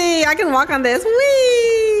crazy. I can walk on this.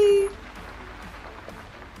 Whee!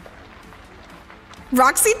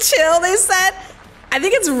 Roxy chill, they said. I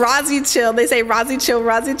think it's Rozzy chill. They say Rozzy chill,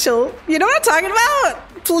 Rozzy chill. You know what I'm talking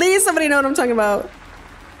about? Please, somebody know what I'm talking about.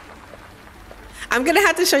 I'm gonna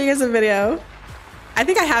have to show you guys a video. I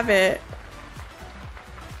think I have it.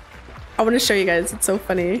 I want to show you guys. It's so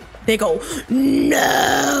funny. They go,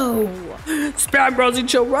 no. Spam Rozzy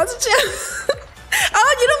chill, Rozzy chill.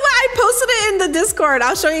 Oh, you know what? I posted it in the Discord.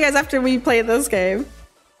 I'll show you guys after we play this game.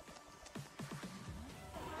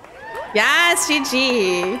 Yes,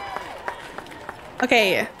 GG.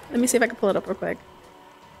 Okay, let me see if I can pull it up real quick.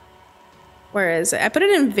 Where is it? I put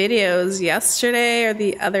it in videos yesterday or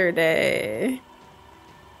the other day.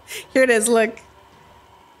 Here it is, look.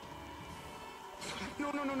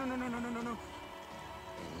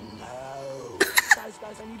 No.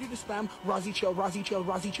 Guys, I need you to spam Rozzy chill, Rozzy chill,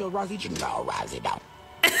 Rozzy chill, Rozzy chill. No, Rozzy, no.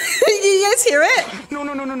 You guys hear it? No.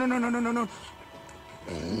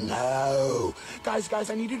 No. Guys,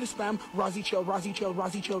 I need you to spam Rozzy chill, Rozzy chill,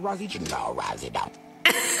 Rozzy chill, Rozzy chill. No, Rozzy, no.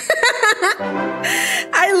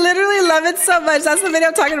 I literally love it so much. That's the video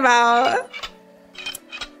I'm talking about.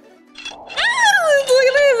 Look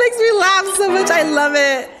at it. It makes me laugh so much. I love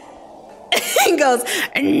it. He goes,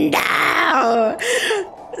 no.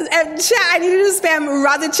 And chat, I need you to spam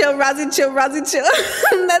Rozzy chill, Rozzy chill, Rozzy chill.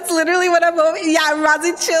 That's literally what I'm hoping. Yeah,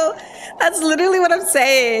 Rozzy chill. That's literally what I'm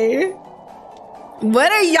saying.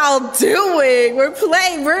 What are y'all doing? We're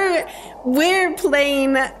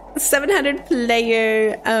playing 700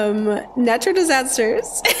 player natural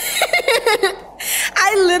disasters.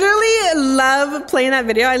 I literally love playing that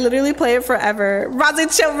video. I literally play it forever. Rozzy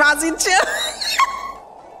chill, Rozzy chill.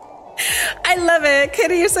 I love it.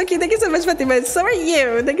 Kitty, you're so cute. Thank you so much, Fatima. So are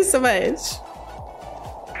you. Thank you so much.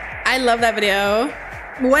 I love that video.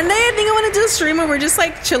 One day I think I want to do a stream where we're just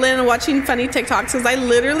like chilling and watching funny TikToks because I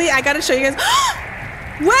gotta show you guys.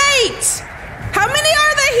 Wait! How many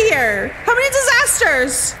are there here? How many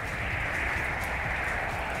disasters?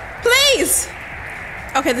 Please!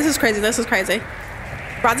 Okay, this is crazy. This is crazy.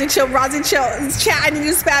 Rozzy chill, Rozzy chill. Chat, I need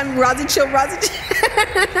you to spam Rozzy chill, Rozzy chill.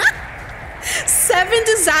 7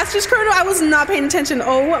 disasters, Colonel. I was not paying attention.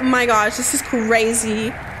 Oh my gosh, this is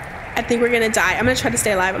crazy. I think we're gonna die. I'm gonna try to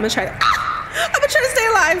stay alive. I'm gonna try to stay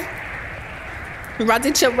alive.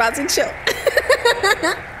 Rozzy chill, Rozzy chill.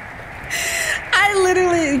 I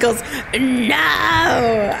literally, it goes,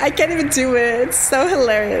 no. I can't even do it. It's so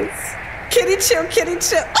hilarious. Kitty chill, kitty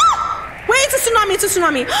chill. Oh! Wait, it's a tsunami, it's a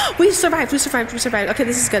tsunami. We survived, we survived, we survived. Okay,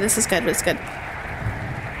 this is good, this is good, it's good.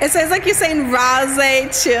 It says like you're saying Rozzy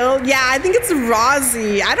chill. Yeah, I think it's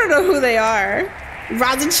Rozzy. I don't know who they are.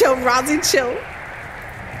 Rozzy chill, Rozzy chill.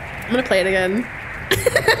 I'm gonna play it again.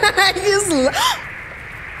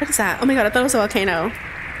 What is that? Oh my god, I thought it was a volcano.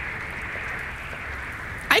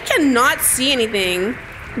 I cannot see anything.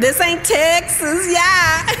 This ain't Texas,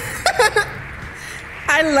 yeah.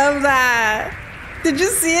 I love that. Did you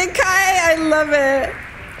see it, Kai? I love it.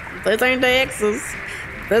 This ain't Texas.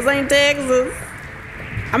 This ain't Texas.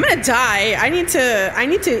 I'm gonna die. I need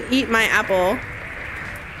to eat my apple.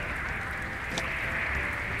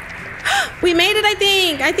 We made it, I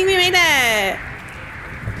think. I think we made it.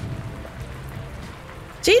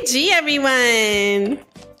 GG, everyone.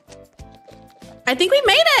 I think we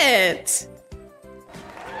made it.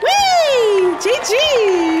 Whee! GG.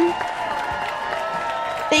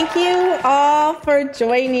 Thank you all for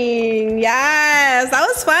joining. Yes, that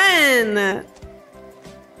was fun.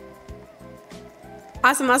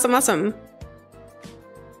 Awesome, awesome, awesome.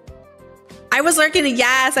 I was lurking.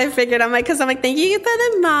 Yes, I figured. I'm like, thank you for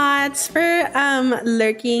the mods for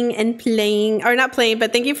lurking and playing, or not playing,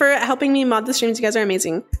 but thank you for helping me mod the streams. You guys are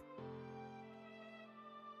amazing.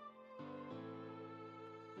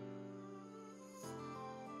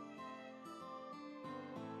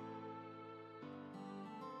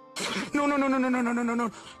 No.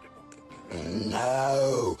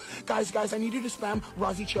 No. Guys, I need you to spam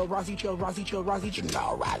Rozzy chill, Rozzy chill, Rozzy chill, Rozzy chill.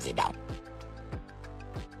 No, Rozzy, no.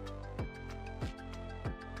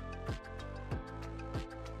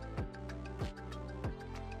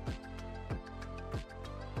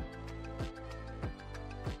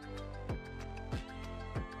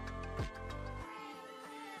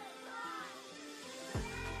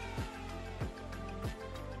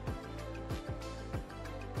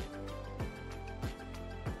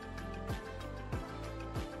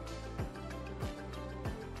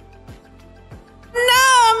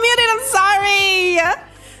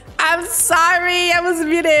 I'm sorry, I was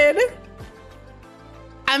muted.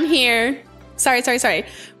 I'm here. Sorry.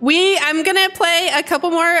 I'm gonna play a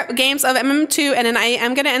couple more games of MM2 and then I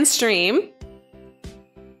am gonna end stream.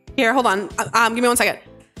 Here, hold on. Give me 1 second.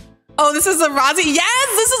 Oh, this is a Rozzy. Yes,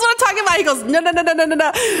 this is what I'm talking about. He goes,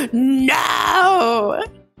 no.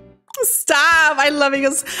 Stop. I love it. He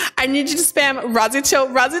goes, I need you to spam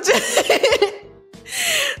𝗏𝑠𝑖𝐻𝑙.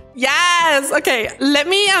 Yes. Okay. Let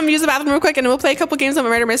me use the bathroom real quick and we'll play a couple games of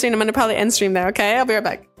Murder Mystery and I'm gonna probably end stream there. Okay. I'll be right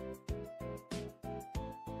back.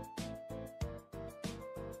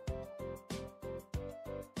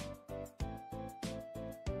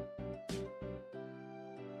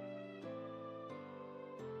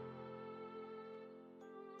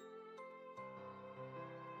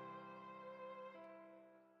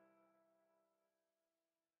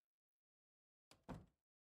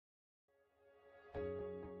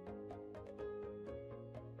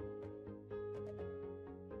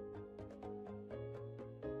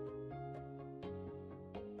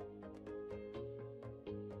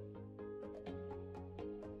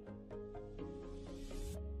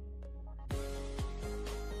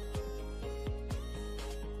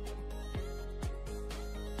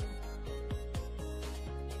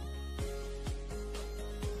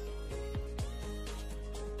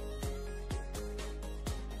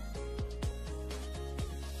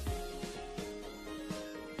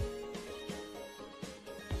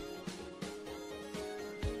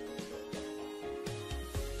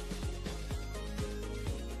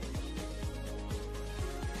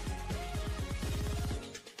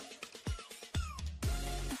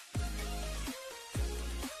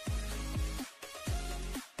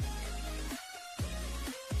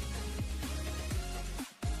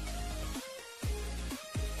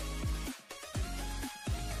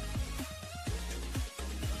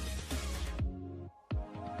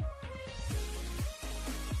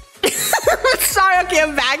 Sorry, okay,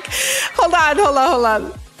 I'm back. Hold on.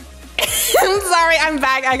 I'm sorry, I'm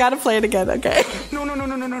back. I gotta play it again, okay? No.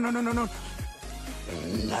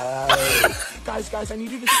 Guys, I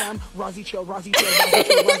need you to spam 𝗏𝑠𝑖𝐻𝑙,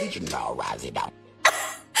 𝗏𝑠𝑖𝐻𝑙. No, Rozzy, no.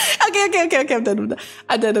 Okay, I'm done.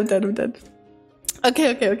 Okay.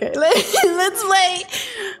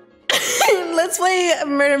 Let's play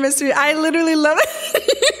Murder Mystery. I literally love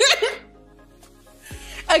it.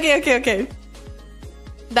 Okay.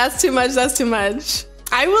 That's too much.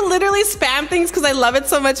 I will literally spam things because I love it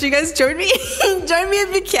so much. You guys join me. Join me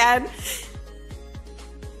if you can.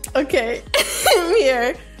 Okay. I'm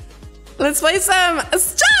here. Let's play some.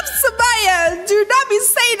 Stop, Samaya! Do not be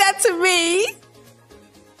saying that to me.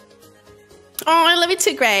 Oh, I love you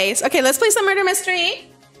too, Grace. Okay, let's play some Murder Mystery.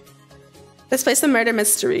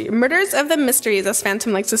 Murders of the Mysteries, as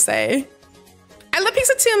Phantom likes to say. I love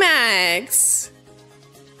Pizza 2 Max.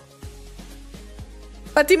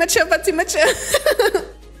 Fatima Chill.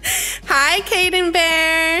 Hi, Kaden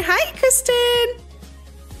Bear. Hi, Kristen.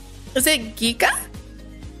 Is it Geeka?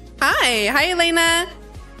 Hi, Elena.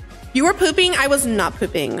 You were pooping? I was not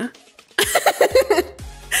pooping.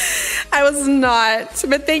 I was not.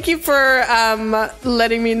 But thank you for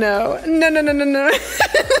letting me know. No.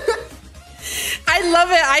 I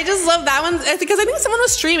love it. I just love that one because I think someone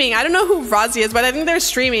was streaming. I don't know who Rozzy is, but I think they're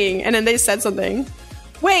streaming and then they said something.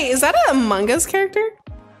 Wait, is that an Among Us character?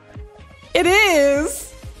 It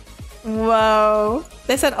is. Whoa.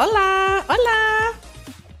 They said hola.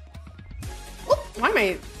 Ooh, why am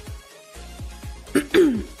I?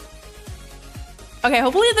 Okay,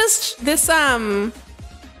 hopefully this looks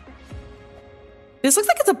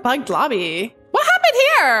like it's a bugged lobby. What happened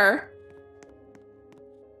here?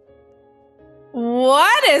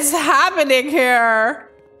 What is happening here?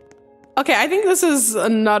 Okay, I think this is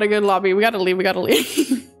not a good lobby. We gotta leave. We gotta leave.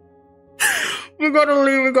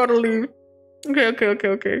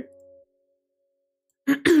 Okay.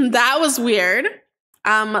 That was weird.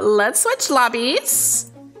 Let's switch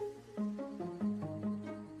lobbies.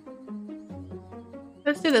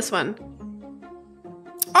 Let's do this one.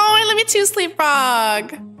 Oh, I love you too, Sleep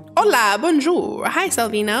Frog. Hola, bonjour. Hi,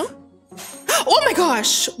 Salvino. Oh my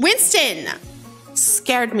gosh, Winston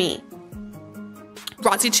scared me.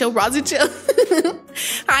 𝗏𝑠𝑖𝐻𝑙.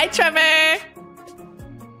 Hi, Trevor.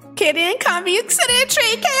 Kitty and Combi, you sit in a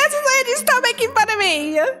tree. Chaos Society, stop making fun of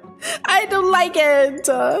me. I don't like it.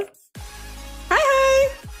 Hi.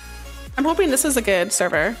 I'm hoping this is a good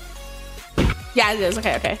server. Yeah, it is.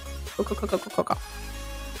 Okay. Cool.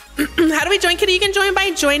 How do we join, Kitty? You can join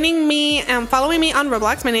by joining me and following me on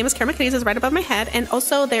Roblox. My name is Karamel Kitties, is right above my head. And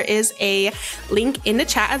also there is a link in the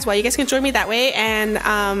chat as well. You guys can join me that way. And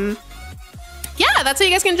yeah, that's how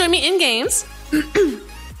you guys can join me in games.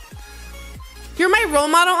 You're my role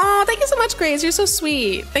model. Oh, thank you so much, Grace. You're so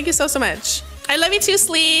sweet. Thank you so much. I love you too,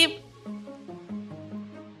 Sleep.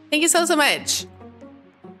 Thank you so much.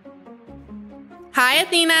 Hi,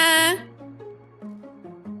 Athena.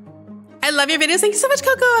 I love your videos. Thank you so much,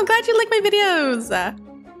 Coco. I'm glad you like my videos.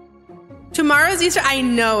 Tomorrow's Easter. I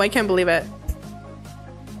know. I can't believe it.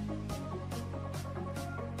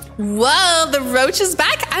 Whoa, the roach is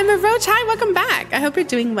back. I'm a roach. Hi, welcome back. I hope you're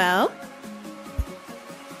doing well.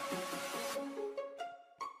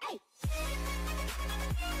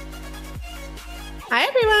 Hi,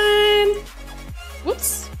 everyone.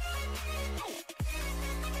 Whoops.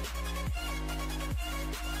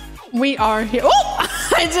 We are here. Oh,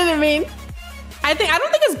 I didn't mean. I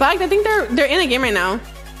don't think it's bugged. I think they're in a game right now.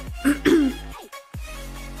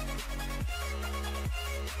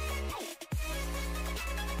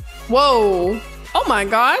 Whoa. Oh my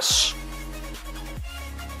gosh.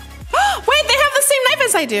 Wait, they have the same knife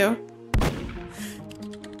as I do.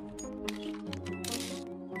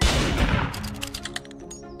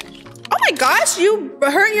 Oh my gosh, you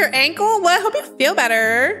hurt your ankle? Well, I hope you feel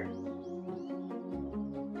better.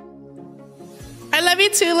 I love you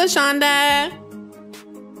too, LaShonda.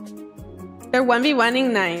 They're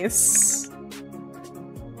 1v1ing nice.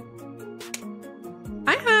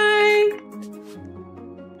 Hi.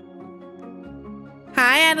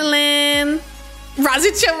 Hi, Adeline.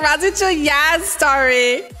 Razicho, yes,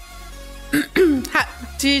 Starry.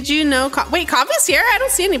 Did you know? Wait, Coffee's here? I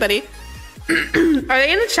don't see anybody. Are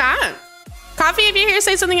they in the chat? Coffee, if you're here,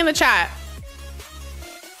 say something in the chat.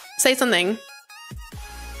 Say something.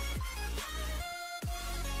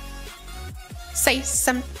 Say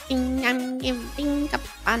something, I'm giving up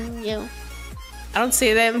on you. I don't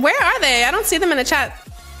see them. Where are they? I don't see them in the chat.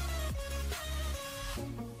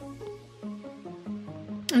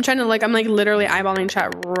 I'm trying to look. I'm like literally eyeballing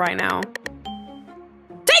chat right now.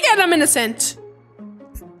 Dang it, I'm innocent.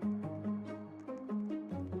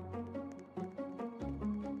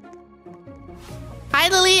 Hi,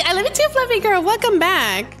 Lily. I love you too, Fluffy girl. Welcome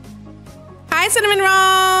back. Hi, Cinnamon Roll.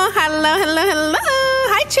 Hello, hello, hello.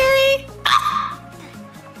 Hi, Cherry.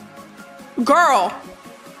 Girl.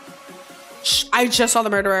 Shh, I just saw the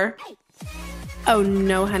murderer. Oh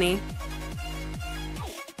no, honey.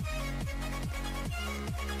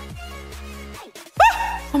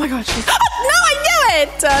 Oh my gosh. Oh, no, I knew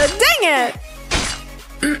it. Dang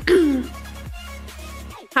it.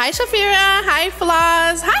 Hi, Shafira. Hi,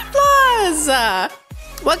 Flaws. Hi, Flaws.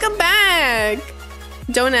 Welcome back.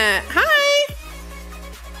 Donut. Hi.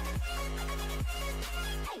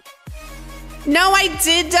 No, I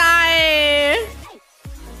did die.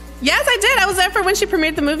 Yes, I did. I was there for when she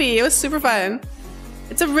premiered the movie. It was super fun.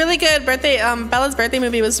 It's a really good birthday. Bella's birthday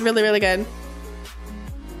movie was really, really good.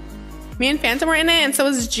 Me and Phantom were in it, and so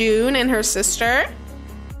was June and her sister.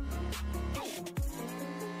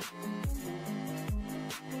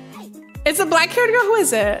 It's a black haired girl. Who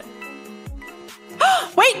is it?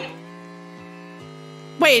 Wait.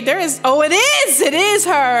 Wait, there is. Oh, it is. It is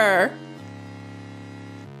her.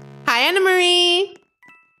 Hi, Anna Marie.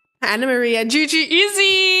 Anna Maria. Gigi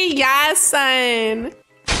Easy. Yes, son.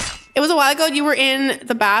 It was a while ago. You were in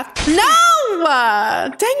the bath. No!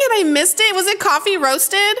 Dang it, I missed it. Was it coffee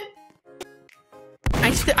roasted?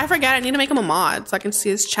 I forgot. I need to make him a mod so I can see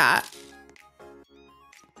his chat.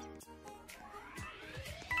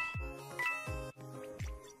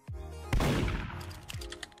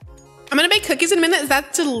 I'm gonna bake cookies in a minute.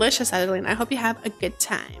 That's delicious, Adeline. I hope you have a good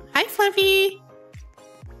time. Hi, Fluffy.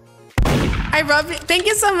 I love you. Thank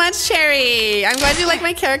you so much, Cherry. I'm glad you like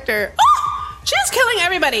my character. Oh, she's killing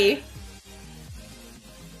everybody.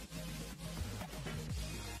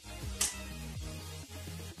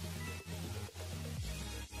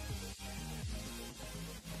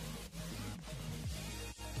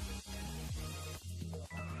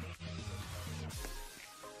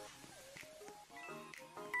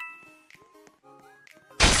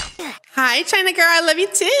 Hi, China girl. I love you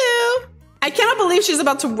too. I cannot believe she's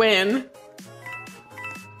about to win.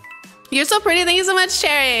 You're so pretty. Thank you so much,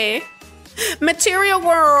 Cherry. Material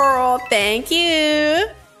World. Thank you.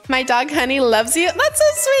 My dog Honey loves you. That's so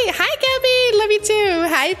sweet. Hi, Gabby. Love you too.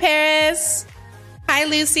 Hi, Paris. Hi,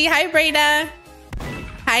 Lucy. Hi, Breda.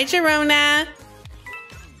 Hi, Jerona.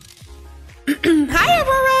 Hi,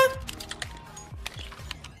 Aurora.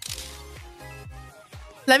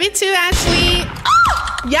 Love you too, Ashley.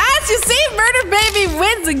 Oh! Yes, you see, Murder Baby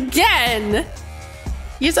wins again.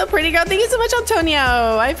 You're so pretty, girl. Thank you so much, Antonio.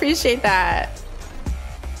 I appreciate that.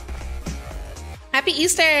 Happy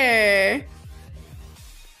Easter.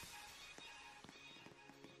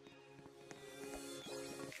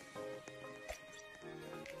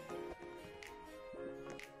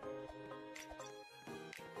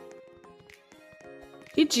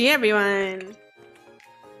 GG, everyone.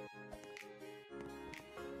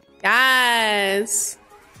 Yes.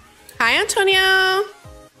 Hi, Antonio.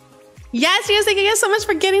 Yes, thank you guys so much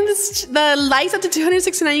for getting the likes up to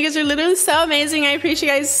 269. You guys are literally so amazing. I appreciate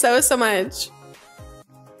you guys so much.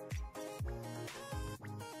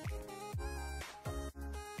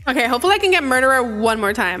 Okay, hopefully I can get murderer one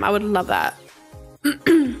more time. I would love that.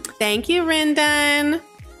 Thank you, Rindon.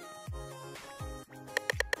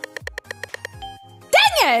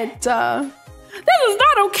 Dang it! This is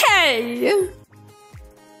not okay.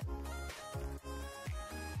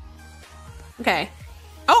 Okay.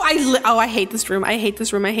 Oh, I hate this room. I hate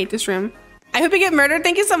this room. I hate this room. I hope you get murdered.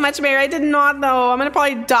 Thank you so much, Mary. I did not though. I'm gonna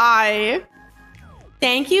probably die.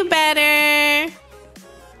 Thank you, Better.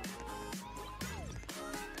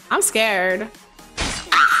 I'm scared.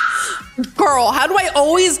 Girl, how do I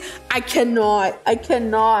always... I cannot. I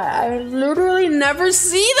literally never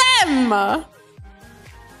see them.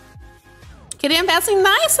 Kitty, I'm passing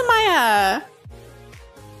nice, Amaya.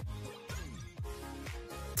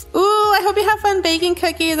 Ooh, I hope you have fun baking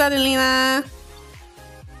cookies, Adelina.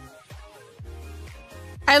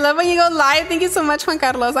 I love when you go live. Thank you so much, Juan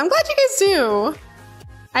Carlos. I'm glad you guys do.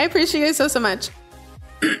 I appreciate you so much.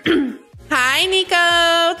 Hi,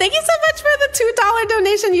 Nico. Thank you so much for the $2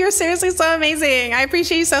 donation. You're seriously so amazing. I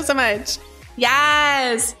appreciate you so much.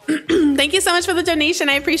 Yes. Thank you so much for the donation.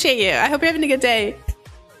 I appreciate you. I hope you're having a good day.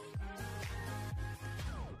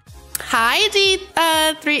 Hi,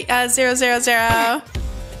 D3000.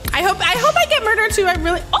 I hope I get murdered too. I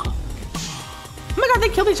really... Oh my god, they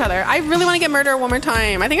killed each other. I really want to get murdered one more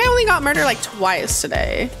time. I think I only got murdered like twice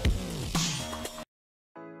today.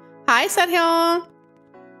 Hi, Sethil.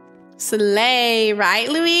 Slay, right,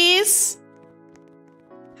 Luis?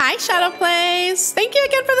 Hi, Shadow Plays. Thank you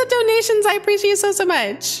again for the donations. I appreciate you so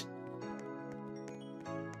much.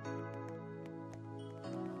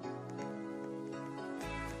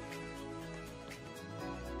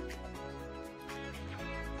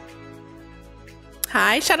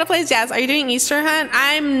 Hi, Shadow Plays. Yes, are you doing Easter hunt?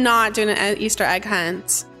 I'm not doing an Easter egg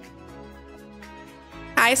hunt.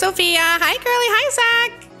 Hi, Sophia. Hi, Curly. Hi,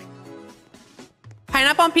 Zach.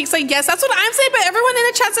 Pineapple on pizza. Yes, that's what I'm saying, but everyone in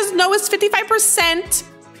the chat says no. Is 55%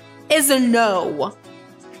 is a no.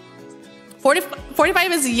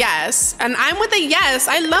 45 is yes, and I'm with a yes.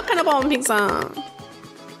 I love pineapple on pizza.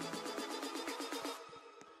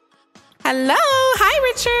 Hello.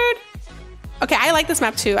 Hi, Richard. Okay, I like this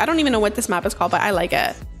map too. I don't even know what this map is called, but I like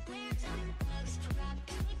it.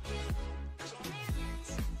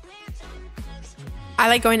 I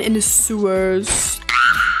like going into sewers.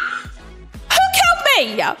 Who killed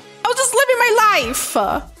me? I was just living my life.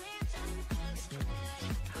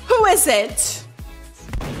 Who is it?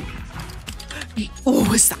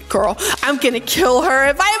 Oh, it's that girl. I'm gonna kill her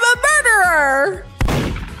if I'm a murderer.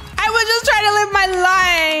 I was just trying to live my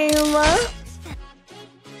life.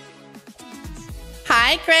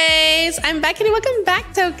 Hi, Grace. I'm back, and welcome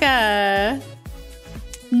back, Toka.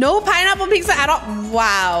 No pineapple pizza at all.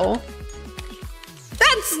 Wow.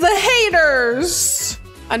 That's the haters.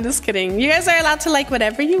 I'm just kidding. You guys are allowed to like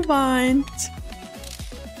whatever you want.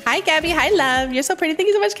 Hi, Gabby. Hi, love. You're so pretty. Thank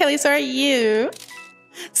you so much, Kelly. So are you.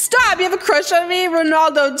 Stop. You have a crush on me?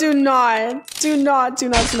 Ronaldo, do not. Do not, do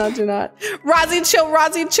not, do not, do not. Rozzy, chill.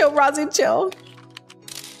 Rozzy, chill. Rozzy, chill.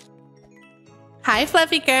 Hi,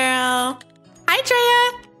 fluffy girl. Hi,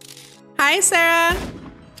 Treya. Hi, Sarah.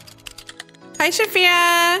 Hi,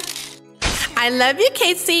 Shafira. I love you,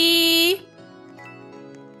 Casey.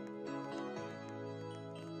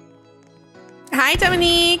 Hi,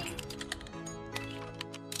 Dominique.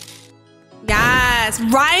 Yes,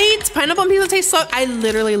 right? Pineapple and pizza tastes so... I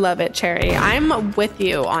literally love it, Cherry. I'm with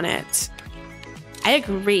you on it. I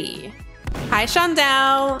agree. Hi,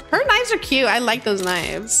 Shondell. Her knives are cute. I like those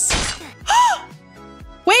knives.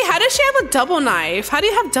 Wait, how does she have a double knife? How do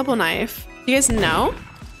you have double knife? Do you guys know?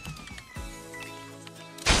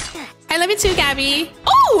 I love you too, Gabby.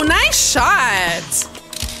 Oh, nice shot.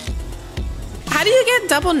 How do you get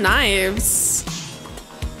double knives?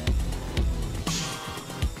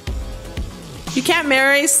 You can't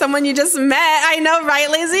marry someone you just met. I know, right,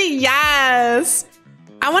 Lizzie? Yes.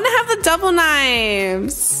 I want to have the double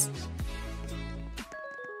knives.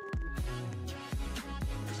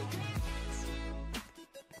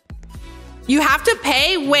 You have to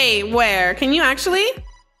pay? Wait, where? Can you actually?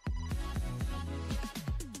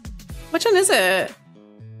 Which one is it?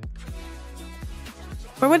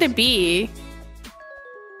 Where would it be?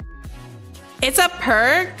 It's a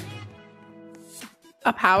perk?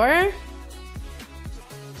 A power?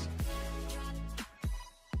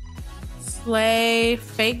 Slay,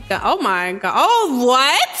 fake gun. Oh my god. Oh,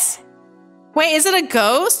 what? Wait, is it a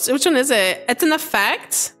ghost? Which one is it? It's an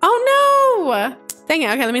effect? Oh no. Dang it.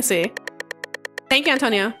 Okay, let me see. Thank you,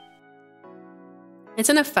 Antonio. It's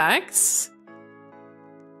in effects.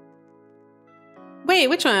 Wait,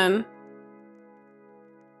 which one?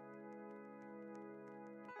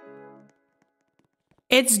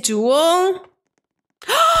 It's dual?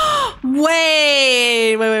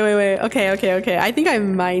 Wait. Okay. I think I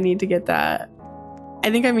might need to get that.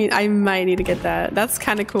 I might need to get that. That's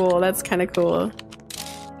kind of cool. That's kind of cool.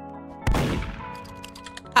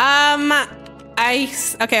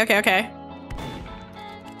 Okay.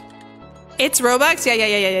 It's Robux?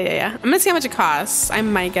 Yeah. I'm gonna see how much it costs. I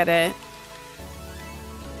might get it.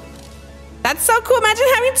 That's so cool. Imagine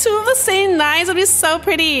having two of the same knives. It'd be so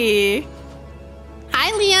pretty.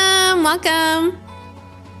 Hi, Liam. Welcome.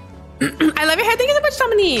 I love your hair. Thank you so much,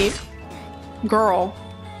 Dominique. Girl.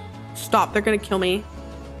 Stop. They're gonna kill me.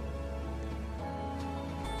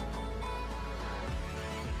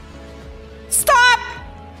 Stop!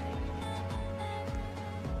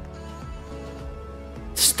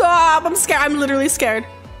 Stop! I'm scared. I'm literally scared.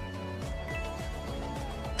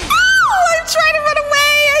 Oh! I'm trying to run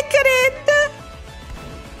away. I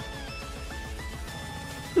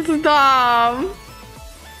couldn't. Stop.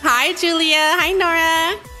 Hi, Julia. Hi,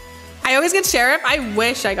 Nora. I always get Sheriff. I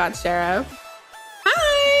wish I got Sheriff.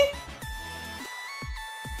 Hi.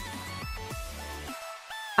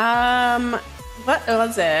 What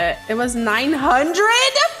was it? It was 900?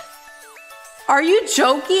 Are you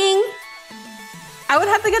joking? I would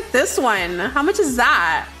have to get this one. How much is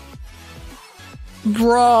that?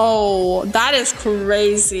 Bro, that is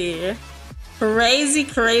crazy.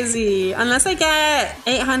 Crazy. Unless I get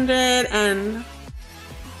 800 and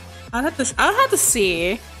I'll have to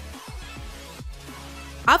see.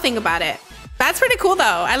 I'll think about it. That's pretty cool though.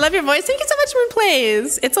 I love your voice. Thank you so much for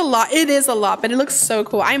plays. It's a lot. It is a lot, but it looks so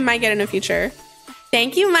cool. I might get it in the future.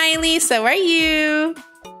 Thank you, Miley. So are you.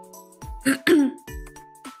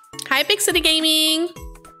 Hi, Big City Gaming.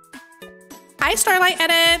 Hi, Starlight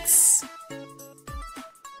Edits.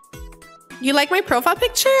 You like my profile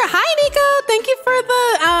picture? Hi, Nico. Thank you for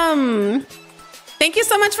the thank you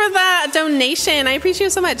so much for the donation. I appreciate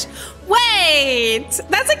it so much. Wait,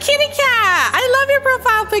 that's a kitty cat. I love your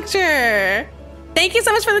profile picture. Thank you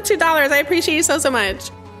so much for the $2. I appreciate you so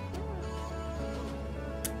much.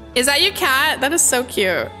 Is that your cat? That is so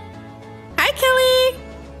cute. Hi, Kelly.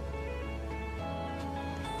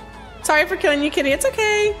 Sorry for killing you, kitty. It's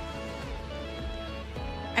okay.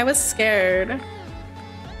 I was scared.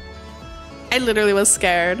 I literally was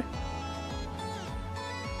scared.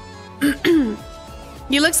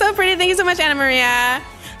 You look so pretty. Thank you so much, Anna Maria.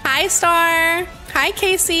 Hi, Star. Hi,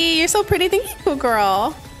 Casey. You're so pretty. Thank you, cool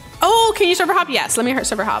girl. Oh, can you server hop? Yes, let me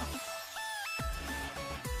server hop.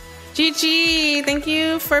 GG. Thank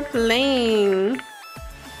you for playing.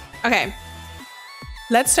 Okay.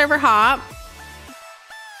 Let's server hop.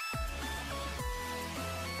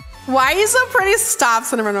 Why are you so pretty? Stop,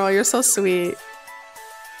 Cinnamon Roll. You're so sweet.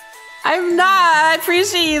 I'm not. I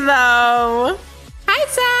appreciate you though. Hi,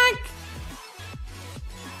 Zach.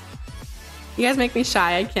 You guys make me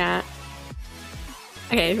shy. I can't.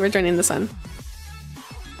 Okay, we're joining this one.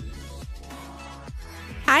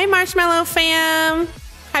 Hi, Marshmallow fam.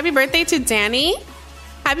 Happy birthday to Danny.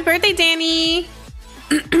 Happy birthday, Danny.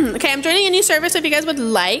 Okay, I'm joining a new server, so if you guys would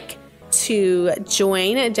like to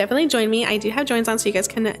join, definitely join me. I do have joins on, so you guys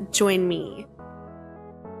can join me.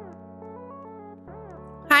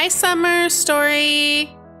 Hi, Summer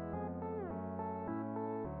Story.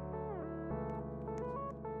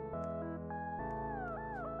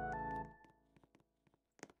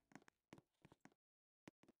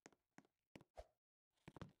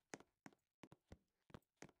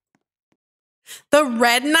 The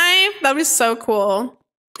red knife? That was so cool.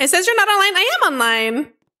 It says you're not online. I am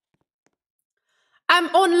online. I'm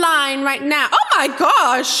online right now. Oh my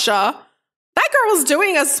gosh. That girl was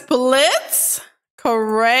doing a split.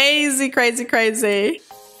 Crazy.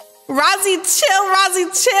 Rozzy,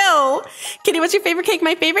 chill. Kitty, what's your favorite cake?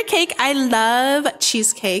 My favorite cake, I love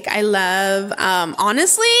cheesecake. I love,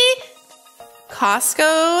 honestly,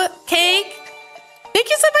 Costco cake. Thank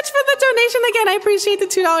you so much for the donation again. I appreciate the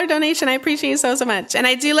 $2 donation. I appreciate you so much. And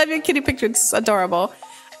I do love your kitty picture. It's adorable.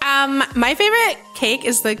 My favorite cake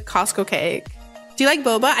is the Costco cake. Do you like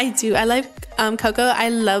boba? I do. I like cocoa. I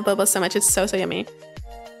love boba so much. It's so yummy.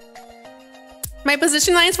 My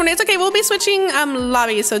position lines for it's okay. We'll be switching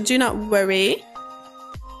lobby, so do not worry.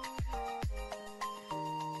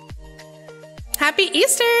 Happy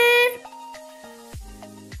Easter!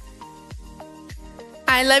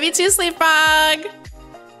 I love you too, Sleep Frog.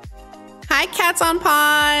 Hi, Cats on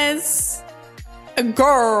Paws. A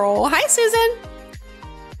girl. Hi, Susan.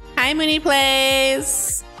 Hi, Mooney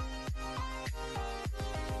Plays.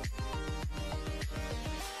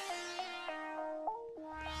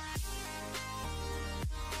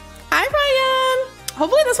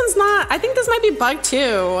 Hopefully this one's not. I think this might be bugged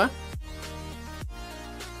too.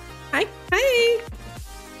 Hi. Hi.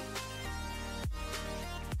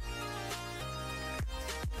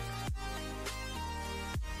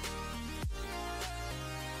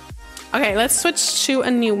 Okay, let's switch to a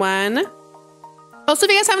new one. Also,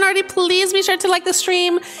 if you guys haven't already, please be sure to like the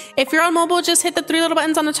stream. If you're on mobile, just hit the 3 little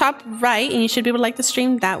buttons on the top right and you should be able to like the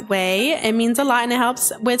stream that way. It means a lot and it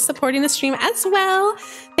helps with supporting the stream as well.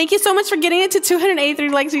 Thank you so much for getting it to 283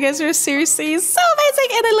 likes. You guys are seriously so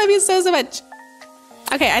amazing and I love you so, so much.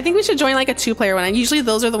 Okay, I think we should join like a 2-player one. Usually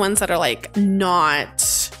those are the ones that are like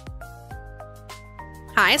not.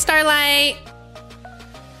 Hi, Starlight.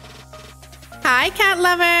 Hi, cat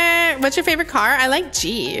lover. What's your favorite car? I like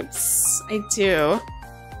Jeeps. I do.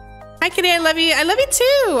 Hi, Kitty. I love you. I love you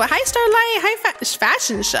too. Hi, Starlight. Hi,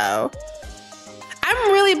 fashion show.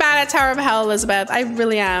 I'm really bad at Tower of Hell, Elizabeth. I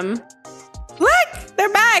really am. Look,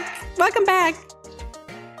 they're back. Welcome back.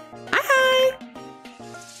 Hi, hi.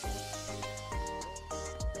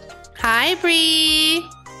 Hi, Bree.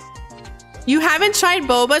 You haven't tried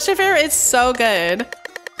boba, Shafir? It's so good.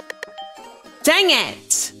 Dang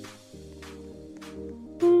it.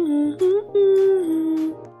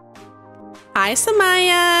 Hi,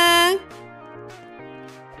 Samaya.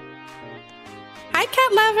 Hi,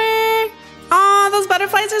 cat lover. Oh, those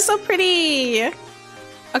butterflies are so pretty.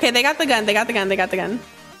 Okay, they got the gun. They got the gun. They got the gun.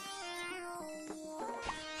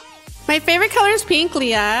 My favorite color is pink,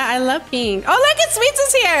 Leah. I love pink. Oh, look, it's Sweets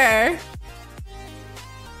is here.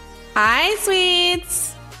 Hi,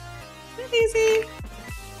 Sweets. Hi, Daisy.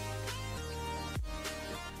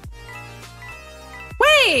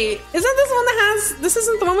 Wait, isn't this one that has, this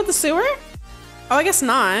isn't the one with the sewer? Oh, I guess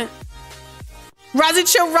not. Rosie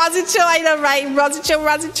chill, I know, right? Rosie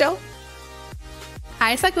chill.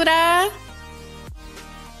 Hi, Sakura.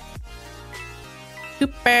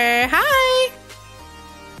 Super, hi.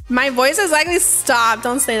 My voice has actually stopped.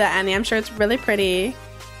 Don't say that, Annie. I'm sure it's really pretty.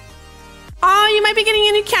 Oh, you might be getting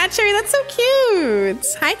a new cat cherry. That's so cute.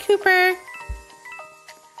 Hi, Cooper.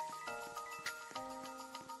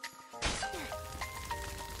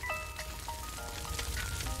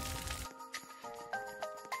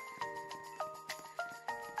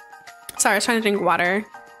 Sorry, I was trying to drink water.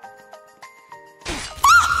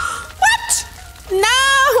 What? No!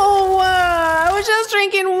 I was just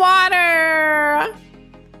drinking water.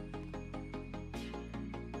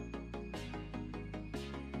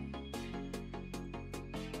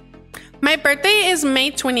 My birthday is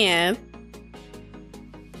May 20th.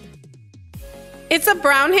 It's a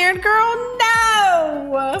brown-haired girl?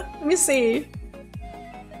 No! Let me see.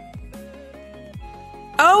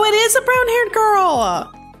 Oh, it is a brown-haired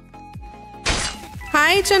girl.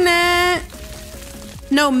 Hi, Jeanette.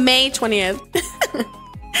 No, May 20th.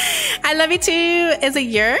 I love you too. Is it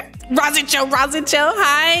your? Rosie Cho.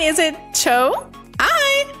 Hi, is it Cho?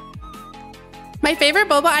 Hi. My favorite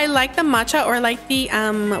boba, I like the matcha or like the,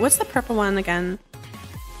 what's the purple one again?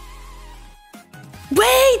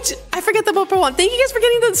 Wait, I forget the purple one. Thank you guys for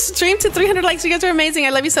getting the stream to 300 likes. You guys are amazing.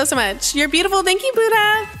 I love you so, so much. You're beautiful. Thank you,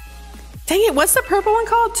 Buddha. Dang it, what's the purple one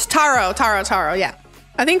called? Taro, yeah.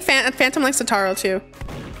 I think Phantom likes the taro too.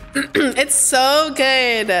 It's so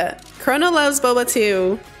good. Chrono loves boba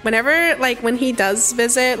too. Whenever, like, when he does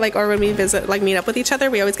visit, like, or when we visit, like, meet up with each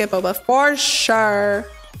other, we always get boba for sure.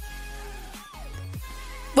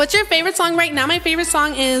 What's your favorite song right now? My favorite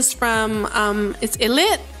song is from, it's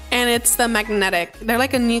𝐿𝐿, and it's the Magnetic. They're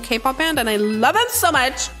like a new K-pop band, and I love them so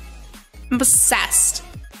much. I'm obsessed.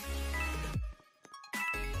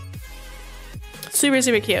 Super,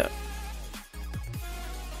 super cute.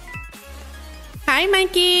 Hi,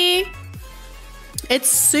 Mikey. It's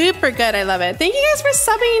super good. I love it. Thank you guys for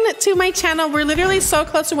subbing to my channel. We're literally so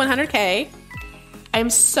close to 100K. I'm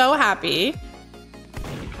so happy.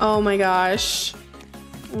 Oh my gosh.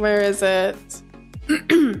 Where is it?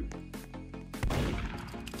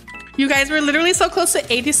 You guys, we're literally so close to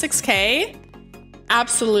 86K.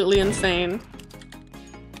 Absolutely insane.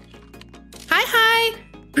 Hi.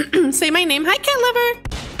 Say my name. Hi, cat lover.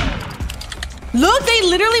 Look, they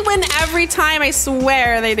literally win every time. I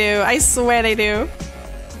swear they do. I swear they do.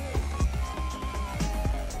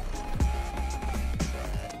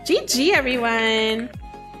 GG, everyone.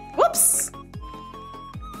 Whoops.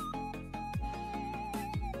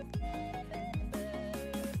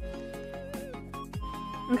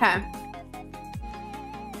 Okay.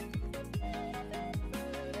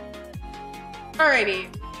 Alrighty.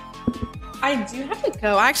 I do have to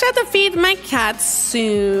go. I actually have to feed my cats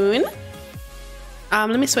soon.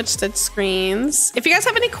 Let me switch the screens. If you guys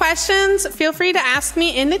have any questions, feel free to ask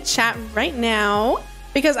me in the chat right now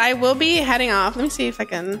because I will be heading off. Let me see if I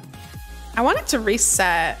can I want it to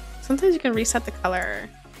reset. Sometimes you can reset the color.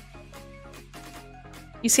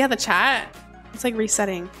 You see how the chat? It's like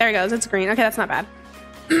resetting. There it goes. It's green. Okay, that's not bad.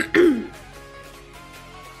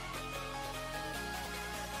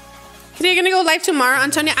 You're gonna go live tomorrow,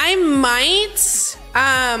 Antonia? I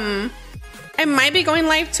might be going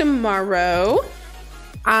live tomorrow.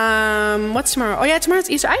 What's tomorrow? Oh yeah, tomorrow's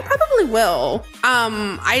Easter. I probably will.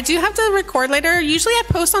 I do have to record later. Usually I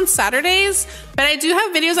post on Saturdays, but I do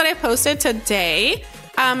have videos that I posted today.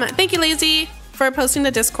 Thank you, Lazy, for posting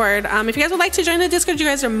the Discord. If you guys would like to join the Discord, you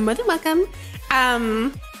guys are more than welcome.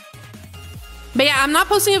 But yeah, I'm not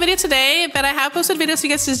posting a video today, but I have posted videos, so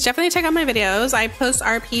you guys just definitely check out my videos. I post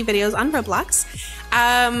RP videos on Roblox.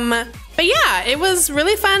 But yeah, it was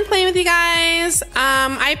really fun playing with you guys.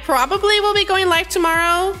 I probably will be going live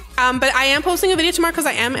tomorrow, but I am posting a video tomorrow because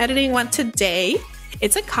I am editing one today.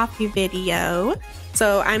 It's a coffee video,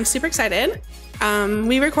 so I'm super excited.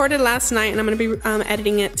 We recorded last night and I'm gonna be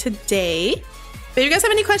editing it today. But if you guys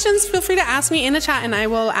have any questions, feel free to ask me in the chat and I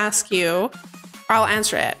will ask you, or I'll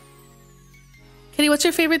answer it. Kitty, what's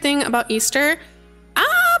your favorite thing about Easter?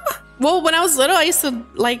 Well, when I was little, I used to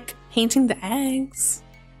like painting the eggs.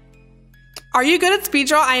 Are you good at speed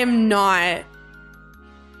draw? I am not.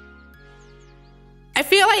 I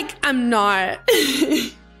feel like I'm not.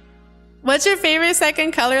 What's your favorite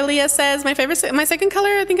second color? Leah says my second color,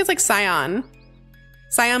 I think it's like cyan.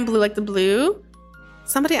 Cyan blue, like the blue.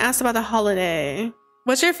 Somebody asked about the holiday.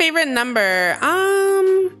 What's your favorite number?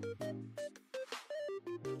 I'm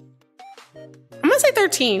gonna say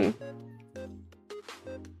 13.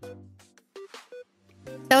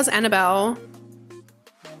 That was Annabelle.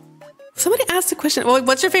 Somebody asked a question. Well,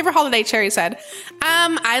 what's your favorite holiday? Cherry said.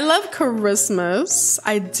 I love Christmas.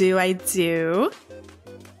 I do.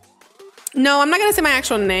 No, I'm not gonna say my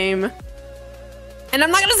actual name. And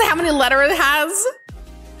I'm not gonna say how many letters it has.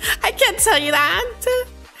 I can't tell you that.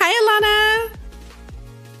 Hi,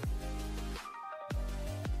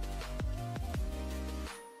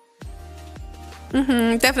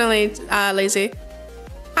 Alana. Definitely Lazy.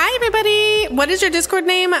 Hi everybody. What is your Discord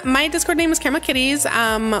name? My Discord name is PURRty Kitties.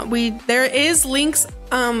 There is links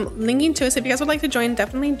linking to us. If you guys would like to join,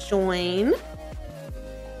 definitely join.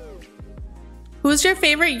 Who's your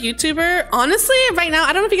favorite YouTuber? Honestly, right now,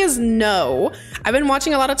 I don't know if you guys know. I've been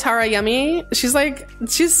watching a lot of Tara Yummy. She's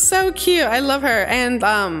so cute. I love her. And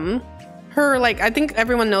her, like, I think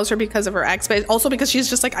everyone knows her because of her ex, but also because she's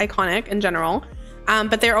just like iconic in general.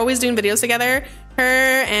 But they're always doing videos together.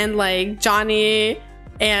 Her and like Johnny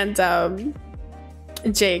and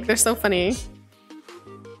Jake. They're so funny.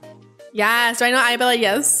 Yes, do I know Isabella?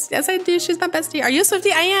 Yes. Yes, I do. She's my bestie. Are you a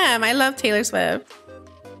Swiftie? I am. I love Taylor Swift.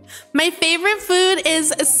 My favorite food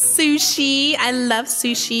is sushi. I love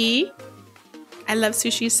sushi. I love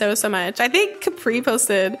sushi so much. I think Capri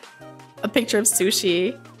posted a picture of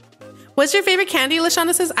sushi. What's your favorite candy?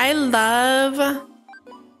 Lashana says, I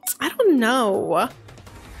don't know.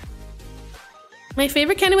 My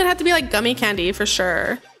favorite candy would have to be like gummy candy for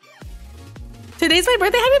sure. Today's my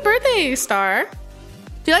birthday. Happy birthday, Star.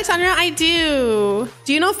 Do you like Sandra? I do.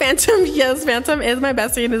 Do you know Phantom? Yes, Phantom is my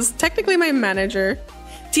bestie and is technically my manager.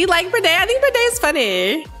 Do you like Birthday? I think Birthday is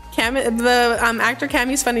funny. Cam, the actor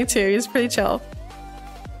Cammy's funny too. He's pretty chill.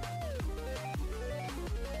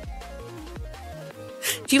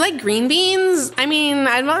 Do you like green beans? I mean,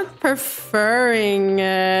 I'm not preferring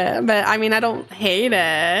it, but I mean, I don't hate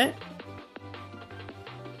it.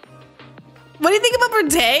 What do you think about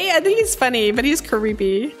Birthday? I think he's funny, but he's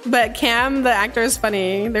creepy. But Cam, the actor, is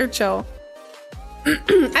funny. They're chill. I love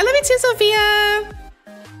you too, Sophia.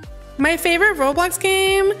 My favorite Roblox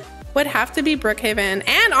game would have to be Brookhaven.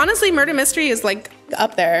 And honestly, Murder Mystery is like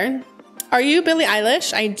up there. Are you Billie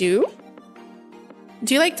Eilish? I do.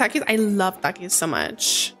 Do you like Takis? I love Takis so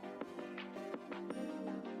much.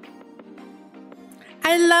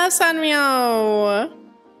 I love Sanrio.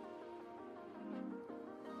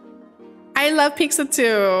 I love Pizza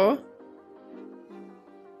too.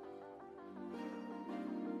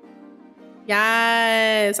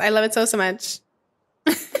 Yes, I love it so much.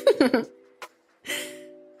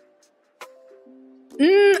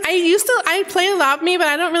 I play Adopt Me, but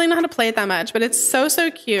I don't really know how to play it that much, but it's so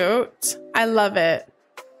cute. I love it.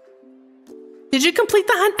 Did you complete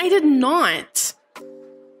the hunt? I did not.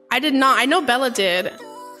 I know Bella did.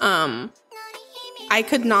 I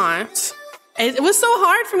could not. It was so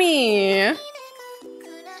hard for me.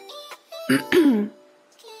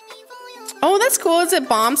 Oh, that's cool. Is it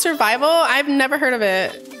Bomb Survival? I've never heard of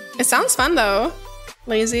it. It sounds fun though.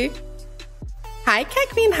 Lazy. Hi, Cat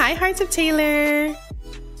Queen. Hi, Hearts of Taylor.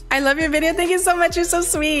 I love your video. Thank you so much. You're so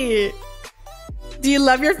sweet. Do you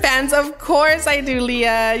love your fans? Of course I do,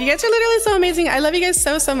 Leah. You guys are literally so amazing. I love you guys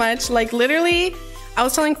so, so much. Like, literally, I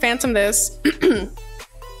was telling Phantom this.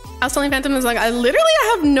 Like, I literally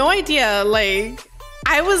have no idea. Like,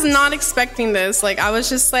 I was not expecting this. Like, I was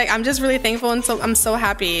just like, I'm just really thankful, and so I'm so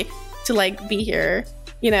happy to like be here,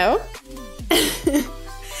 you know?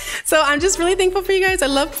 So I'm just really thankful for you guys. I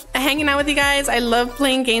love hanging out with you guys. I love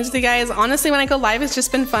playing games with you guys. Honestly, when I go live, it's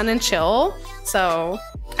just been fun and chill. So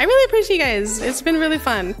I really appreciate you guys. It's been really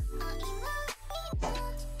fun.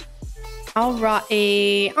 All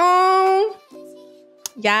right. Oh,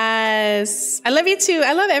 yes. I love you too.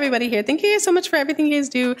 I love everybody here. Thank you guys so much for everything you guys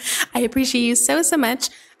do. I appreciate you so, so much.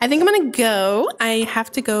 I think I'm gonna go. I have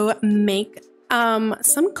to go make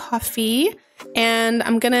some coffee, and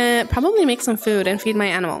I'm gonna probably make some food and feed my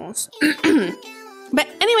animals. But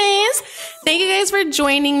anyways, thank you guys for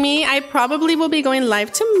joining me. I probably will be going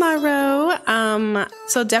live tomorrow.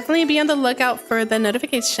 So definitely be on the lookout for the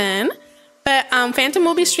notification. But Phantom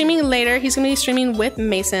will be streaming later. He's gonna be streaming with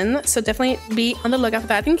Mason. So definitely be on the lookout for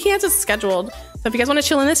that. I think he has it scheduled. So if you guys want to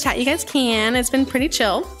chill in this chat, you guys can. It's been pretty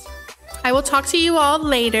chill. I will talk to you all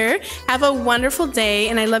later. Have a wonderful day,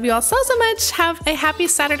 and I love you all so, so much. Have a happy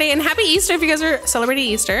Saturday and happy Easter if you guys are celebrating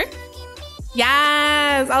Easter.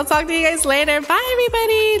 Yes, I'll talk to you guys later. Bye,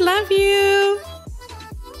 everybody. Love you.